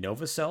for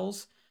Genova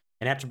cells.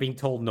 And after being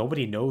told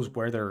nobody knows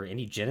where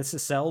any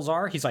Genesis cells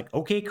are, he's like,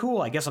 okay,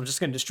 cool. I guess I'm just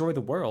going to destroy the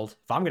world.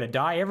 If I'm going to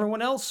die,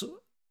 everyone else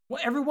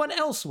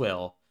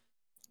will.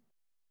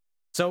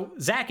 So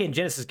Zack and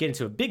Genesis get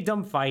into a big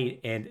dumb fight,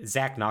 and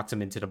Zack knocks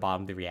him into the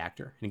bottom of the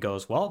reactor. And he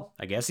goes, well,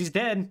 I guess he's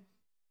dead.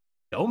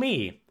 Go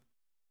me.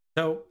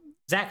 So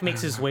Zack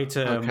makes his way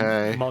to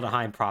Okay.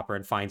 Muldheim proper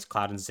and finds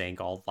Cloud and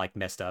Zank all like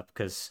messed up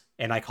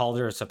and like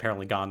Halder is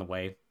apparently gone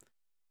away.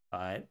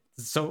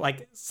 So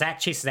like Zack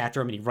chases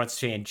after him and he runs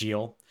to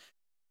Angeal.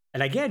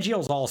 And like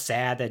Angeal's all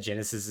sad that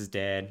Genesis is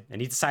dead, and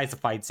he decides to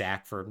fight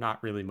Zack for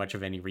not really much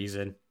of any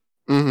reason.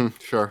 Mm-hmm.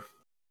 Sure.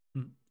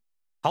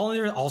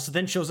 Hollander also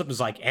then shows up and is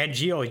like,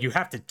 Angeal, you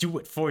have to do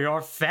it for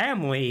your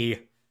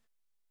family.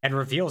 And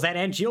reveals that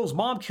Angeal's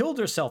mom killed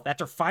herself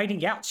after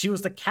finding out she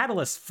was the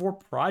catalyst for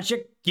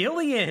Project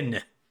Gillian.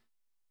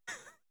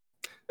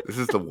 This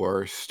is the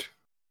worst.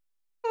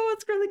 Oh,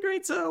 it's really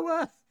great. So,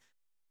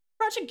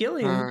 Project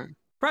Gillian.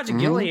 Project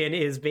Mhm. Gillian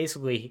is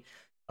basically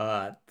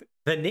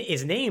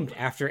is named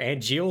after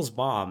Angeal's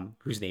mom,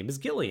 whose name is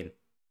Gillian.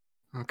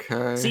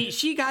 Okay. See,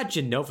 she got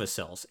Genova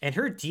cells, and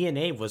her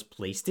DNA was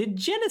placed in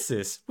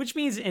Genesis, which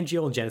means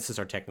Angeal and Genesis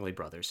are technically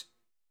brothers.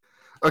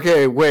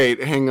 Okay,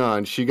 wait, hang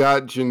on. She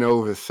got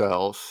Genova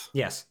cells.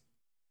 Yes.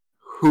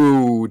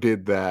 Who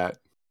did that?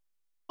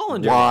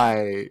 Hollander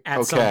Why?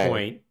 at some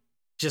point.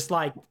 Just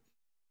like,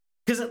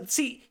 because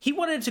see, he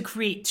wanted to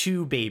create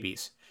two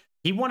babies.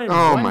 He wanted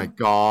my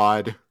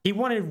god. He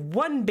wanted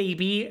one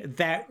baby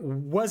that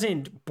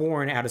wasn't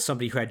born out of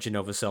somebody who had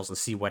Genova cells and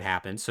see what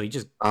happened. So he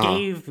just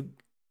gave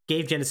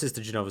Genesis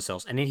the Genova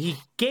cells, and then he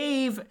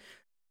gave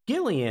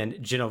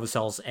Gillian Genova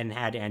cells and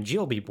had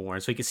Angeal be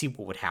born so he could see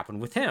what would happen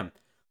with him.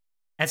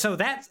 And so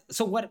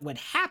what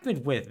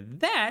happened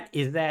with that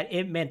is that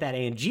it meant that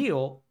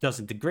Angeal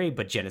doesn't degrade,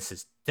 but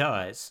Genesis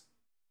does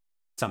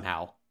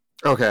somehow.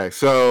 Okay,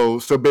 so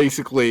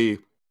basically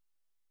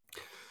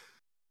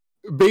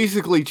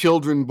basically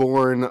children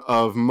born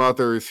of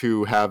mothers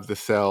who have the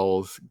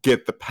cells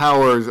get the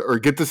powers or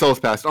get the cells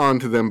passed on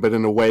to them, but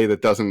in a way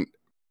that doesn't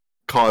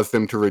cause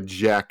them to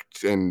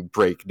reject and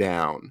break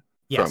down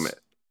from Yes. it.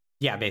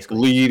 Yeah, basically.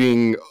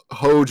 Leading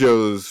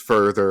Hojo's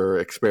further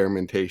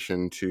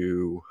experimentation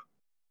to...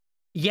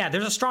 Yeah,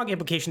 there's a strong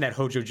implication that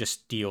Hojo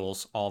just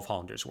steals all of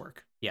Hollander's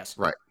work. Yes.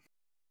 Right.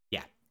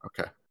 Yeah.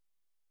 Okay.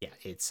 Yeah,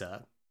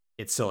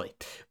 it's silly.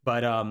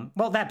 But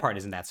well, that part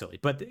isn't that silly,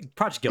 but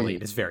Project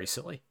Gilead is very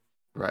silly.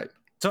 Right.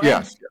 So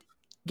yes.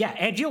 Yeah,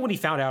 Angel, when he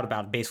found out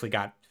about it, basically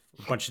got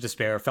a bunch of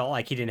despair, felt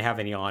like he didn't have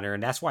any honor,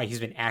 and that's why he's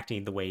been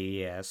acting the way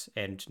he is.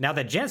 And now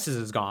that Genesis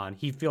is gone,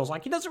 he feels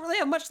like he doesn't really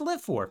have much to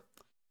live for.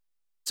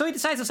 So he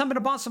decides to summon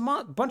a bunch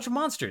of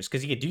monsters,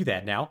 because he can do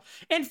that now,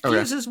 and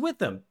fuses with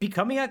them,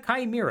 becoming a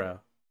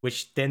chimera,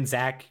 which then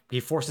he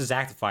forces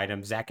Zack to fight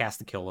him. Zack has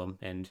to kill him,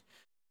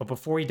 but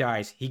before he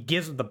dies, he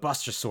gives him the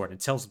Buster Sword and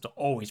tells him to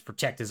always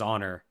protect his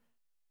honor.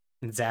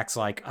 And Zack's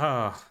like,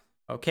 oh,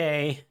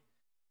 okay.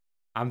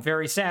 I'm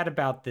very sad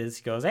about this.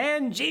 He goes,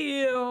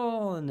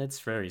 Angel! And it's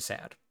very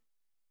sad.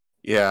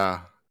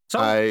 Yeah. So,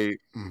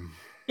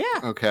 yeah.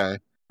 Okay.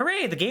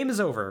 Hooray, the game is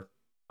over.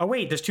 Oh,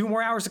 wait, there's 2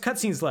 more hours of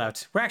cutscenes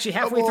left. We're actually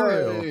halfway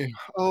through.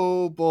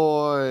 Oh,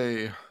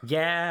 boy.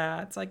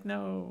 Yeah, it's like,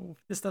 no,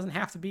 this doesn't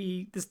have to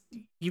be this.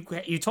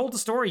 You told the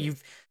story. You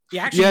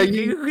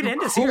could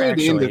end this here,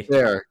 actually.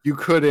 You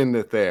could end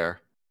it there.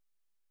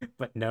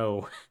 But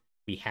no,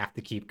 we have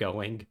to keep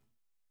going.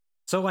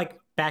 So, like,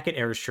 back at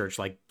Aerith's church,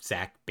 like,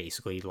 Zack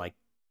basically, like,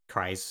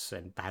 cries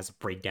and has a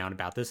breakdown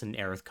about this, and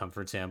Aerith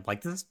comforts him.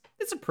 Like,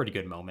 it's a pretty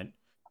good moment.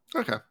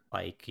 Okay.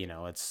 Like,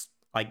 it's,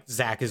 like,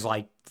 Zack is,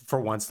 like, for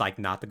once, like,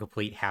 not the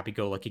complete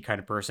happy-go-lucky kind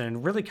of person,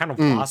 and really kind of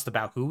lost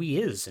about who he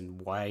is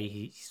and why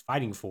he's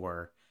fighting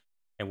for,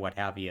 and what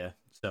have you.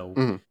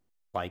 So,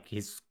 like,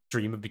 his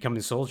dream of becoming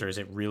a soldier, is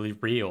it really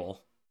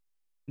real?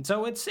 And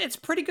so, it's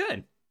pretty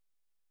good.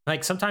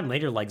 Like, sometime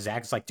later, like,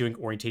 Zack's, like, doing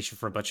orientation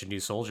for a bunch of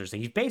new soldiers,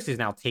 and he basically is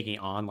now taking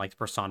on, like, the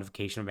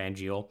personification of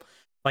Angeal.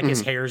 Like,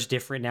 his hair's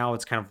different now.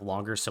 It's kind of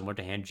longer, similar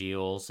to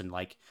Angeal's, and,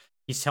 like,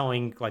 he's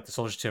telling, like, the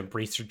soldiers to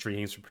embrace their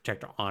dreams and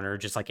protect their honor,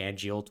 just like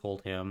Angeal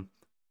told him.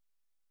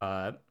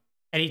 And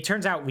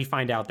we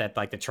find out that,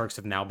 like, the Turks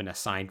have now been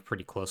assigned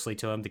pretty closely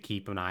to him to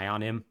keep an eye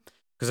on him,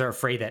 because they're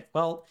afraid that,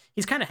 well,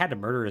 he's kind of had to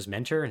murder his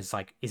mentor, and it's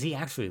like, is he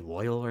actually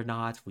loyal or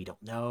not? We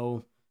don't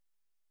know.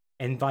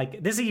 And,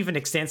 like, this even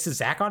extends to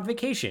Zack on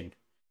vacation.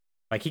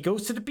 Like, he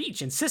goes to the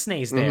beach, and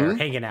Cisne's there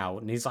hanging out.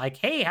 And he's like,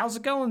 hey, how's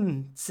it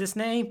going,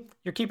 Cisne?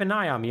 You're keeping an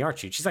eye on me,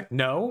 aren't you? She's like,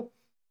 no.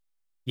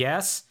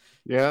 Yes.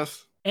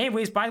 Yes.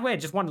 Anyways, by the way, I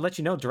just wanted to let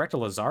you know Director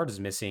Lazard is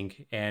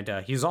missing. And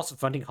he's also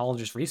funding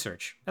Hollander's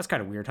research. That's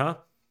kind of weird, huh?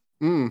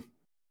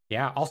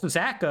 Yeah. Also,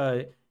 Zack,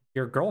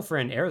 your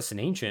girlfriend, Aerith's an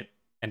ancient.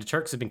 And the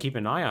Turks have been keeping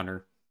an eye on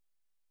her.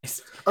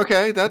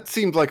 Okay, that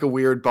seems like a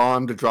weird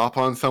bomb to drop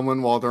on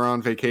someone while they're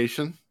on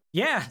vacation.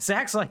 Yeah,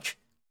 Zack's like,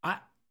 why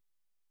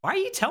are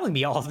you telling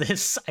me all of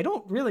this? I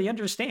don't really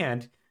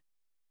understand.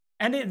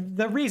 And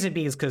the reason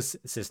being is because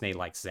Cisne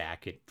likes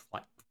Zack. It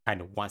like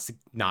kind of wants to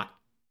not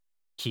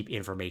keep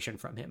information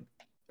from him.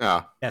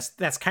 Yeah,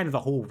 that's kind of the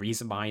whole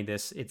reason behind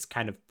this. It's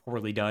kind of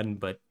poorly done,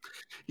 but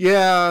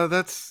yeah,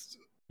 that's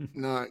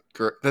not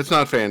great. That's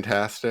not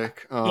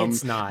fantastic.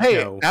 It's not. Hey,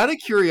 no. Out of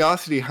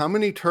curiosity, how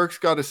many Turks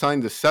got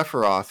assigned to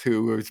Sephiroth,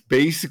 who is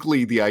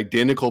basically the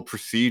identical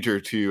procedure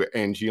to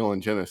Angeal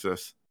and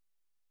Genesis?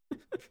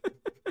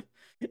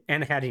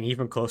 And had an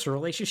even closer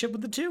relationship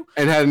with the two?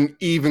 And had an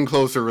even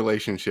closer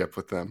relationship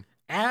with them.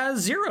 As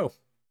 0.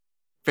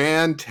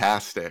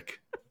 Fantastic.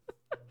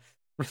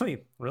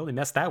 Really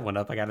messed that one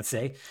up, I gotta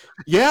say.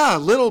 Yeah, a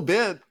little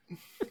bit.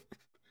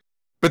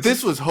 But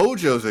this was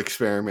Hojo's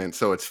experiment,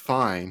 so it's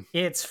fine.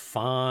 It's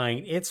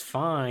fine.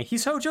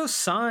 He's Hojo's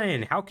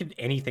son. How could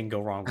anything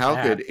go wrong with that?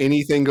 How could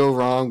anything go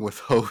wrong with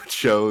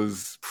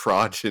Hojo's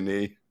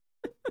progeny?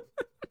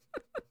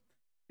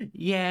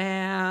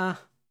 Yeah.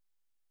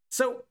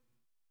 So,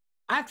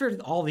 after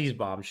all these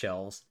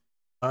bombshells,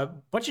 a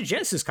bunch of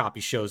Genesis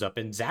copies shows up,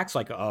 and Zack's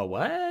like, oh,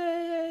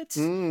 what?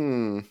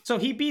 So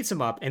he beats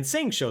him up, and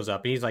Sing shows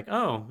up, and he's like,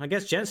 oh, I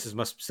guess Genesis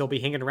must still be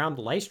hanging around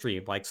the live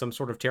stream, like some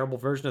sort of terrible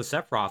version of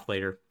Sephiroth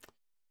later.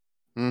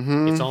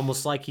 It's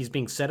almost like he's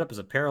being set up as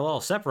a parallel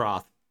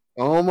Sephiroth.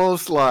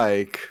 Almost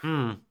like.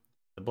 The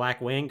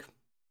Black Wing,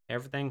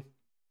 everything.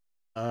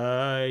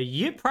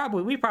 We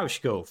probably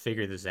should go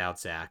figure this out,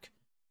 Zack.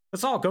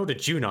 Let's all go to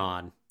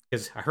Junon,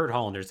 because I heard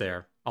Hollander's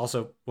there.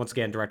 Also, once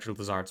again, Director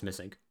Lazard's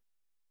missing.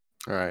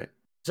 All right.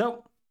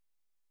 So,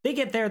 they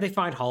get there, they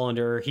find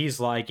Hollander. He's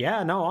like,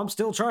 yeah, no, I'm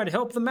still trying to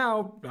help them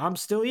out. I'm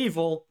still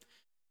evil.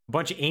 A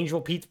bunch of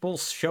angel people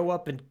show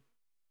up and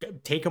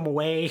take him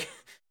away.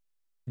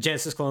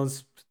 Genesis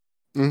clones.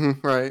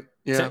 Right.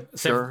 Yeah,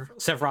 sure.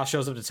 Sephiroth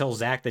shows up to tell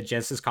Zack that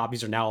Genesis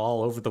copies are now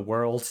all over the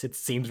world. It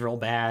seems real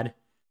bad.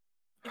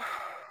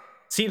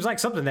 Seems like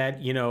something that,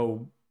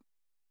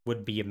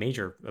 would be a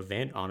major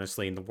event,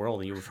 honestly, in the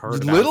world. And you've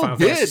heard about Little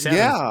bit,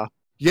 yeah.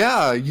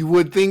 Yeah, you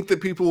would think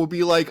that people would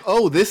be like,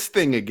 oh, this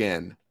thing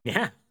again.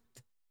 Yeah.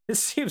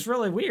 This seems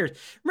really weird.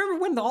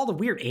 Remember when all the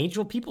weird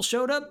angel people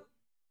showed up?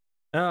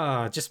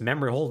 Just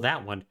memory hold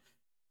that one.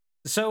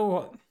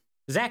 So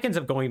Zack ends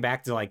up going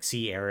back to like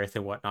see Aerith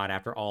and whatnot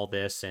after all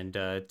this, and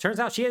turns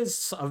out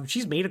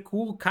she's made a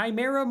cool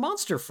chimera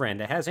monster friend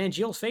that has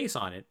Angeal's face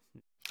on it.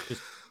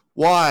 Just,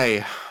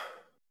 Why?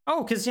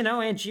 oh, because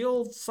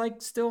Angeal's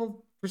like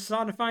still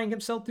personifying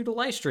himself through the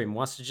live stream,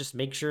 wants to just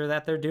make sure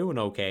that they're doing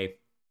okay.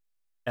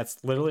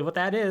 That's literally what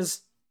that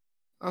is.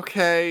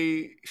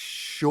 Okay,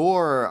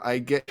 sure. I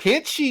get.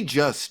 Can't she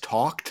just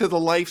talk to the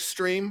live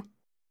stream?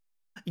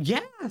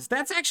 Yes,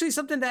 that's actually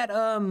something that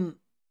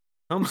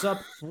comes up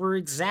for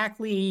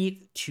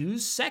exactly 2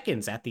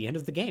 seconds at the end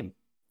of the game.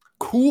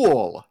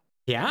 Cool.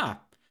 Yeah.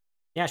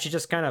 Yeah, she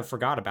just kind of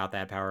forgot about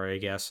that power, I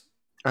guess.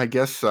 I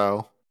guess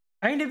so.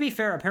 I mean, to be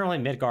fair, apparently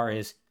Midgar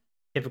is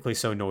typically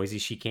so noisy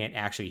she can't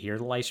actually hear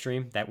the live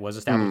stream. That was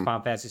established in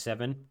Final Fantasy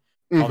VII.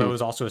 Although it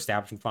was also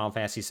established in Final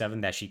Fantasy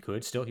VII that she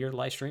could still hear the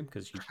live stream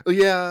because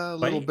yeah, a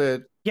little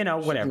bit.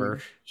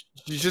 Whatever.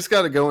 You just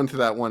got to go into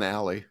that one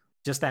alley.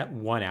 Just that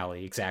one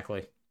alley,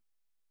 exactly.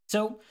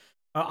 So,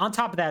 on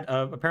top of that,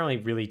 apparently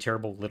really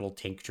terrible little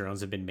tank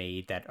drones have been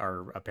made that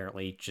are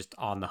apparently just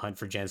on the hunt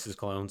for Genesis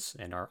clones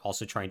and are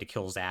also trying to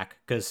kill Zack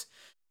because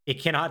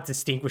it cannot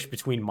distinguish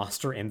between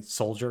monster and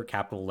soldier,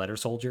 capital letter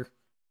soldier.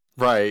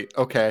 Right.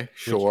 Okay.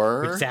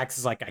 Sure. Which Zack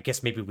is like, I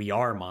guess maybe we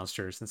are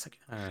monsters. And it's like,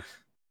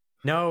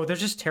 no, they're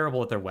just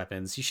terrible at their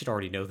weapons. You should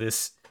already know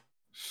this.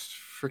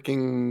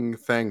 Freaking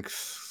thanks,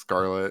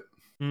 Scarlet.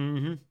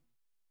 Mm-hmm.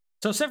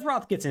 So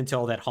Sephiroth gets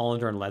intel that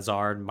Hollander and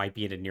Lazard might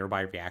be in a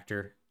nearby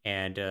reactor.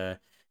 And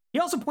he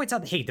also points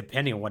out that, hey,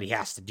 depending on what he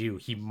has to do,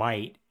 he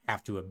might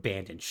have to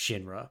abandon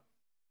Shinra.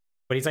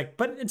 But he's like,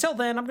 but until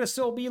then, I'm going to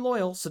still be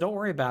loyal, so don't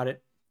worry about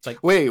it. It's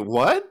like, wait,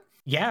 what?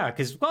 Yeah,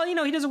 because, well,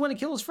 he doesn't want to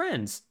kill his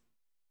friends.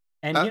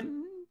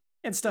 And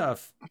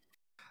stuff.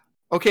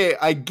 Okay,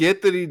 I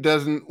get that he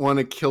doesn't want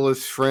to kill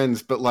his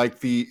friends, but like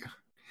he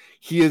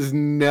has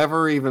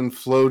never even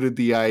floated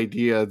the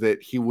idea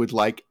that he would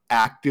like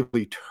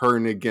actively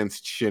turn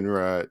against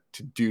Shinra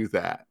to do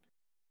that.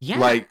 Yeah.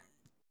 Like,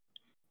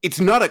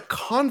 it's not a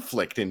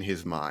conflict in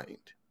his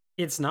mind.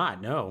 It's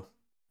not, no.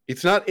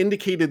 It's not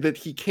indicated that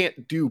he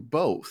can't do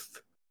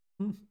both.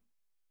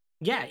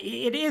 Yeah,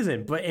 it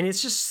isn't, and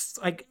it's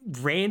just like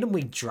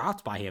randomly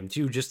dropped by him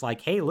too, just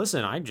like, hey,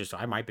 listen,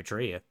 I might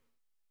betray you.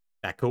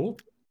 That cool?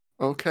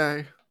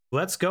 Okay.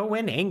 Let's go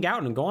and hang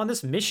out and go on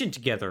this mission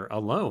together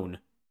alone.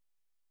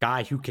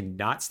 Guy who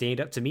cannot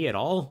stand up to me at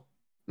all.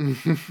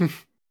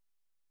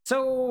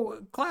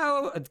 So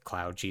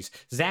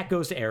Zack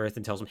goes to Aerith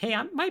and tells him, hey,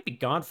 I might be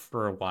gone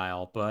for a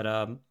while, but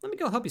let me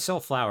go help you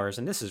sell flowers,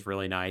 and this is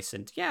really nice.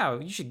 And yeah,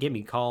 you should give me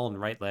a call and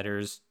write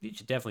letters. You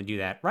should definitely do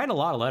that. Write a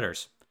lot of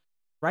letters.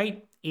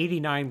 Write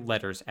 89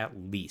 letters at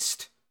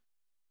least.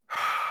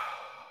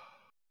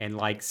 And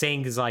like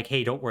saying is like,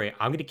 hey, don't worry,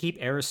 I'm gonna keep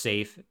Aerith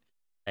safe.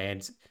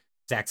 And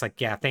Zack's like,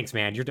 yeah, thanks,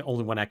 man. You're the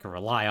only one I can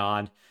rely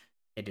on.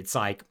 And it's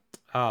like,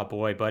 oh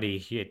boy, buddy,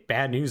 he had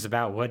bad news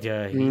about what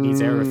he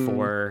needs Aerith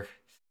for.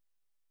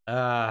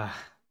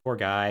 Poor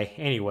guy.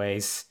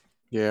 Anyways.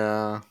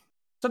 Yeah.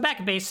 So back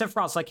at base,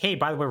 Sephiroth's like, hey,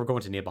 by the way, we're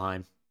going to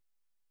Nibelheim.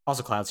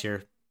 Also, Cloud's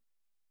here.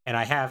 And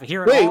I have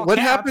here. Wait, what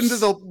happened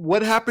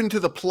to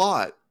the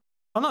plot?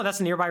 Oh no, that's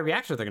a nearby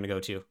reactor they're gonna go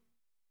to.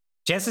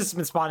 Genesis has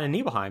been spotted in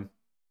Nibelheim.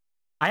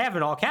 I have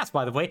it all cast,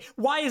 by the way.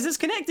 Why is this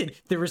connected?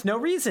 There is no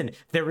reason.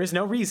 There is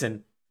no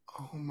reason.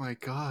 Oh my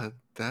god,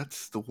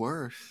 that's the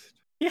worst.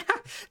 Yeah,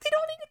 they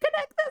don't need to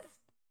connect this.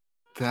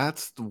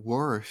 That's the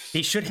worst.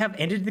 They should have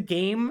ended the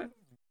game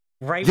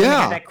right when they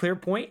had that clear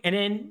point, and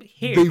then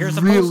here's a post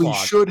log. They really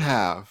should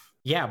have.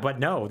 Yeah, but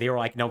no, they were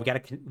like, no,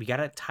 we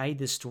gotta tie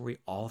this story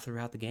all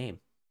throughout the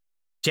game.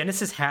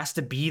 Genesis has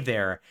to be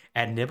there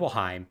at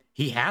Nibelheim.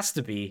 He has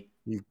to be.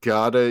 You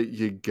gotta.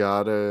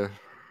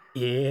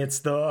 It's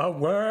the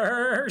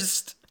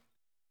worst.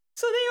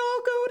 So they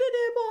all go to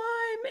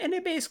Nibelheim, and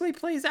it basically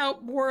plays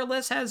out more or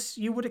less as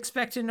you would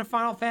expect in a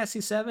Final Fantasy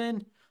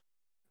VII.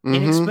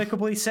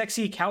 Inexplicably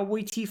sexy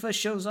cowboy Tifa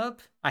shows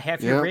up. I have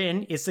here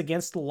written, it's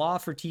against the law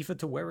for Tifa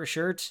to wear a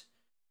shirt.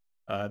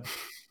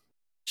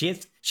 She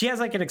has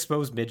like an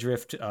exposed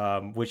midriff,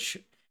 which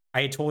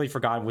I had totally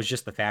forgotten was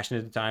just the fashion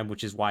at the time,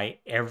 which is why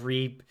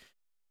every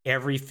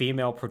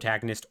female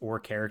protagonist or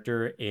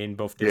character in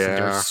both this and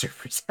Genesis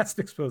servers has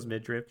an exposed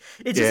midriff.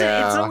 It's just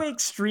it's so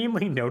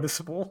extremely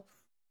noticeable.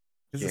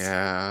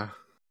 Yeah.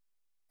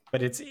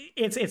 But it's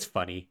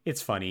funny.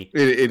 It's funny.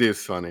 It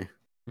is funny.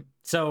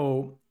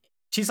 So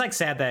she's like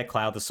sad that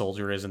Cloud the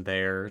soldier isn't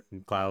there.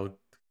 And Cloud,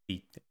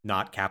 the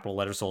not capital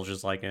letter soldier,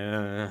 is like,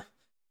 So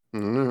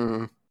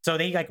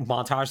they like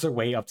montage their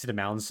way up to the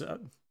mountains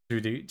to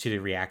the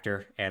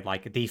reactor, and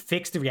like they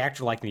fix the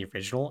reactor like in the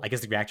original. I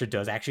guess the reactor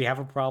does actually have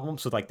a problem,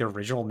 so like their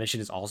original mission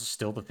is also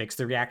still to fix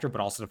the reactor,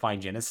 but also to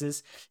find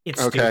Genesis.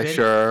 It's okay, stupid.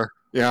 Sure,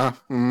 yeah.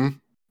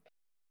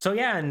 So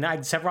yeah, and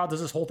Sephiroth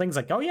does this whole thing. It's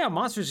like, oh yeah,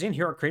 monsters in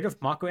here are created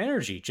with Mako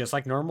energy, just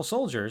like normal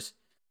soldiers.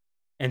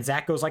 And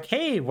Zack goes like,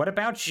 hey, what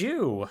about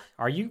you?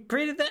 Are you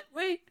created that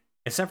way?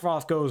 And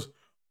Sephiroth goes,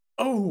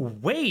 oh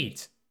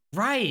wait,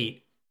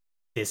 right.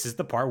 this is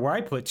the part where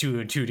I put two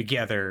and two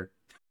together.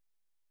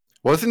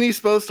 Wasn't he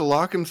supposed to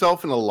lock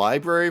himself in a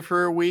library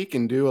for a week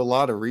and do a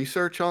lot of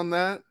research on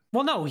that?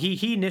 Well, no,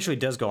 he initially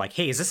does go like,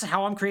 hey, is this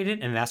how I'm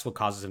created? And that's what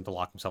causes him to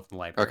lock himself in the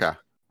library. Okay,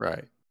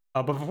 right.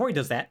 But before he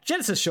does that,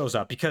 Genesis shows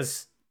up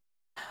because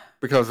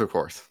of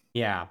course.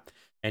 Yeah.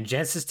 And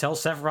Genesis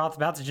tells Sephiroth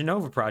about the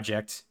Genova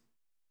project.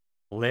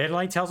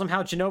 Literally tells him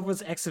how Genova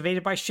was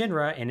excavated by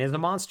Shinra and is a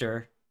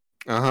monster.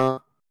 Uh-huh.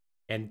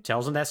 And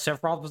tells him that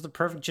Sephiroth was the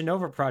perfect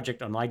Genova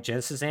project, unlike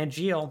Genesis and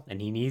Geo,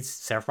 and he needs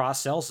Sephiroth's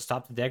cells to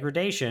stop the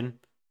degradation.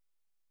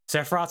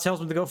 Sephiroth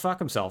tells him to go fuck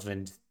himself,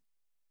 and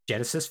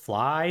Genesis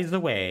flies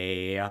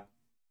away.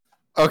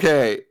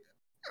 Okay.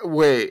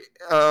 Wait.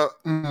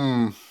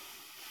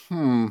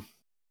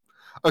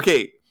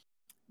 Okay.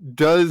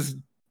 Does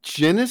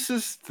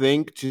Genesis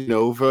think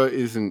Genova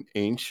is an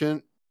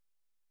ancient?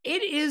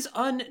 It is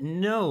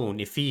unknown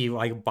if he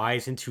like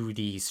buys into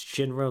the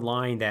Shinra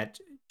line that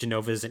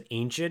Genova is an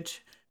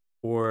ancient,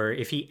 or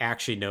if he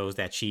actually knows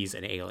that she's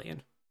an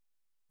alien.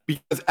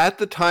 Because at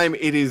the time,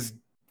 it is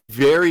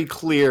very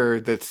clear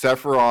that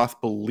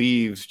Sephiroth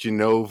believes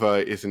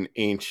Genova is an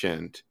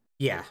ancient.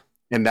 Yeah.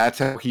 And that's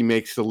how he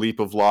makes the leap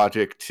of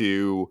logic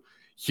to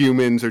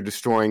humans are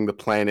destroying the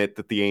planet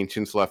that the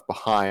ancients left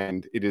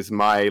behind. It is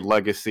my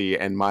legacy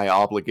and my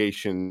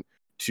obligation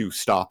to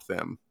stop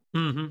them.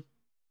 Mm-hmm.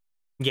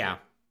 Yeah.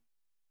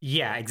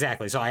 Yeah,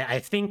 exactly. So I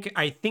think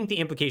the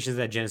implication is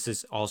that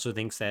Genesis also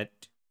thinks that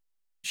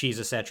she's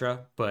a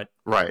Cetra, but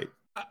right.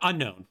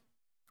 Unknown.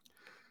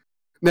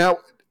 Now,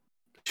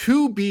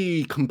 to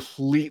be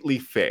completely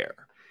fair,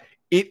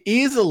 it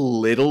is a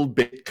little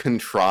bit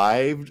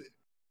contrived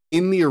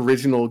in the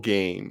original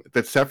game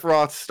that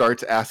Sephiroth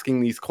starts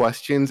asking these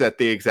questions at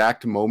the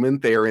exact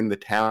moment they are in the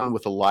town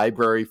with a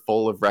library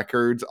full of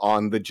records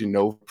on the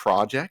Genova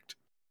project.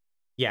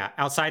 Yeah,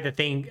 outside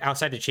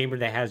the chamber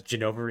that has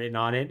Genova written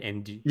on it,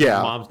 and your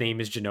mom's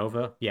name is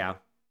Genova. Yeah.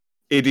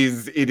 It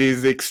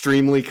is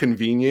extremely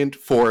convenient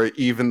for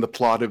even the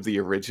plot of the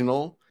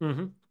original.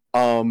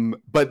 Mm-hmm.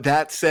 But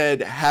that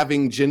said,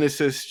 having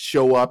Genesis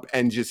show up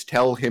and just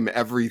tell him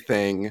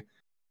everything,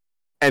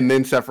 and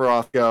then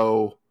Sephiroth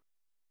go,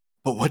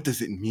 but what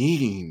does it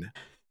mean?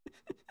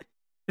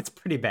 It's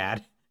pretty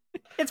bad.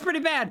 It's pretty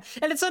bad,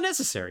 and it's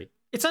unnecessary.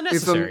 It's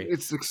unnecessary.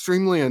 It's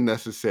extremely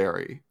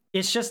unnecessary.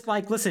 It's just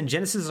like, listen,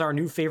 Genesis is our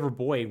new favorite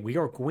boy. We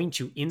are going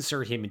to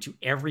insert him into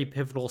every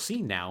pivotal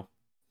scene now.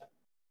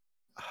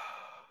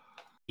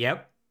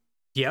 Yep.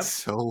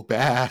 So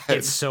bad.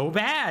 It's so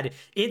bad.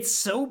 It's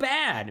so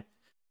bad.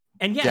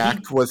 And yeah,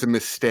 Gact was a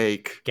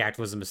mistake. Gact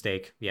was a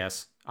mistake.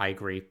 Yes, I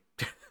agree.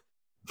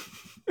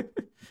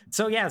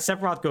 So yeah,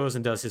 Sephiroth goes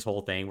and does his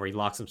whole thing where he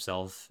locks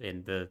himself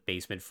in the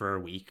basement for a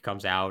week,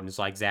 comes out and is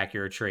like, Zack,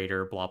 you're a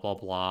traitor, blah, blah,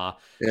 blah.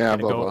 Yeah,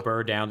 gonna go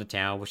burn down the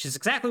town, which is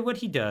exactly what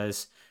he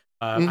does.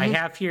 I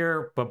have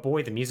here, but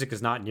boy, the music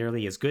is not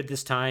nearly as good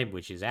this time,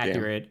 which is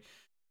accurate.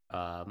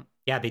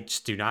 Yeah, they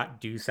just do not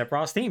do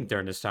Sephiroth's theme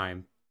during this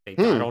time. I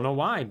don't know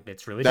why.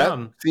 It's really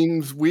dumb.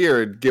 Seems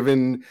weird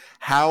given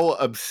how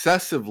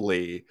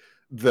obsessively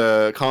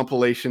the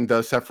compilation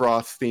does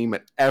Sephiroth's theme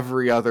at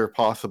every other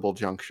possible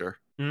juncture.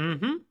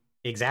 Mm-hmm.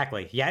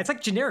 Exactly. Yeah, it's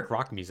like generic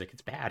rock music.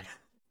 It's bad.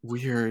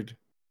 Weird.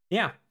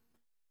 Yeah.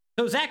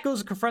 So Zack goes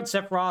to confront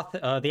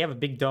Sephiroth. They have a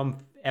big, dumb,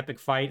 epic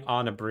fight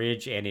on a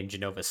bridge and in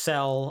Genova's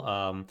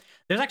cell.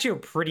 There's actually a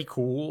pretty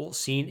cool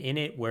scene in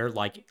it where,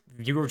 like,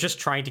 you were just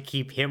trying to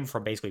keep him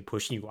from basically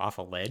pushing you off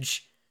a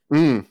ledge.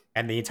 And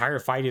the entire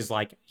fight is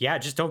like, yeah,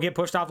 just don't get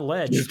pushed off the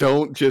ledge. Just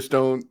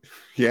don't.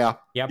 Yeah.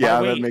 Yeah,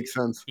 that makes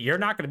sense. You're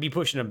not going to be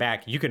pushing him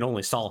back. You can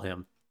only stall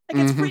him.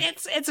 Like,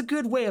 it's a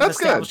good way of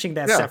establishing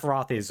that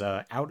Sephiroth is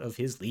out of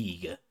his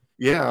league.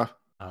 Yeah.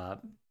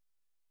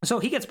 So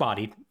he gets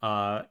bodied,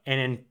 and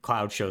then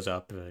Cloud shows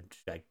up,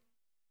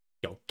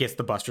 gets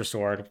the Buster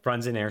Sword,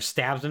 runs in there,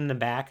 stabs him in the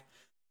back.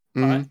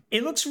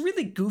 It looks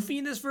really goofy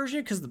in this version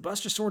because the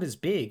Buster Sword is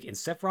big and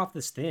Sephiroth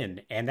is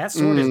thin, and that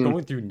sword is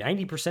going through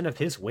 90% of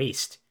his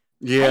waist.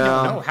 Yeah. I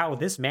don't know how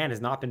this man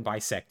has not been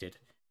bisected.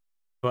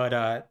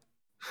 But,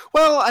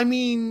 well, I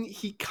mean,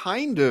 he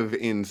kind of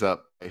ends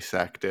up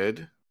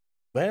bisected.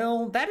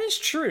 Well, that is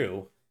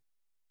true.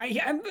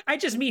 I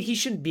just mean he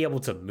shouldn't be able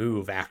to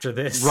move after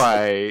this.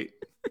 Right.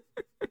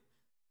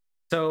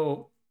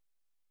 So,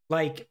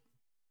 like,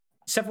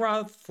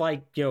 Sephiroth,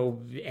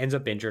 ends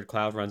up injured.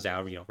 Cloud runs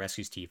out,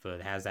 rescues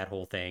Tifa, has that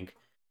whole thing.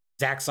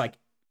 Zack's like,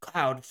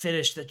 Cloud,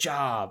 finish the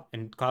job.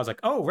 And Cloud's like,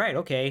 oh, right,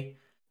 okay.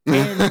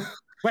 And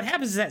what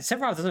happens is that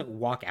Sephiroth doesn't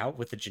walk out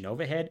with the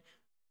Genova head.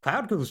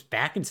 Cloud goes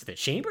back into the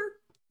chamber.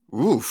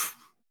 Oof.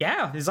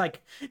 Yeah, it's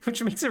like,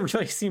 which makes it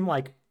really seem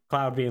like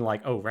Cloud being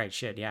like, oh, right,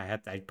 shit, yeah,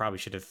 I probably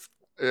should have.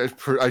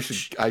 I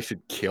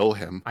should kill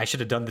him. I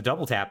should have done the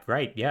double tap,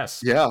 right?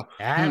 Yes. Yeah.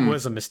 That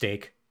was a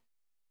mistake.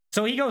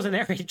 So he goes in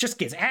there, he just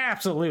gets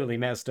absolutely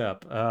messed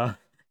up.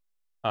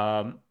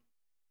 And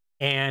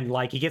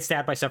he gets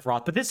stabbed by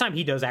Sephiroth, but this time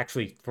he does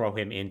actually throw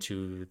him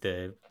into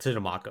the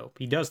Mako.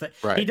 He does that.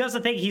 Right. He does the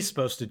thing he's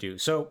supposed to do.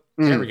 So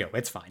there we go.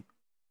 It's fine.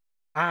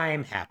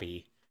 I'm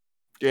happy.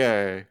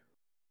 Yay.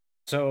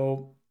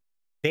 So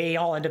they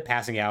all end up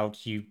passing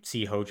out. You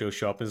see Hojo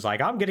show up and is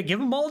like, I'm going to give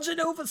them all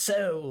Genova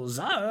cells.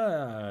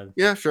 Ah.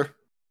 Yeah, sure.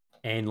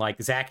 And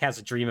like Zack has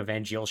a dream of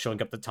Angeal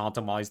showing up to taunt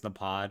him while he's in the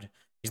pod.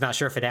 He's not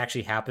sure if it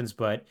actually happens,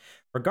 but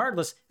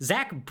regardless,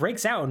 Zack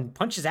breaks out and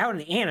punches out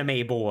an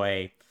anime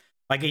boy.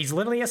 Like he's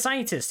literally a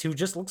scientist who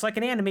just looks like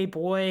an anime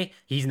boy.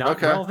 He's not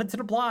relevant to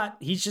the plot.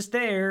 He's just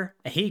there.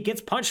 And he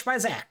gets punched by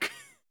Zack.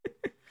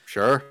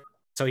 Sure.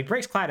 So he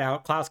breaks Cloud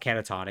out. Cloud's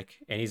catatonic.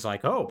 And he's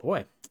like, oh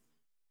boy,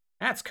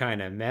 that's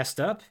kind of messed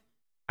up.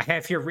 I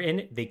have here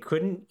written, they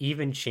couldn't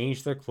even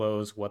change their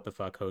clothes. What the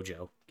fuck,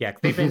 Hojo? Yeah,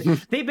 they've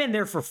been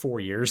there for 4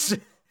 years.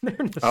 They're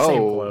in the same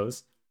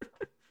clothes.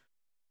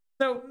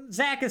 So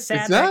Zack is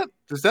sad.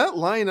 Does that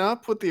line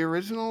up with the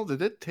original?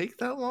 Did it take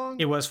that long?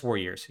 It was 4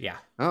 years, yeah.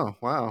 Oh,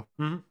 wow.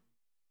 Mm-hmm.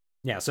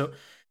 Yeah, so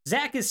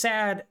Zack is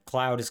sad.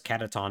 Cloud is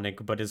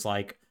catatonic, but is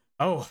like,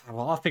 oh,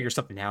 well, I'll figure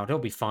something out. It'll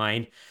be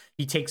fine.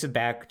 He takes it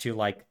back to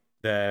like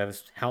the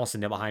house in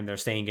Nibelheim they're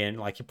staying in.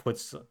 Like he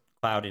puts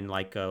Cloud in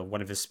like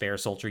one of his spare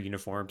soldier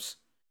uniforms.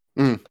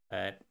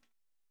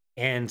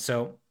 And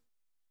so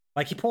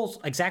like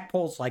Zack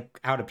pulls like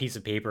out a piece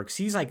of paper because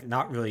he's like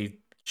not really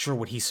sure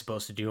what he's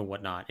supposed to do and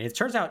whatnot. And it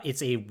turns out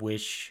it's a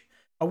wish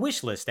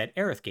list that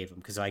Aerith gave him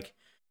because like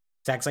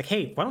Zack's like,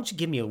 hey, why don't you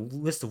give me a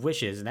list of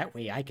wishes and that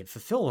way I can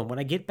fulfill them when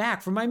I get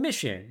back from my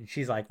mission. And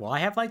she's like, well, I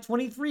have like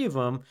 23 of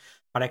them,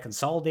 but I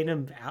consolidate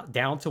them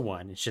down to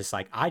one. It's just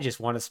like, I just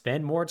want to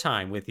spend more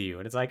time with you.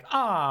 And it's like,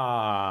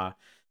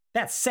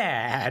 that's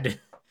sad.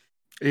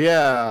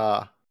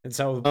 Yeah. And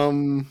so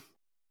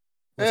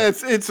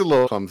it's a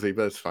little clumsy,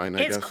 but it's fine, I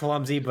guess. It's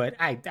clumsy, but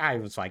I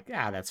was like,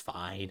 that's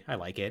fine. I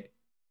like it.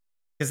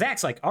 Because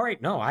Zack's like, all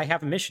right, no, I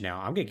have a mission now.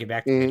 I'm going to get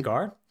back to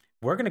Midgard.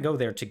 We're going to go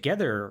there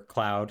together,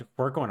 Cloud.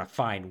 We're going to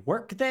find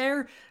work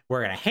there.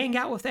 We're going to hang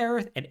out with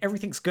Aerith, and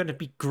everything's going to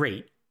be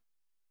great.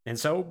 And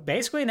so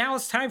basically now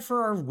it's time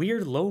for our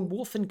weird lone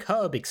wolf and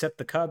cub, except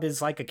the cub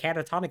is like a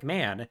catatonic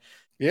man.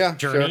 Yeah,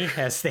 journey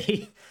sure. As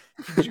they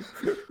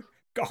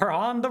are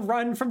on the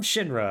run from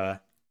Shinra.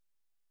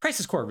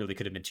 Crisis Core really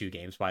could have been 2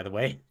 games, by the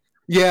way.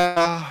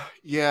 Yeah.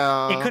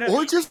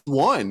 Or just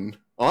one,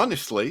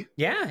 honestly.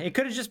 Yeah, it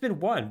could have just been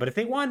one. But if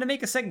they wanted to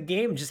make a second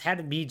game, it just had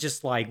to be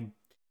just like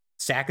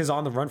Zack is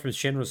on the run from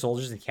Shinra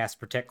soldiers and he has to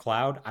protect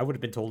Cloud. I would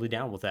have been totally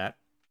down with that.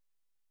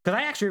 Because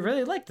I actually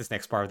really like this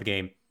next part of the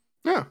game.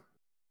 Yeah.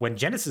 When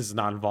Genesis is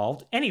not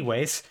involved.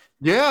 Anyways.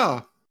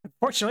 Yeah.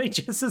 Unfortunately,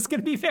 Genesis is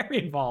going to be very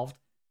involved.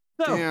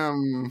 So,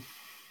 damn.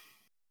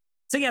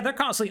 So yeah, they're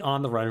constantly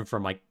on the run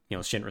from like,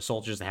 Shinra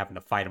soldiers and having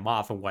to fight them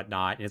off and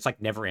whatnot. And it's like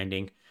never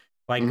ending.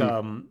 Like,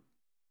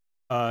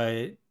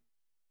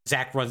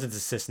 Zack runs into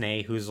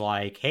Cisne, who's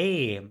like,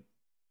 hey,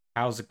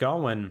 how's it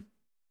going?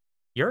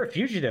 You're a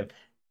fugitive.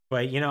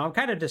 But, I'm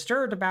kind of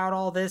disturbed about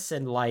all this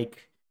and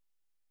like,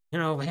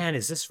 man,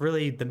 is this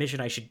really the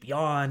mission I should be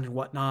on and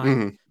whatnot?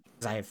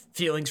 Because I have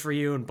feelings for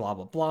you and blah,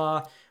 blah,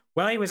 blah.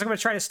 Well, anyways, I'm going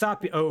to try to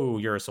stop you. Oh,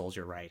 you're a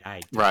soldier, right?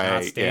 I do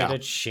not stand a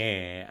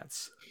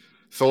chance.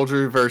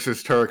 Soldier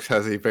versus Turks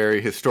has a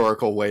very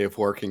historical way of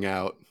working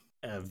out.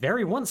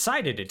 Very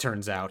one-sided, it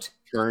turns out.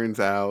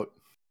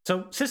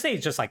 So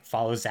Cisne just like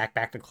follows Zack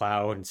back to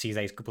Cloud and sees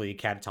that he's completely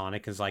catatonic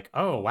and is like,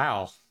 oh,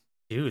 wow.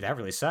 Dude, that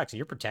really sucks. And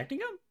you're protecting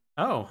him?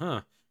 Oh,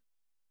 huh.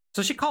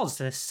 So she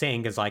calls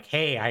Singh is like,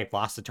 hey, I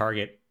lost the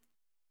target.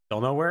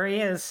 Don't know where he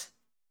is.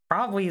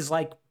 Probably he's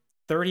like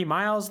 30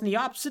 miles in the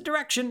opposite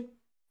direction.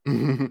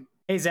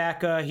 Hey,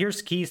 Zack,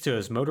 here's keys to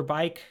his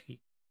motorbike.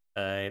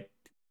 It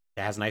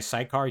has a nice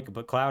sidecar you can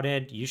put Cloud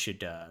in. You should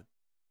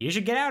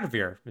get out of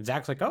here. And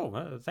Zack's like,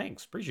 oh,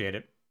 thanks. Appreciate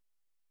it.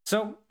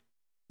 So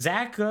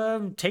Zack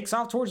takes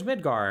off towards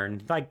Midgard.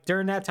 And like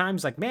during that time,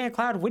 he's like, man,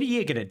 Cloud, what are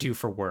you going to do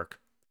for work?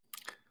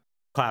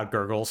 Cloud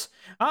gurgles.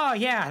 Oh,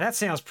 yeah, that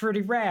sounds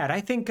pretty rad. I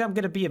think I'm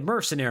going to be a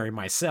mercenary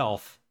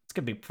myself. It's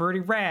going to be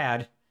pretty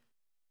rad.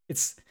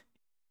 It's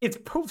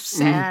both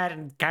sad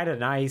and kind of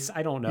nice.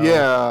 I don't know.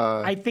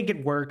 Yeah. I think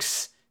it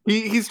works.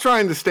 He's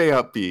trying to stay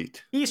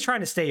upbeat. He's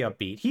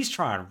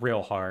trying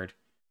real hard.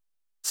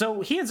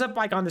 So he ends up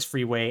like on this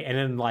freeway and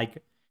then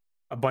like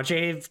a bunch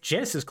of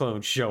Genesis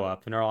clones show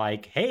up and are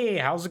like, hey,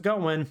 how's it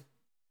going?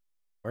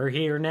 We're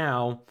here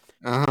now.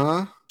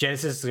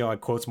 Genesis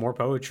like quotes more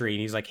poetry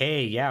and he's like,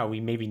 hey, yeah, we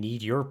maybe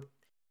need your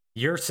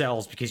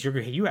cells because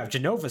you have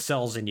Genova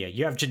cells in you.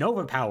 You have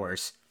Genova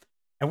powers.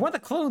 And one of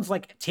the clones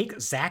like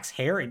takes Zack's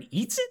hair and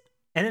eats it,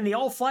 and then they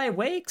all fly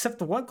away except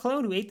the one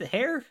clone who ate the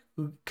hair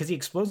because he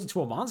explodes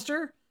into a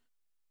monster.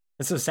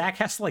 And so Zack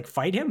has to like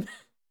fight him.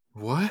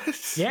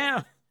 What?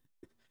 Yeah.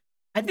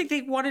 I think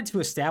they wanted to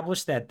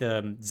establish that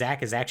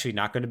Zack is actually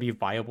not going to be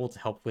viable to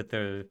help with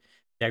the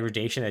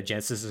degradation that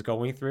Genesis is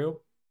going through.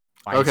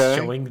 By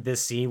showing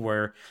this scene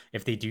where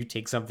if they do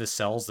take some of his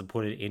cells and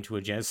put it into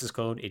a Genesis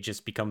clone, it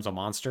just becomes a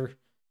monster.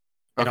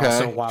 And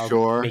also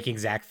while making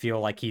Zack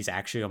feel like he's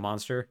actually a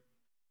monster.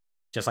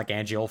 Just like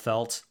Angeal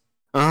felt.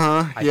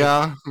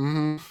 Yeah.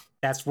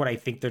 That's what I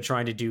think they're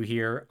trying to do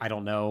here. I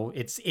don't know.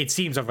 It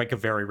seems like a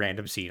very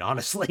random scene,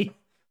 honestly.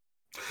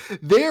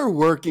 They're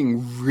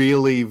working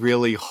really,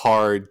 really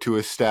hard to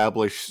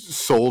establish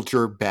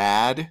Soldier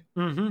bad.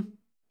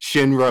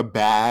 Shinra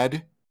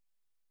bad,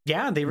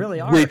 Yeah, they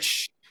really are.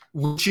 which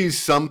which is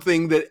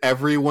something that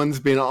everyone's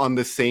been on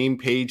the same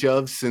page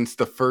of since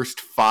the first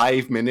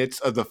 5 minutes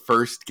of the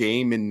first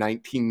game in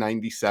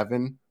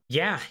 1997.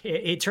 Yeah,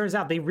 it turns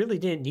out they really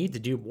didn't need to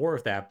do more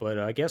of that, but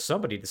I guess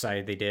somebody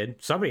decided they did.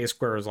 Somebody at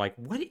Square was like,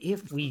 "What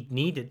if we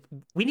need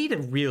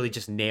to really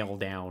just nail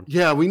down.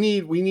 Yeah, we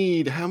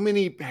need how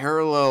many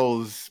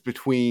parallels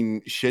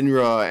between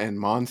Shinra and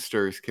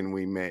monsters can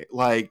we make?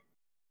 Like,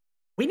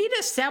 We need to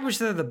establish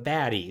they're the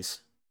baddies.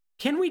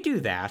 Can we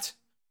do that?"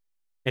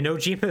 And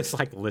Ojima is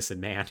like, "Listen,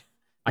 man,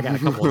 I got a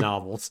couple of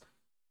novels."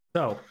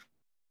 So,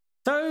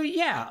 so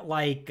yeah,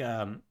 like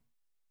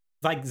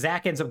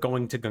Zack ends up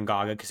going to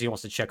Gongaga because he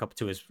wants to check up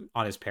to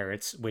his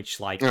parents, which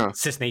like yeah,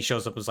 Cisne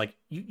shows up and was like,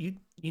 you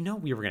know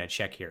we were gonna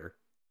check here.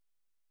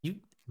 You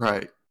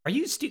right. are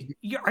you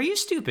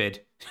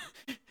stupid?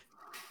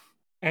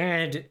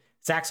 And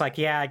Zack's like,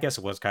 yeah, I guess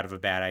it was kind of a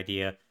bad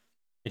idea.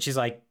 And she's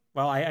like,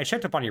 well, I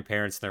checked up on your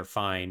parents, they're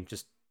fine.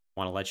 Just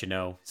want to let you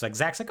know. It's like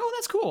Zack's like, oh,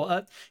 that's cool.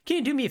 Can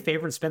you do me a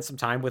favor and spend some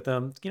time with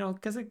them? You know,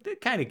 because they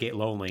kind of get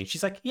lonely. And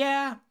she's like,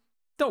 yeah,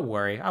 don't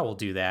worry, I will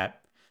do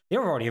that. They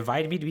were already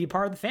invited me to be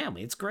part of the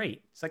family. It's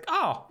great. It's like,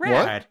 oh, What?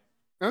 rad.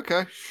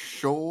 Okay,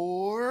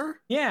 sure.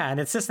 Yeah, and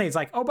it's Cisne's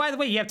like, oh, by the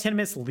way, you have 10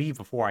 minutes to leave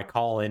before I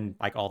call in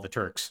like all the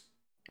Turks.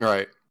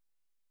 Right.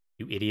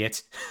 You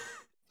idiot.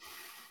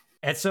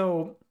 And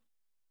so,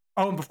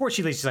 oh, and before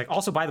she leaves, she's like,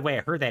 also, by the way,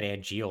 I heard that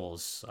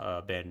Angeal's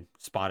been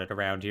spotted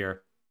around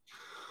here.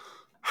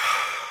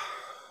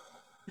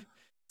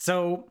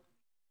 So,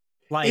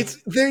 like, It's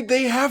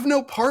they have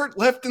no part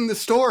left in the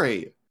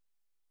story.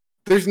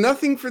 There's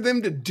nothing for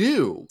them to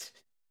do.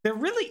 there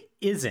really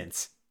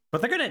isn't,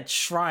 but they're gonna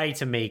try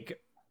to make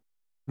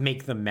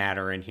them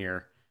matter in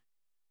here.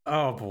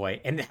 Oh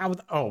boy, and how?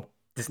 Oh,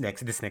 this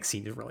next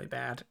scene is really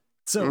bad.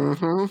 So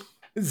Mm-hmm.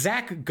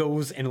 Zack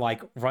goes and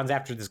like runs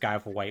after this guy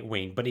with a white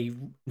wing, but he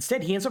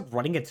ends up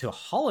running into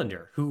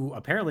Hollander, who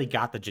apparently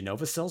got the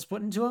Genova cells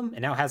put into him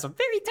and now has a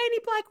very tiny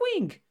black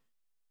wing.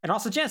 And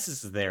also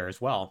Genesis is there as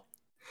well.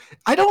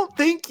 I don't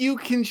think you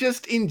can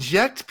just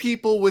inject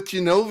people with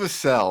Genova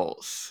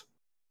cells.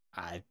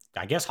 I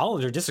guess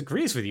Hollander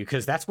disagrees with you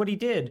because that's what he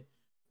did.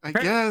 I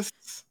guess.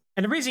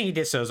 And the reason he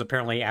did so is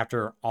apparently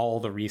after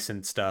all the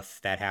recent stuff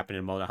that happened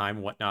in Monaheim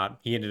and whatnot,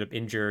 he ended up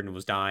injured and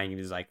was dying. And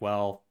he's like,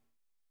 well,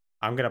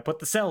 I'm going to put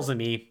the cells in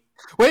me.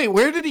 Wait,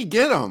 where did he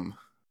get them?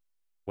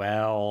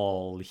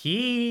 Well,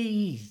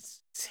 he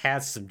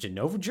has some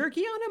Genova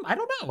jerky on him? I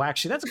don't know,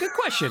 actually. That's a good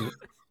question.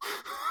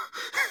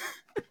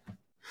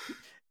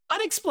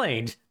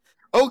 Unexplained.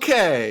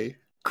 Okay,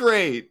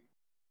 great.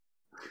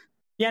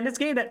 Yeah, in this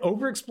game that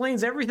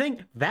over-explains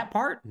everything, that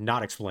part,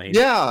 not explained.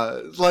 Yeah,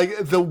 like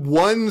the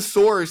one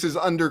source is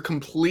under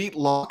complete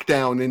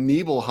lockdown in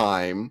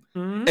Nibelheim,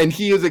 and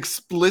he is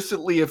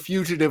explicitly a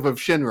fugitive of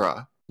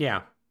Shinra.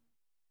 Yeah.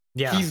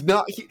 Yeah. He's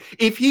not.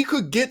 If he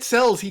could get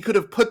cells, he could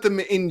have put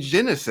them in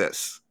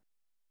Genesis.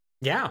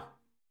 Yeah.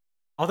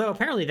 Although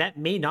apparently that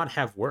may not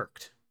have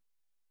worked.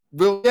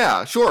 Well,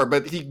 yeah, sure,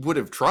 but he would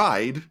have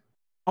tried.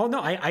 Oh, no,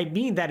 I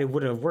mean that it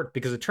wouldn't have worked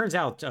because it turns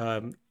out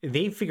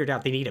they figured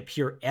out they need a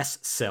pure S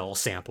cell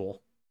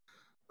sample.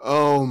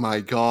 Oh my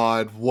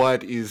god,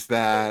 what is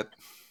that?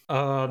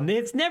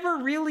 It's never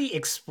really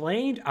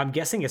explained. I'm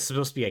guessing it's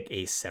supposed to be like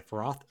a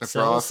Sephiroth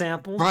cell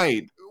sample.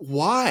 Right.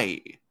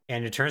 Why?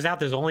 And it turns out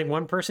there's only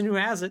one person who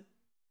has it.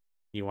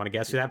 You want to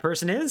guess who that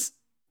person is?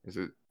 Is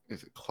it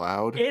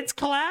Cloud? It's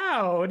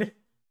Cloud.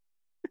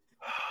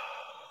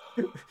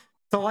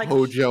 So like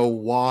Hojo,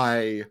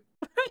 why?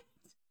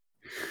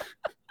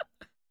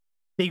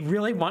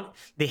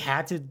 They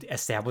had to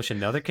establish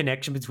another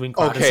connection between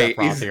Cloud and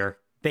Sephiroth here.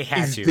 They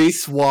had to. Is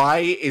this why?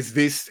 Is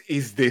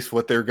this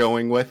what they're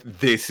going with?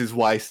 This is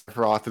why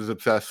Sephiroth is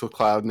obsessed with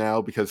Cloud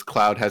now, because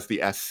Cloud has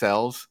the S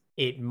cells?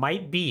 It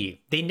might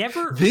be. They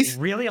never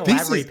really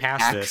this elaborate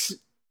past this.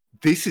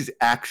 This is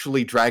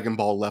actually Dragon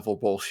Ball level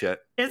bullshit.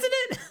 Isn't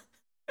it?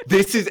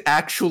 This is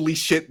actually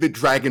shit that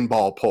Dragon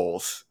Ball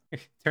pulls.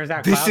 Turns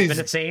out Cloud's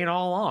been saying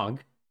all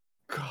along.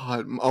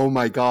 God, oh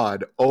my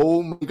god.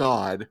 Oh my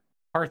god.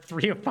 Part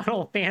 3 of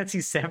Final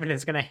Fantasy VII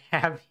is going to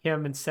have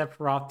him and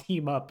Sephiroth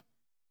team up.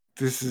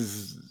 This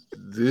is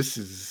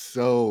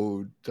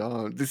so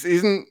dumb. This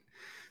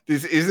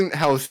isn't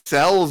how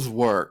cells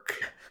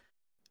work.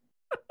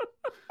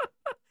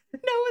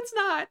 No, it's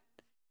not.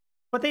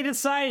 But they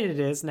decided it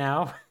is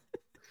now.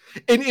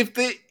 And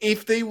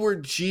if they were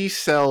G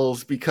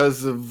cells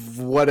because of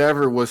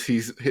whatever was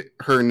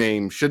her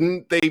name,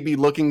 shouldn't they be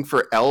looking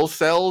for L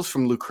cells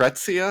from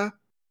Lucrezia?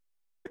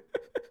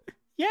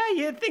 Yeah,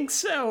 you'd think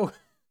so.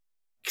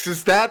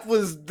 Because that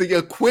was the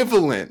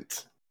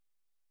equivalent.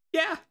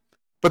 Yeah.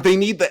 But they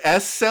need the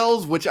S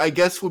cells, which I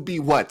guess would be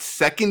what?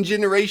 Second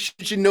generation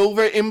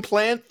Genova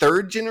implant?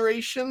 Third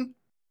generation?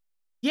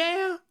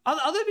 Yeah.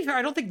 Although to be fair,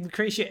 I don't think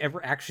Lucretia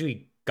ever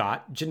actually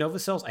got Genova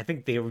cells. I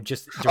think they were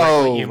just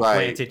directly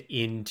implanted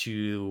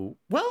into...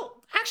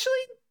 Well, actually...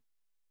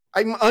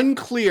 I'm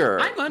unclear.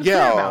 I'm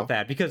unclear about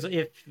that, because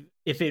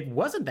if it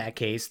wasn't that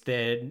case,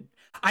 then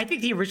I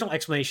think the original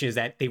explanation is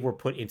that they were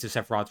put into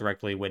Sephiroth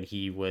directly when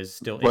he was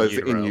still in Was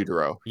in utero.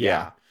 utero.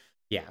 Yeah.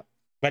 Yeah, yeah,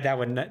 but that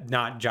would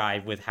not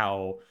jive with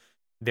how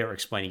they're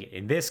explaining it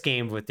in this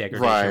game with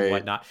degradation and Right.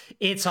 whatnot.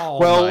 It's all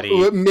Well,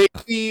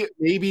 muddy.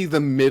 maybe the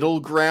middle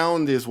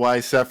ground is why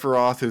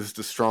Sephiroth is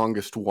the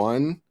strongest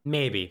one.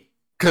 Maybe.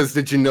 Because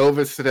the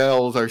Genova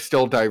cells are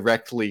still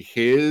directly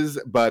his,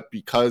 but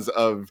because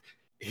of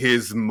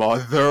his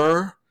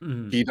mother,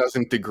 he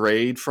doesn't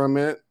degrade from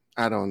it.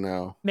 I don't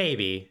know.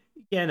 Maybe.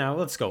 Yeah, no,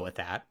 let's go with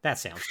that. That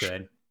sounds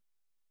good.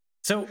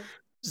 So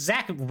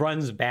Zack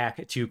runs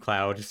back to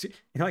Cloud.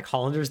 And like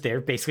Hollander's there,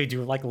 basically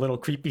doing like a little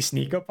creepy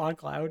sneak up on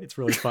Cloud. It's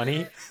really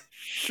funny.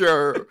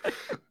 Sure.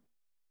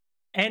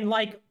 And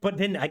like, but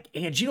then like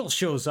Angeal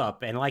shows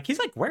up and like he's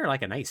like wearing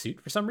like a nice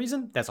suit for some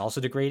reason. That's also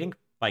degrading.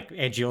 Like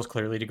Angeal's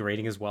clearly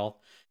degrading as well.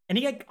 And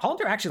he like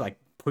Hollander actually like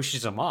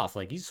pushes him off.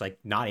 Like he's like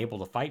not able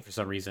to fight for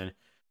some reason.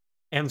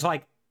 And it's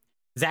like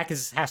Zack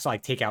has to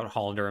like take out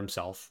Hollander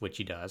himself, which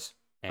he does.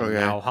 And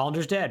now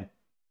Hollander's dead.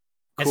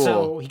 Cool. And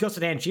so he goes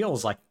to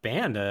Angeal's like,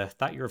 man,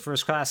 thought you were a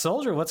first class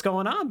soldier. What's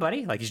going on,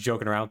 buddy? Like he's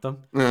joking around with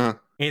them. And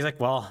he's like,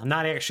 well, I'm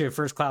not actually a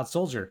first class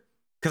soldier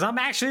because I'm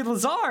actually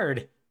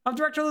Lazard. I'm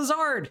Director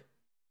Lazard.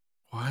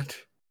 What?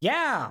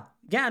 Yeah.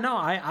 Yeah, no,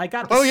 I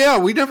got this. Oh, yeah,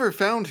 we never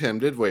found him,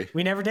 did we?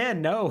 We never did,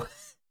 no.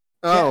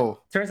 Oh.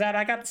 Yeah, turns out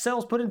I got the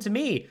cells put into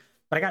me,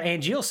 but I got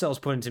Angeal cells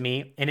put into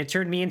me, and it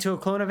turned me into a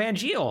clone of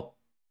Angeal.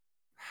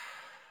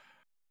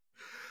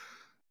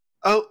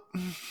 Oh,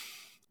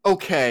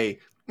 okay.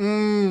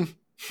 I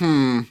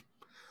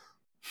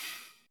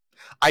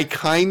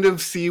kind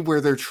of see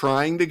where they're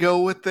trying to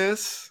go with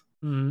this.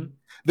 Mm-hmm.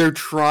 They're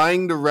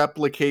trying to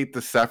replicate the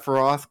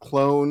Sephiroth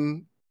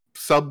clone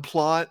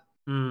subplot.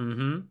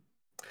 Mm-hmm.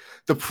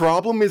 The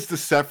problem is the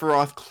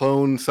Sephiroth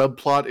clone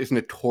subplot is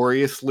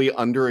notoriously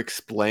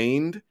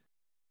underexplained.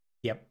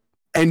 Yep.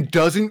 And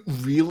doesn't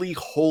really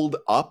hold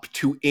up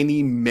to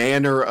any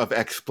manner of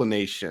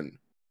explanation.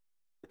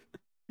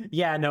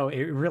 Yeah, no,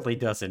 it really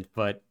doesn't,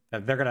 but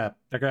they're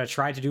gonna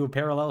try to do a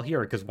parallel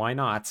here, because why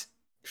not?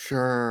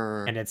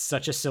 Sure. And it's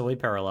such a silly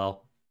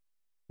parallel.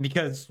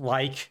 Because,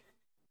 like,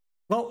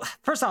 well,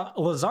 first off,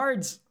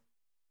 Lazard's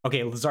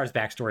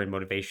backstory and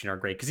motivation are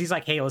great, because he's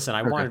like, hey, listen,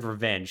 I wanted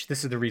revenge.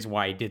 This is the reason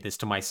why I did this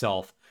to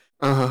myself.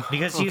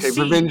 Because you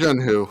see... revenge on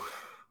who?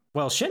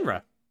 Well,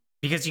 Shinra.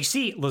 Because you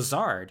see,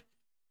 Lazard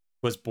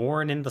was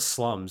born in the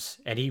slums,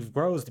 and he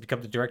grows to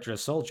become the director of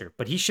Soldier,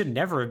 but he should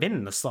never have been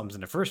in the slums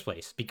in the first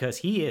place, because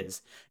he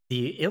is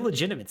the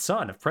illegitimate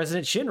son of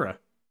President Shinra.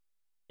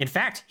 In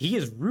fact, he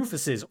is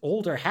Rufus's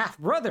older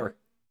half-brother.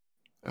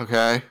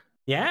 Okay.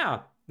 Yeah.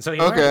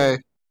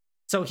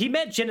 So he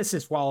met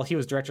Genesis while he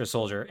was director of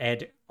Soldier,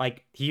 and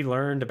like he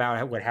learned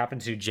about what happened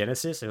to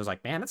Genesis, and it was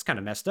like, man, that's kind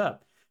of messed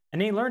up. And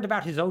then he learned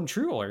about his own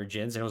true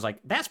origins, and it was like,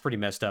 that's pretty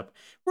messed up.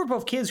 We're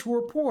both kids who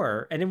were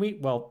poor. And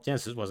then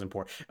Genesis wasn't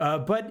poor.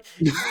 But...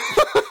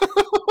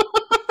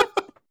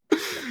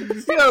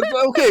 yeah,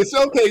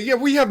 okay,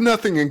 we have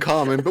nothing in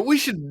common, but we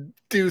should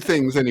do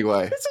things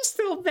anyway. This is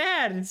still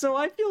bad, and so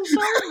I feel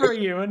sorry for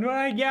you,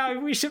 and yeah,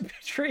 we should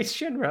betray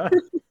Shinra.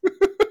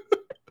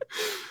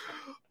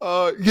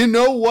 You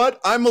know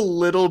what? I'm a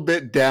little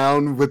bit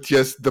down with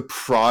just the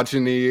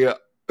progeny,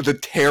 the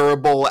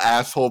terrible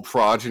asshole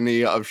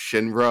progeny of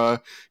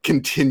Shinra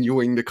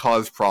continuing to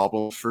cause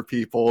problems for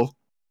people.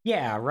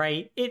 Yeah,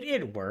 right.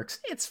 It works.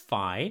 It's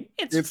fine.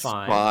 It's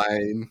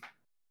fine.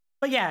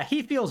 But yeah,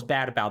 he feels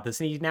bad about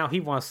this, and he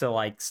wants to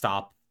like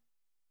stop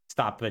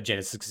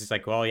Genesis, because he's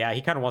like, well, yeah,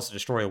 he kind of wants to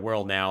destroy the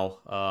world now.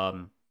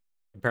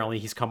 Apparently,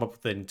 he's come up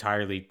with an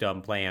entirely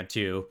dumb plan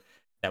too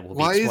that will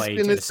be explained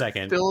in a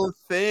second. Still a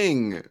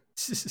thing.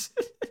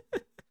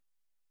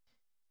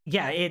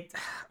 Yeah,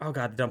 oh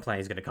god, the dumb plan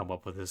he's going to come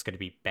up with is going to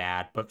be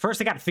bad. But first,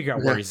 they got to figure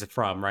out where he's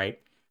from, right?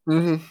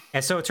 Mm-hmm.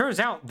 And so it turns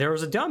out there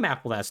was a dumb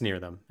apple that's near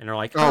them, and they're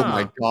like, oh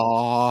my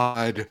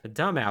god, a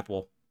dumb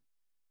apple.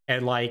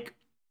 And like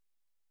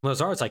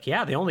Lazard's like,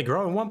 yeah, they only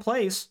grow in one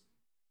place.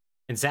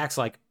 And Zack's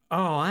like,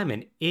 oh, I'm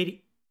an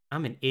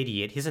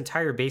idiot. His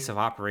entire base of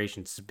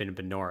operations has been in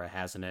Benora,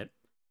 hasn't it?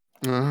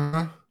 Uh-huh.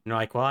 And they're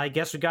like, well, I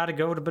guess we got to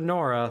go to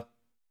Benora.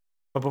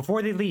 But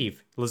before they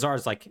leave,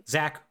 Lazard's like,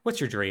 Zack,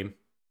 what's your dream?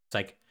 It's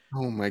like,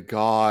 oh my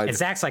god. And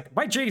Zack's like,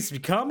 my dream is to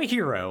become a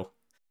hero.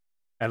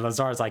 And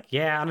Lazard's like,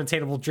 yeah,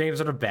 unattainable dreams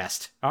are the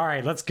best. All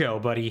right, let's go,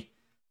 buddy.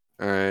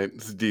 All right,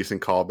 it's a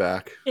decent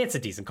callback. It's a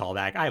decent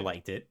callback. I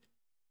liked it.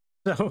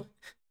 So,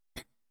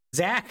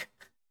 Zack,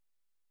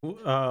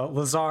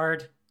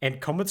 Lazard,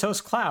 and Comatose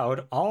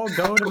Cloud all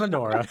go to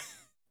Benora.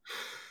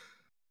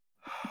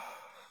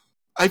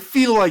 I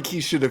feel like he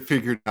should have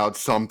figured out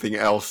something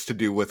else to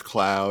do with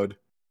Cloud.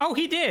 Oh,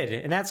 he did.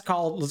 And that's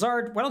called,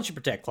 Lazard, why don't you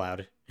protect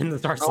Cloud? And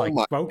Lazard's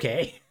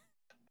okay.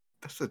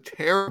 That's a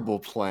terrible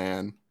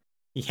plan.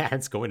 Yeah,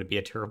 it's going to be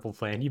a terrible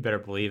plan. You better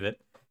believe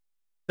it.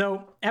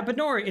 So, at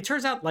Benora, it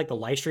turns out like the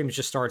light streams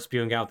just started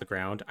spewing out the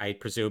ground, I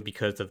presume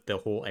because of the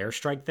whole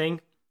airstrike thing.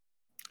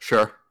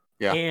 Sure,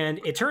 yeah. And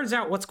it turns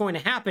out what's going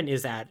to happen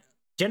is that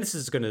Genesis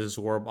is going to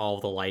absorb all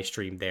of the light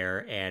stream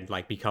there and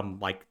like become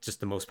like just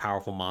the most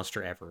powerful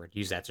monster ever and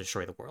use that to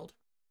destroy the world.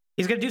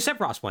 He's gonna do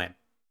Sephiroth's plan.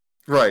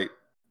 Right.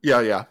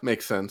 Yeah,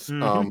 makes sense.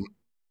 Mm-hmm.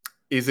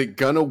 Is it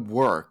gonna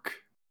work?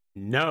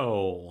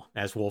 No,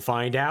 as we'll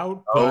find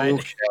out, but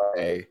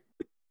Okay.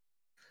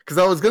 Because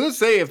I was gonna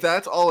say, if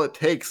that's all it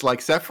takes, like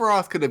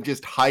Sephiroth could have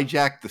just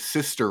hijacked the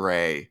sister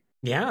ray.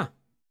 yeah.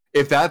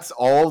 If that's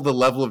all the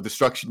level of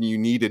destruction you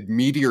needed,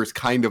 Meteor's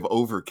kind of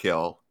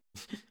overkill.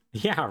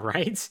 Yeah,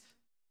 right?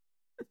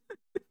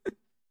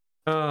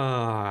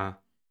 Uh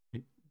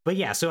but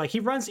yeah, so like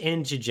he runs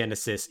into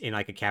Genesis in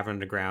like a cavern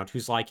underground,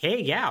 who's like,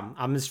 "Hey, yeah,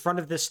 I'm in front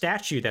of this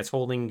statue that's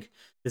holding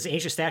this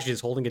ancient statue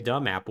that's holding a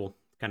dumb apple."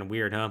 Kind of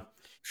weird, huh?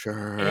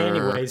 Sure.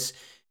 Anyways,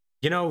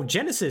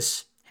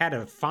 Genesis had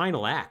a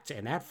final act,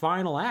 and that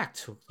final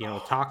act,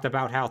 talked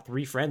about how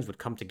three friends would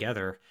come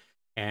together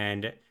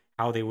and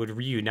how they would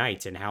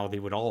reunite and how they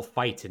would all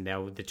fight and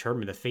that would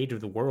determine the fate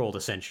of the world,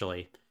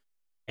 essentially.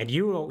 And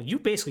you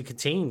basically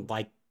contain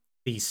like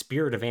the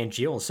spirit of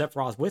Angeal and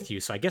Sephiroth with you.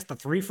 So I guess the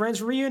three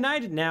friends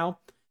reunited now.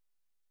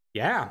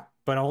 Yeah,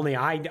 but only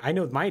I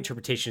know my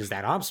interpretation is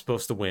that I'm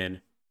supposed to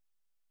win.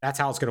 That's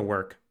how it's gonna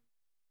work.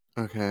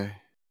 Okay. Okay.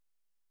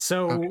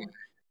 So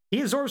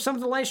he absorbs some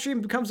of the light stream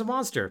and becomes a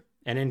monster,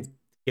 and then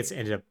gets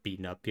ended up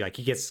beaten up. Like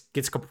he gets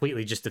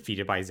completely just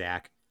defeated by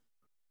Zack.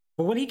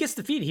 But when he gets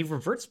defeated, he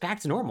reverts back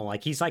to normal.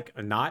 Like he's like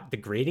not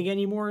degrading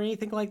anymore or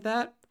anything like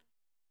that.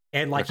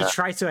 And like he Okay.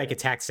 tries to like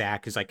attack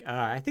Zack, who's like,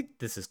 I think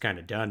this is kind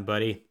of done,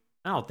 buddy.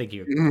 I don't think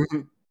you're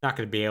not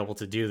going to be able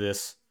to do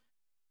this.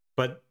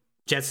 But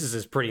Genesis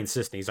is pretty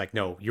insistent. He's like,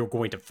 no, you're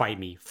going to fight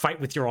me. Fight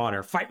with your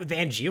honor. Fight with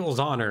Angeal's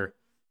honor.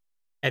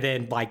 And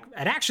then like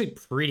an actually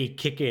pretty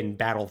kick-in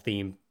battle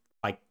theme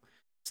like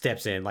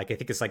steps in. Like I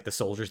think it's like the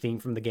soldier theme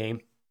from the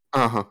game.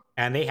 Uh-huh.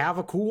 And they have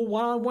a cool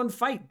one-on-one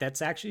fight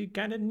that's actually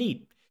kind of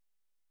neat.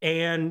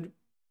 And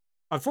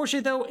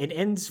unfortunately though, it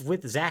ends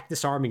with Zack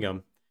disarming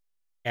him.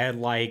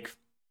 And like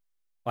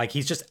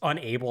he's just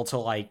unable to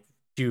like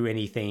do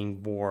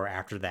anything more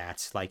after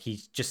that. Like he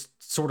just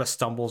sort of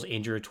stumbles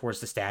injured towards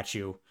the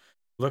statue,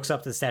 looks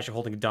up to the statue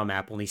holding a dumb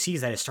apple, and he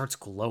sees that it starts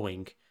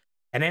glowing.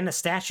 And then the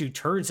statue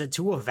turns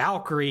into a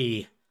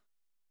Valkyrie.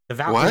 The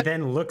Valkyrie What?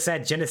 then looks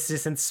at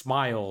Genesis and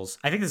smiles.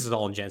 I think this is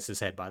all in Genesis'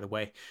 head, by the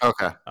way.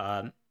 Okay.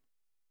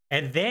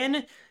 And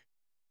then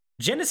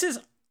Genesis'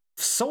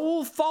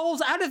 soul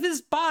falls out of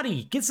his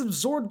body, gets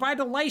absorbed by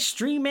the light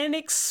stream, and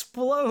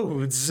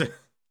explodes.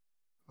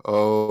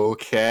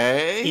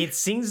 Okay. It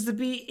seems to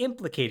be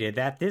implicated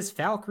that this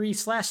Valkyrie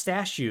slash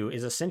statue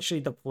is essentially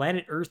the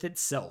planet Earth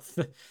itself,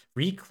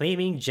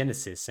 reclaiming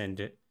Genesis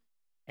and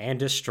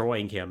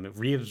destroying him,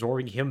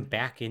 reabsorbing him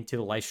back into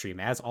the life stream,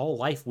 as all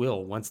life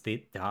will once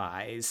it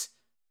dies.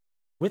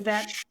 With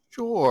that,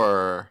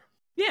 Sure.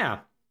 yeah,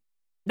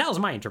 that was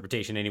my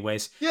interpretation,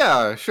 anyways.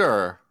 Yeah,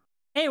 sure.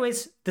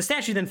 Anyways, the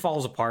statue then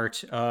falls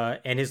apart,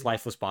 and his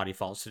lifeless body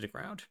falls to the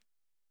ground.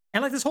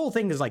 And like this whole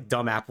thing is like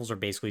dumb apples are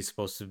basically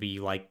supposed to be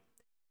like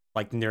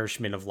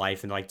nourishment of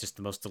life and like just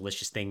the most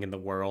delicious thing in the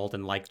world,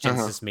 and like Uh-huh.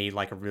 Genesis made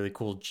like a really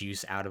cool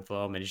juice out of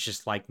them, and it's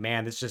just like,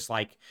 man, it's just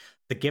like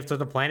the gift of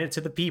the planet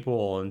to the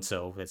people, and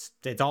so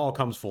it all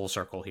comes full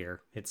circle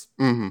here. It's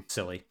Mm-hmm.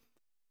 silly.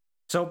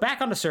 So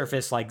back on the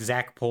surface, like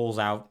Zack pulls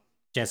out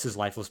Genesis'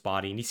 lifeless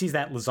body, and he sees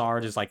that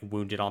Lazard is like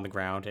wounded on the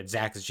ground, and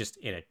Zack is just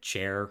in a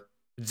chair.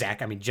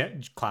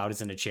 Cloud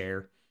is in a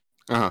chair.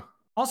 Uh-huh.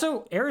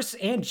 Also, Eris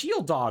and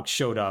Geodog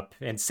showed up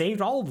and saved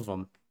all of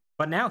them,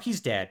 but now he's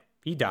dead.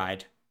 He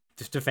died,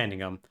 just defending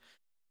him.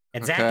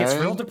 And Zack gets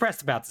real Okay.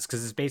 depressed about this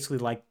because it's basically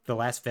like the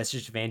last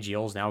vestige of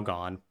Angeal is now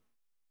gone.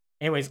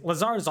 Anyways,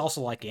 Lazard is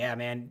also like, yeah,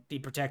 man, he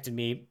protected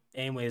me.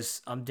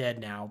 Anyways, I'm dead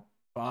now.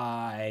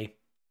 Bye.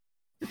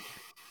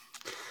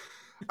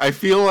 I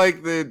feel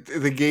like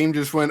the game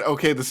just went,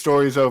 okay, the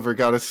story's over.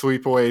 Gotta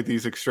sweep away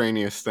these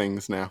extraneous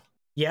things now.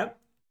 Yep,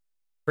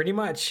 pretty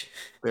much.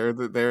 There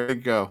you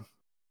go.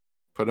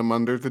 Put them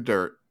under the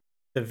dirt.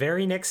 The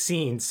very next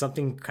scene,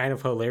 something kind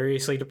of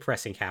hilariously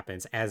depressing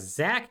happens as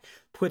Zack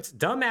puts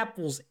dumb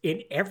apples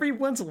in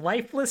everyone's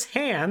lifeless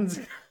hands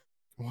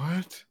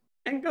What?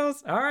 and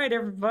goes, all right,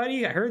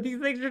 everybody, I heard these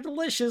things are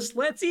delicious.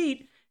 Let's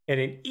eat. And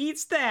it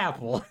eats the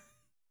apple.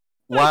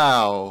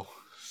 Wow.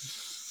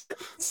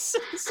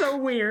 So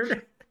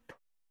weird.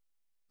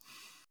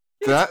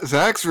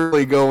 Zach's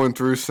really going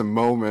through some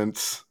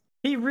moments.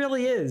 He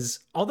really is.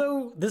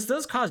 Although this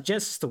does cause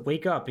Genesis to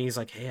wake up and he's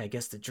like, hey, I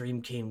guess the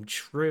dream came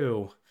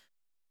true.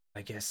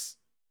 I guess,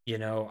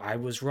 I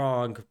was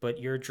wrong, but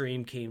your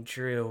dream came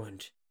true.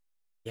 And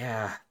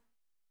yeah,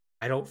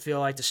 I don't feel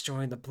like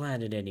destroying the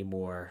planet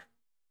anymore.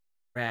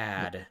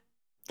 Rad.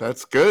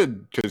 That's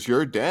good, because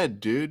you're dead,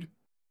 dude.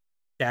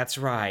 That's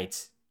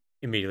right.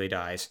 Immediately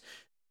dies.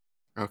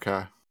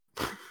 Okay.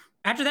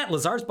 After that,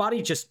 Lazar's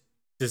body just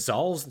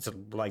dissolves into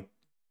like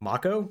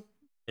Mako.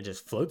 It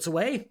just floats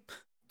away.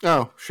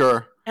 Oh,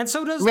 sure. And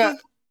so does Yeah,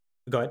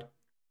 Go ahead.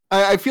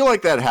 I feel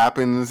like that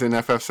happens in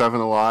FF7 a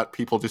lot.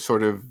 People just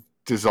sort of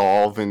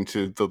dissolve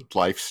into the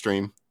life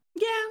stream.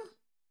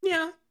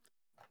 Yeah.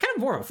 Kind of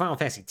more of a Final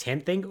Fantasy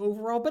X thing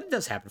overall, but it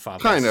does happen in Final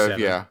Kind Fantasy of,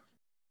 VII. yeah.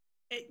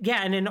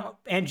 Yeah, and then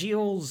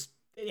Angeal's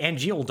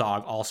and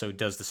Dog also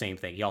does the same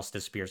thing. He also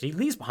disappears. He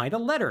leaves behind a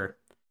letter.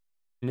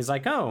 And he's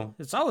like, oh,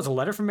 it's always a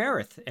letter from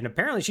Aerith. And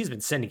apparently she's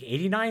been sending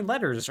 89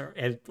 letters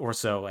or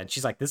so. And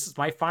she's like, this is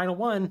my final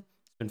one.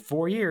 It's been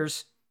 4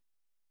 years.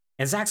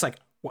 And Zack's like,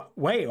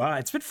 wait,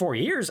 it's been 4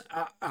 years?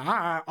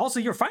 Also,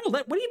 your final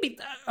letter? What do you mean?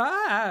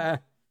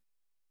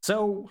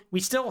 So we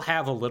still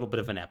have a little bit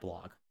of an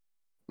epilogue.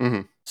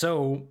 Mm-hmm.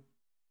 So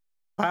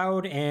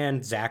Cloud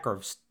and Zack are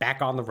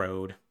back on the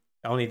road.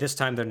 Only this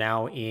time they're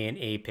now in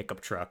a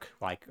pickup truck,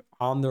 like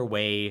on their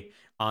way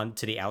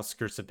onto the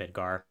outskirts of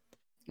Midgar.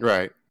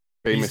 Right.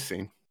 Famous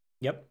scene.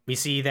 Yep. We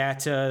see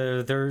that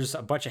there's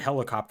a bunch of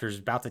helicopters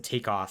about to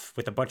take off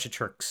with a bunch of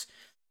trucks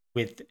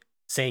with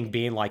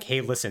being like,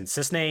 hey, listen,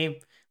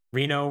 Cisne,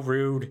 Reno,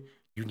 Rude,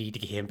 you need to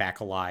get him back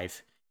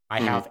alive.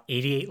 I have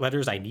 88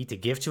 letters I need to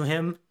give to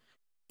him.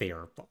 They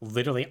are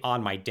literally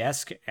on my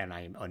desk, and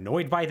I'm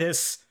annoyed by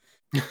this.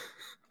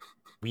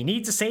 We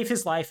need to save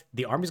his life.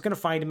 The army's going to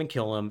find him and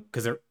kill him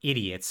because they're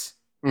idiots.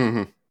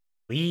 Mm-hmm.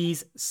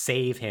 Please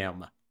save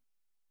him.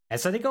 And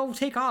so they go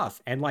take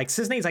off. And like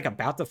Cisne's like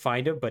about to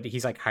find him, but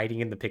he's like hiding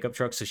in the pickup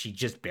truck. So she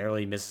just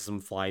barely misses him,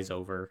 flies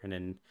over. And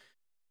then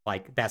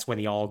like that's when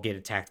they all get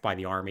attacked by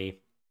the army.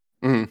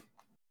 Mm-hmm.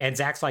 And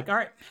Zack's like, all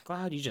right,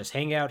 Cloud, you just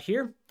hang out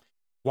here.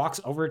 Walks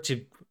over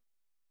to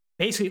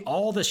basically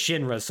all the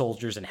Shinra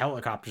soldiers and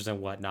helicopters and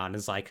whatnot. And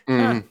is like,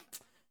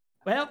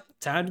 well,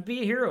 time to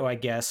be a hero, I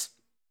guess.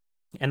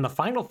 And the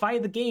final fight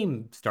of the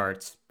game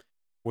starts,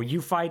 where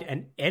you fight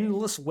an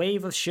endless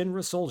wave of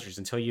Shinra soldiers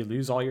until you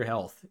lose all your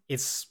health.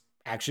 It's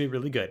actually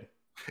really good.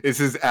 This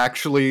is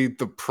actually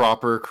the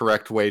proper,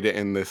 correct way to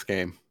end this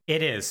game.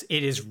 It is.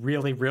 It is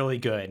really, really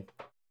good.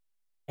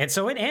 And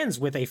so it ends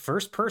with a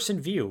first-person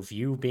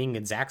view being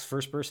in Zack's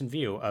first-person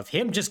view, of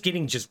him just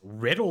getting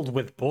riddled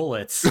with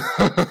bullets,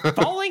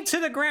 falling to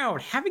the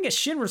ground, having a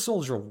Shinra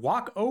soldier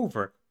walk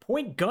over,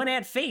 point gun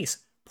at face,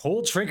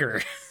 pull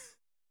trigger.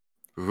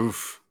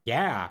 Oof.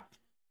 Yeah.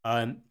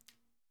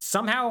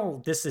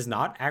 Somehow this is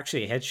not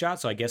actually a headshot,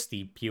 so I guess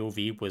the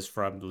POV was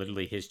from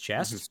literally his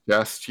chest. His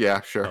chest, yeah,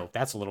 sure. So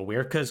that's a little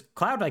weird, because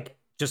Cloud like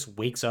just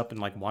wakes up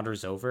and like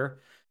wanders over,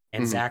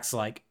 and Zack's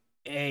like,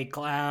 hey,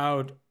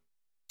 Cloud,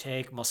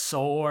 take my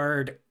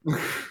sword.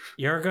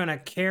 You're gonna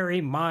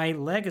carry my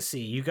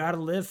legacy. You gotta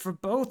live for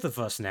both of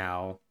us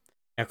now.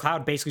 And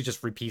Cloud basically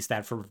just repeats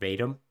that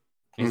verbatim.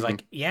 And he's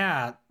like,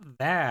 yeah,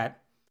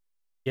 that.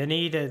 You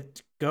need to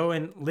go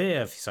and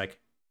live. He's like,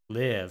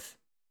 live.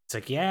 It's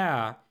like,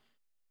 yeah,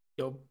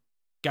 you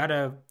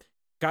gotta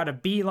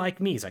be like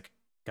me. He's like,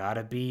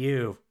 gotta be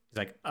you. He's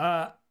like,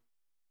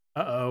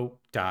 uh-oh,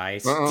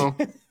 dies.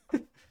 Cloud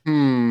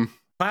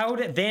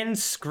then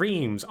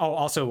screams. Oh,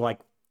 also, like,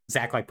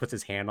 Zack, like, puts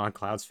his hand on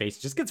Cloud's face,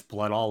 just gets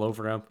blood all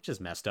over him, which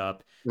is messed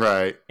up.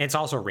 Right. And it's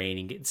also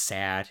raining, it's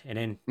sad,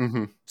 and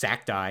then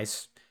Zack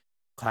dies.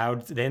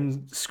 Cloud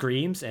then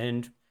screams,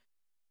 and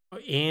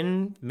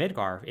in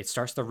Midgar, it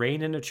starts to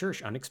rain in the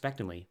church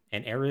unexpectedly,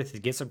 and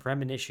Aerith gets a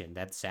premonition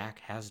that Zack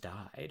has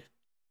died.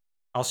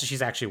 Also,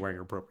 she's actually wearing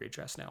her appropriate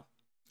dress now.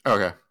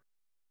 Okay.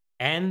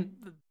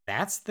 And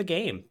that's the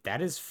game.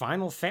 That is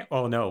Final Fantasy.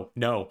 Oh, no.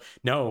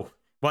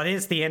 Well, it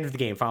is the end of the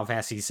game, Final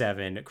Fantasy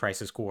VII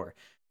Crisis Core.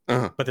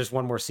 But there's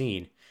one more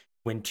scene.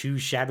 When two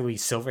shadowy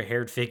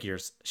silver-haired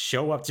figures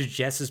show up to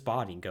Jess's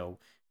body and go,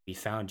 we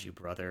found you,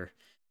 brother.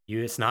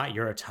 It's not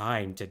your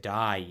time to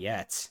die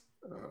yet.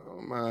 Oh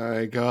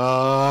my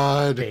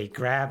god. They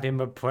grab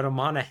him and put him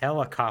on a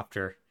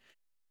helicopter.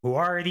 Who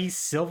are these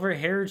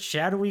silver-haired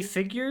shadowy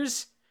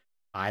figures?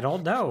 I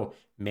don't know.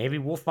 Maybe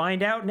we'll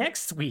find out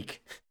next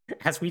week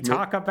as we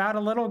talk about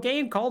a little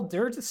game called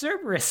Dirge of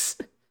Cerberus.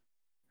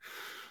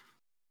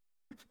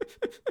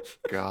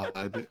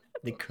 God.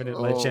 They couldn't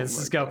let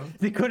Genesis go.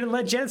 They couldn't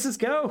let Genesis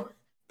go.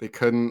 They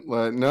couldn't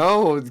let...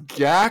 No,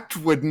 Gact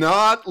would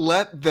not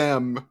let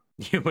them.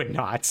 You would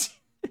not.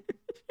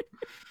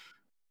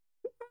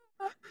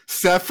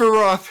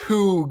 Sephiroth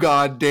who,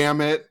 god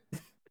damn it.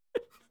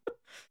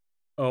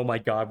 Oh my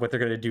god, what they're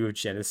gonna do with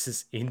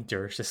Genesis in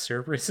Dirge of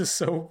Cerberus is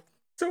so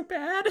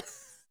bad.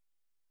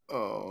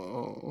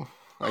 Oh,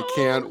 I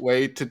can't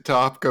wait to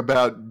talk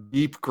about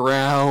Deep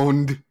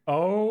Ground.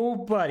 Oh,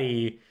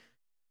 buddy.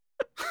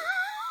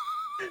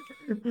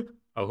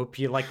 I hope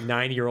you like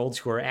 9-year-olds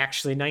who are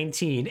actually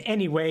 19.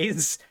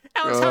 Anyways,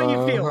 Alex, how are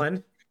you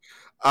feeling?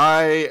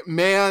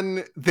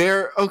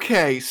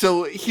 Okay,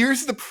 so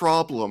here's the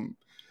problem.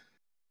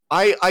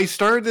 I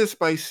started this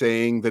by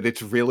saying that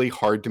it's really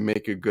hard to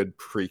make a good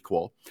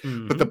prequel.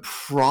 But the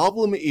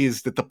problem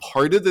is that the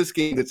part of this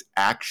game that's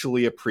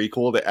actually a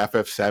prequel to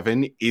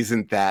FF7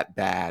 isn't that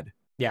bad.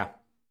 Yeah.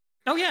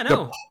 Oh, yeah,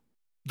 no.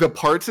 The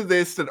parts of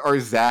this that are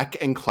Zack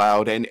and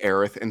Cloud and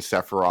Aerith and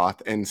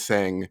Sephiroth and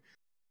Sing,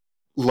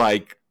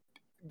 like,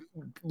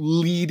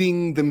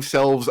 leading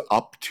themselves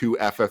up to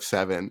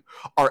FF7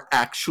 are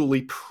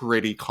actually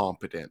pretty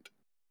competent.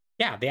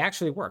 Yeah, they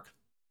actually work.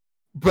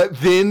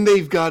 But then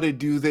they've got to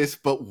do this,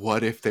 but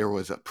what if there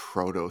was a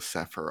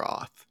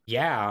proto-Sephiroth?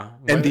 Yeah.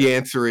 And the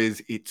answer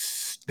is,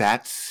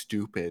 that's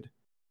stupid.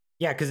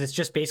 Yeah, because it's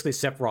just basically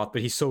Sephiroth,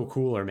 but he's so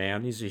cooler,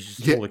 man. He's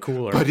just Yeah, totally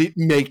cooler. but it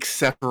makes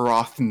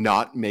Sephiroth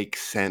not make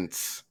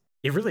sense.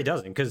 It really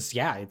doesn't, because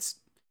yeah,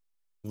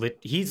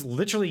 he's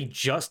literally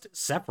just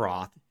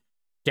Sephiroth,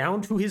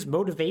 down to his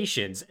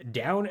motivations,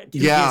 down to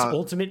his Yeah,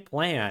 ultimate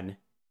plan.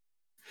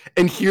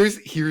 and here's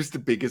the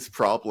biggest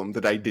problem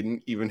that I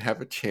didn't even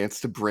have a chance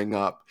to bring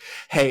up.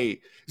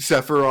 Hey,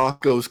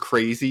 Sephiroth goes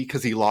crazy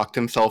because he locked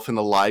himself in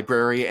the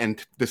library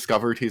and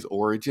discovered his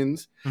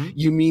origins. Mhm.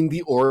 You mean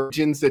the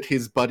origins that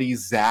his buddy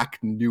Zack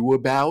knew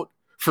about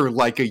for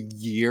like a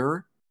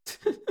year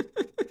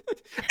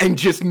and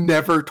just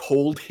never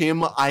told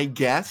him, I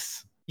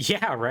guess?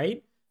 Yeah,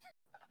 right?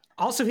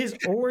 Also, his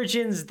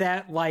origins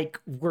that, like,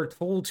 were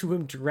told to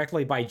him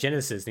directly by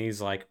Genesis, and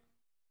he's like,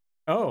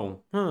 oh,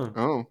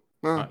 Oh,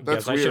 well, guess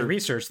that's I should weird.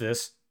 research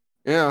this.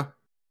 Yeah.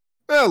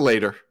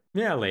 Later.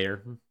 Yeah,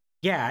 later.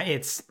 Yeah,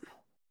 it's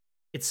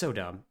so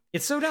dumb.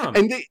 It's so dumb.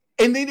 And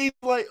they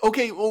like,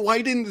 okay, well,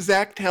 why didn't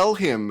Zack tell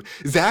him?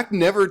 Zack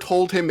never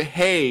told him,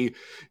 hey,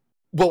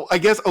 well, I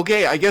guess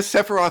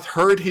Sephiroth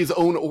heard his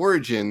own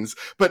origins,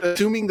 but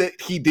assuming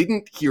that he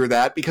didn't hear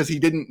that because he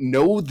didn't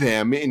know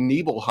them in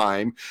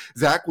Nibelheim,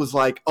 Zack was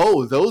like,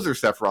 oh, those are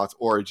Sephiroth's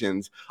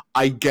origins.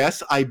 I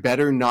guess I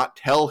better not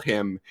tell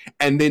him.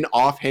 And then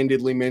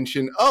offhandedly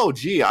mention, oh,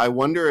 gee, I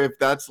wonder if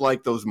that's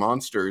like those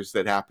monsters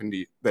that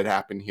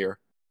happen here.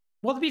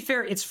 Well, to be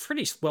fair, it's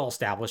pretty well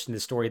established in the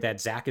story that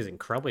Zack is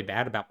incredibly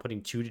bad about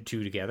putting two to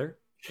two together,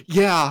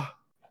 Yeah.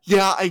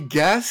 Yeah, I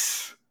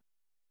guess.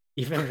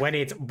 even when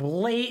it's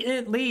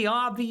blatantly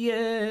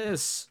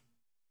obvious.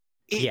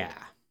 It, Yeah.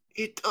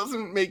 it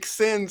doesn't make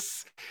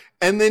sense.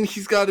 And then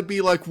he's got to be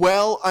like,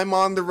 well, I'm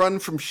on the run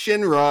from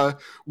Shinra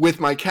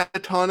with my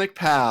catatonic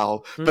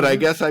pal, but I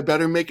guess I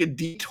better make a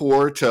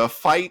detour to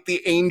fight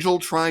the angel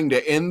trying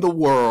to end the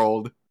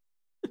world.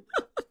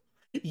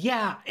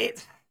 Yeah,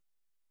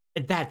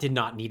 that did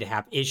not need to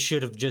happen. It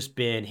should have just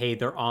been, hey,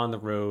 they're on the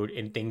road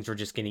and things are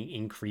just getting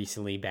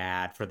increasingly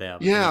bad for them,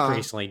 and Yeah,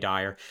 increasingly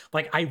dire.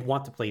 Like, I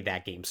want to play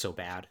that game so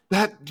bad.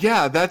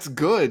 that's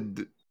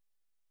good.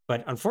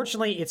 But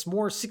unfortunately, it's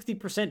more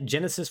 60%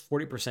 Genesis,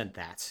 40%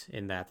 that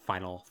in that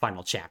final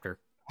chapter.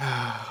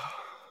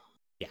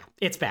 Yeah,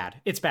 it's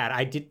bad. It's bad.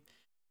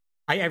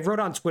 I wrote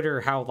on Twitter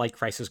how like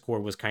Crisis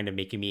Core was kind of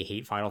making me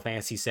hate Final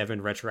Fantasy VII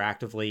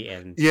retroactively,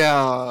 and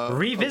Yeah.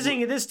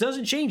 revisiting this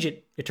doesn't change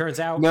it. It turns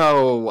out.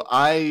 No,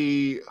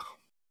 I'm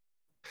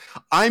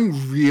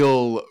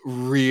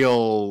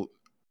real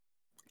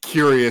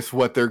curious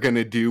what they're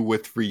gonna do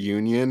with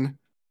Reunion.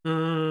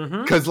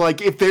 Mm-hmm. Because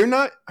like if they're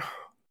not,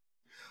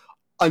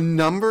 a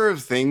number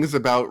of things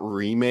about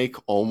Remake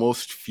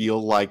almost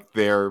feel like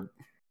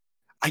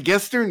I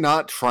guess they're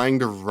not trying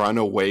to run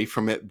away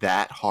from it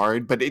that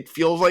hard, but it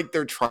feels like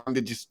they're trying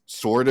to just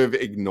sort of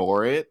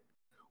ignore it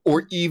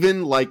or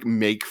even like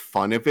make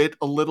fun of it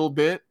a little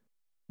bit.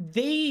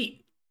 The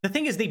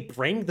thing is, they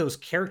bring those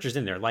characters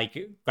in there, like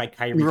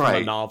Kyrie from the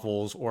Right.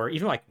 novels, or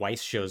even like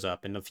Weiss shows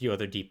up and a few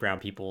other Deep Brown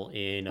people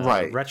in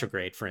Right.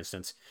 Retrograde, for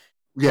instance.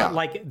 But Yeah.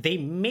 like they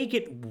make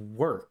it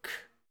work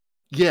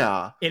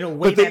Yeah. in a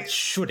way that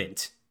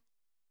shouldn't.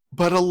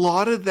 But a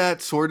lot of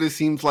that sort of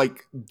seems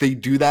like they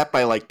do that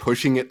by like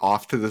pushing it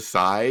off to the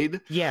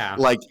side. Yeah.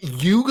 Like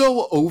you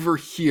go over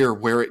here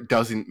where it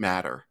doesn't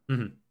matter.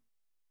 Mm-hmm.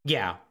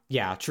 Yeah,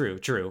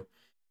 true.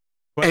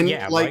 But And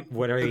yeah, like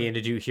what are they going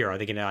to do here? Are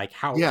they going to like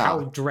how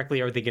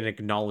directly are they going to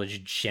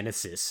acknowledge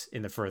Genesis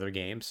in the further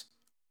games?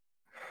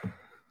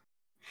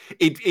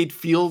 it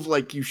feels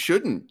like you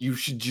shouldn't. You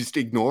should just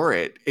ignore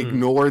it.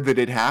 Ignore that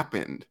it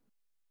happened.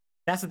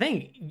 That's the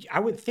thing. I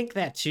would think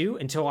that too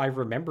until I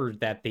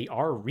remembered that they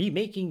are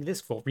remastering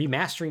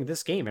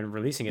this game and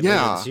releasing it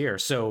later this year.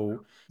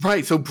 So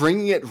right, so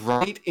bringing it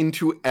right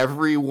into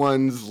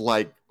everyone's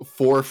like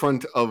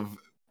forefront of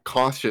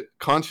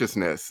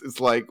consciousness. It's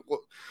like,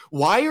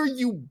 why are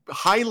you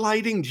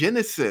highlighting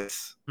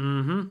Genesis?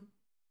 Mm-hmm.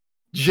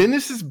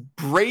 Genesis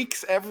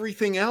breaks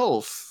everything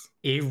else.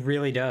 It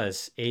really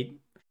does.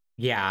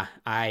 Yeah,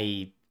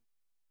 I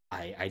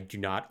do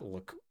not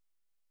look.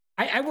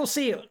 I will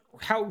say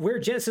where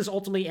Genesis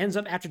ultimately ends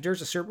up after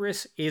Dirge of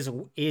Cerberus is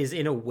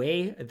in a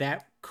way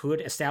that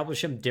could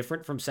establish him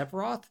different from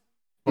Sephiroth,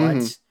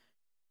 but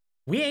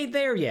we ain't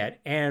there yet.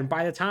 And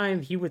by the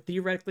time he would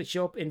theoretically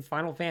show up in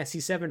Final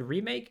Fantasy VII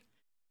Remake,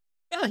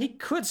 yeah, he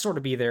could sort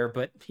of be there,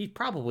 but he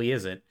probably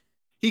isn't.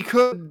 He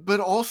could, but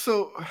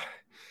also,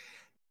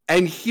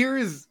 and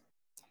here's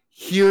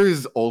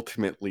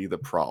ultimately the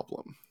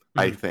problem.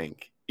 I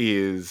think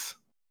is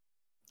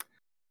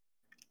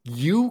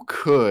you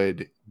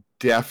could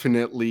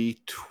definitely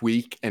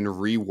tweak and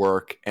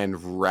rework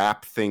and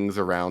wrap things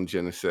around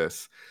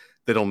Genesis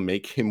that'll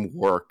make him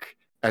work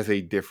as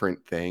a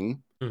different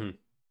thing.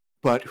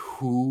 But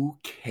who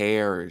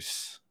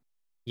cares?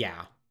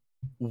 Yeah.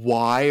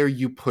 Why are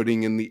you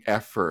putting in the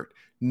effort?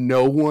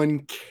 No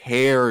one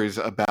cares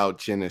about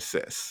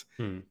Genesis.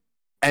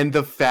 And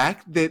the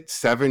fact that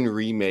 7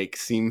 Remake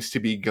seems to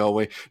be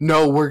going,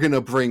 no, we're going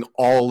to bring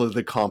all of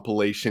the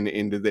compilation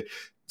into the...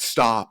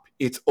 Stop.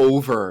 It's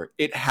over.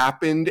 It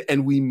happened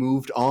and we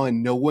moved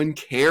on. No one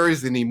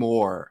cares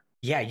anymore.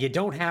 Yeah, you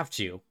don't have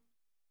to.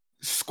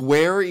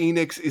 Square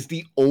Enix is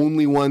the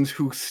only ones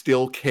who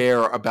still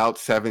care about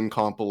 7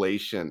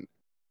 compilation.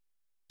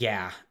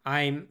 Yeah,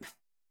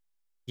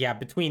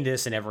 between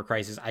this and Ever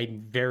Crisis,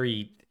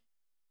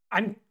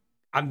 I'm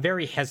I'm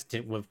very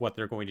hesitant with what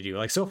they're going to do.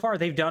 Like, so far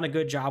they've done a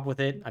good job with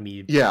it. I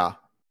mean, Yeah.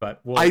 but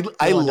I we'll end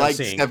up like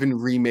seeing. 7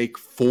 Remake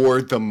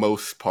for the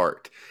most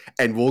part,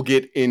 and we'll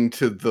get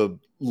into the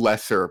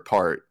lesser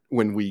part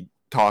when we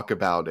talk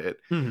about it.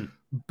 Mhm.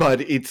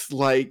 But it's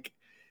like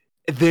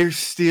there's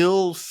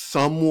still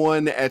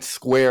someone at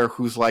Square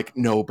who's like,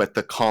 no, but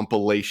the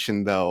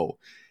compilation though.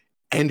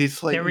 And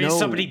it's like, There is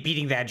somebody no,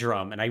 beating that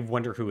drum, and I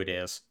wonder who it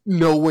is.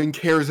 no one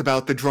cares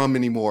about the drum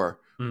anymore.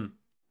 Mm.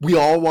 We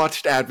all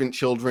watched Advent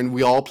Children.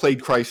 We all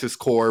played Crisis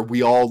Core.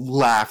 We all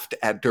laughed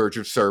at Dirge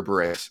of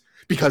Cerberus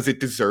because it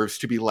deserves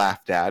to be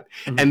laughed at.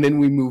 Mhm. And then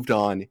we moved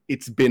on.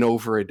 It's been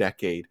over a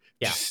decade.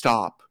 Yeah. Just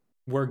stop.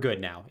 We're good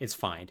now. It's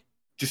fine.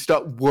 Just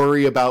stop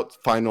worry about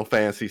Final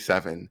Fantasy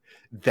VII.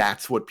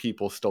 That's what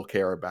people still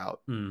care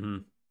about. Mm-hmm.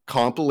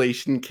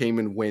 Compilation came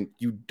and went.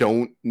 You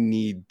don't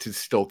need to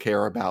still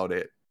care about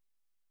it.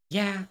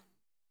 Yeah.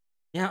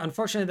 Yeah,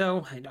 unfortunately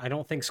though, I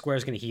don't think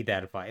Square's going to heed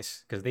that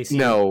advice because they see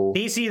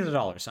the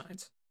dollar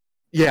signs.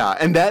 Yeah,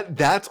 and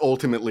that's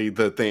ultimately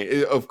the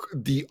thing. Of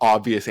the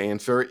obvious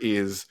answer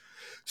is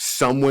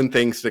someone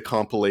thinks the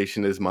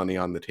compilation is money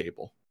on the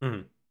table.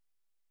 Mm-hmm.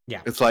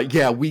 Yeah, it's like,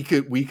 yeah, we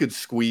could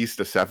squeeze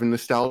the 7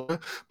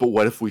 nostalgia, but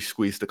what if we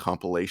squeeze the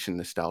compilation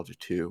nostalgia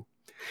too?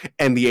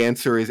 And the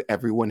answer is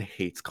everyone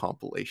hates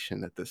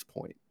compilation at this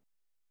point.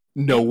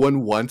 No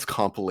one wants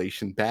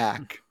compilation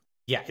back.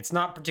 Yeah, it's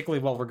not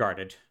particularly well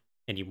regarded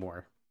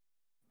anymore.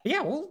 But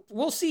yeah,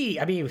 we'll see.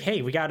 I mean,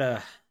 hey, we got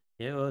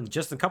in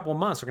just a couple of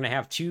months, we're gonna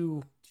have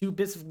two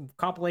bits of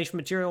compilation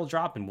material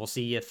drop, and we'll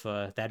see if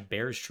that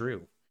bears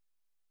true.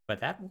 But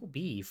that will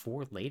be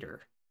for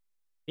later.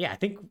 Yeah, I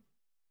think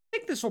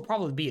this will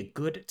probably be a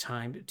good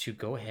time to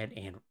go ahead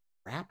and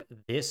wrap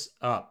this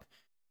up.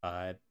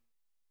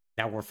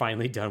 Now we're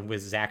finally done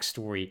with Zach's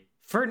story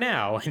for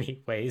now,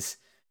 anyways.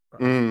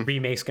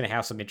 Remake's gonna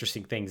have some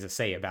interesting things to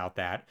say about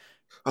that.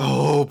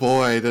 Oh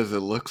boy, does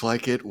it look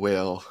like it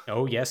will.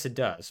 Oh yes, it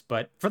does.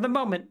 But for the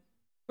moment,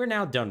 we're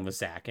now done with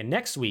Zach. And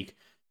next week,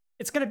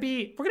 we're gonna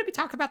be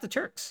talking about the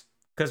Turks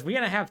because we're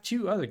gonna have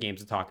 2 other games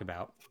to talk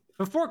about.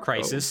 Before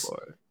Crisis,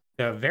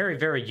 the very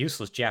very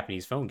useless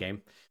Japanese phone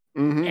game,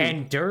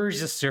 and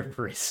Dirge of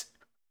Cerberus.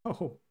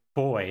 Oh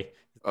boy,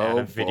 is that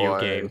a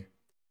video game?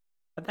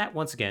 But that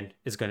once again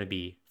is going to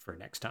be for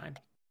next time.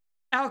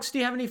 Alex, do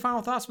you have any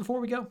final thoughts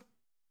before we go?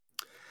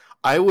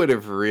 I would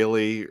have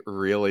really,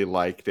 really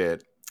liked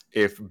it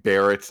if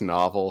Barrett's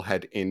novel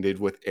had ended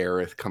with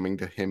Aerith coming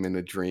to him in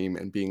a dream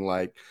and being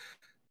like,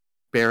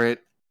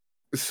 Barrett,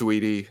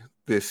 sweetie,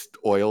 this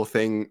oil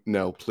thing,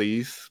 no,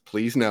 please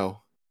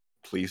no.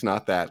 Please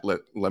not that.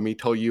 Let me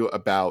tell you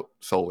about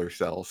solar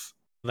cells.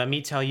 Let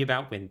me tell you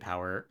about wind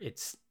power.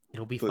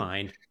 It'll be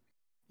fine.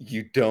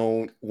 You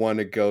don't want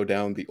to go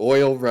down the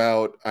oil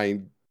route.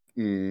 That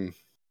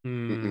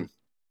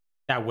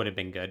would have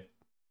been good.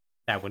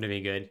 That would have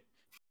been good.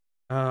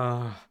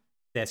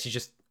 That she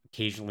just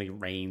occasionally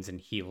rains and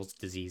heals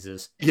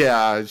diseases.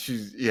 Yeah,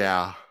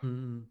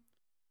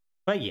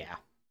 But yeah.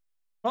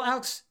 Well,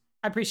 Alex,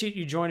 I appreciate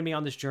you joining me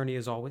on this journey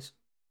as always.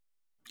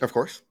 Of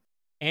course.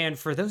 And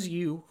for those of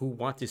you who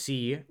want to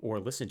see or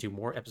listen to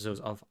more episodes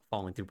of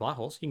Falling Through Plot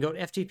Holes, you can go to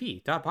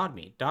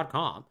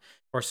ftp.podme.com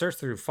or search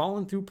through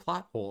Falling Through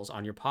Plot Holes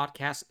on your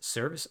podcast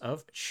service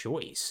of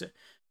choice. Of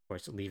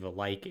course, leave a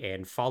like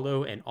and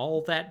follow and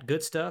all that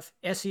good stuff.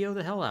 SEO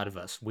the hell out of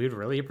us. We'd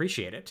really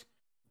appreciate it.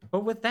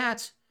 But with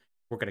that,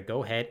 we're going to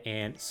go ahead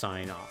and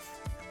sign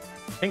off.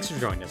 Thanks for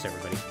joining us,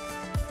 everybody.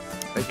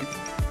 Thank you.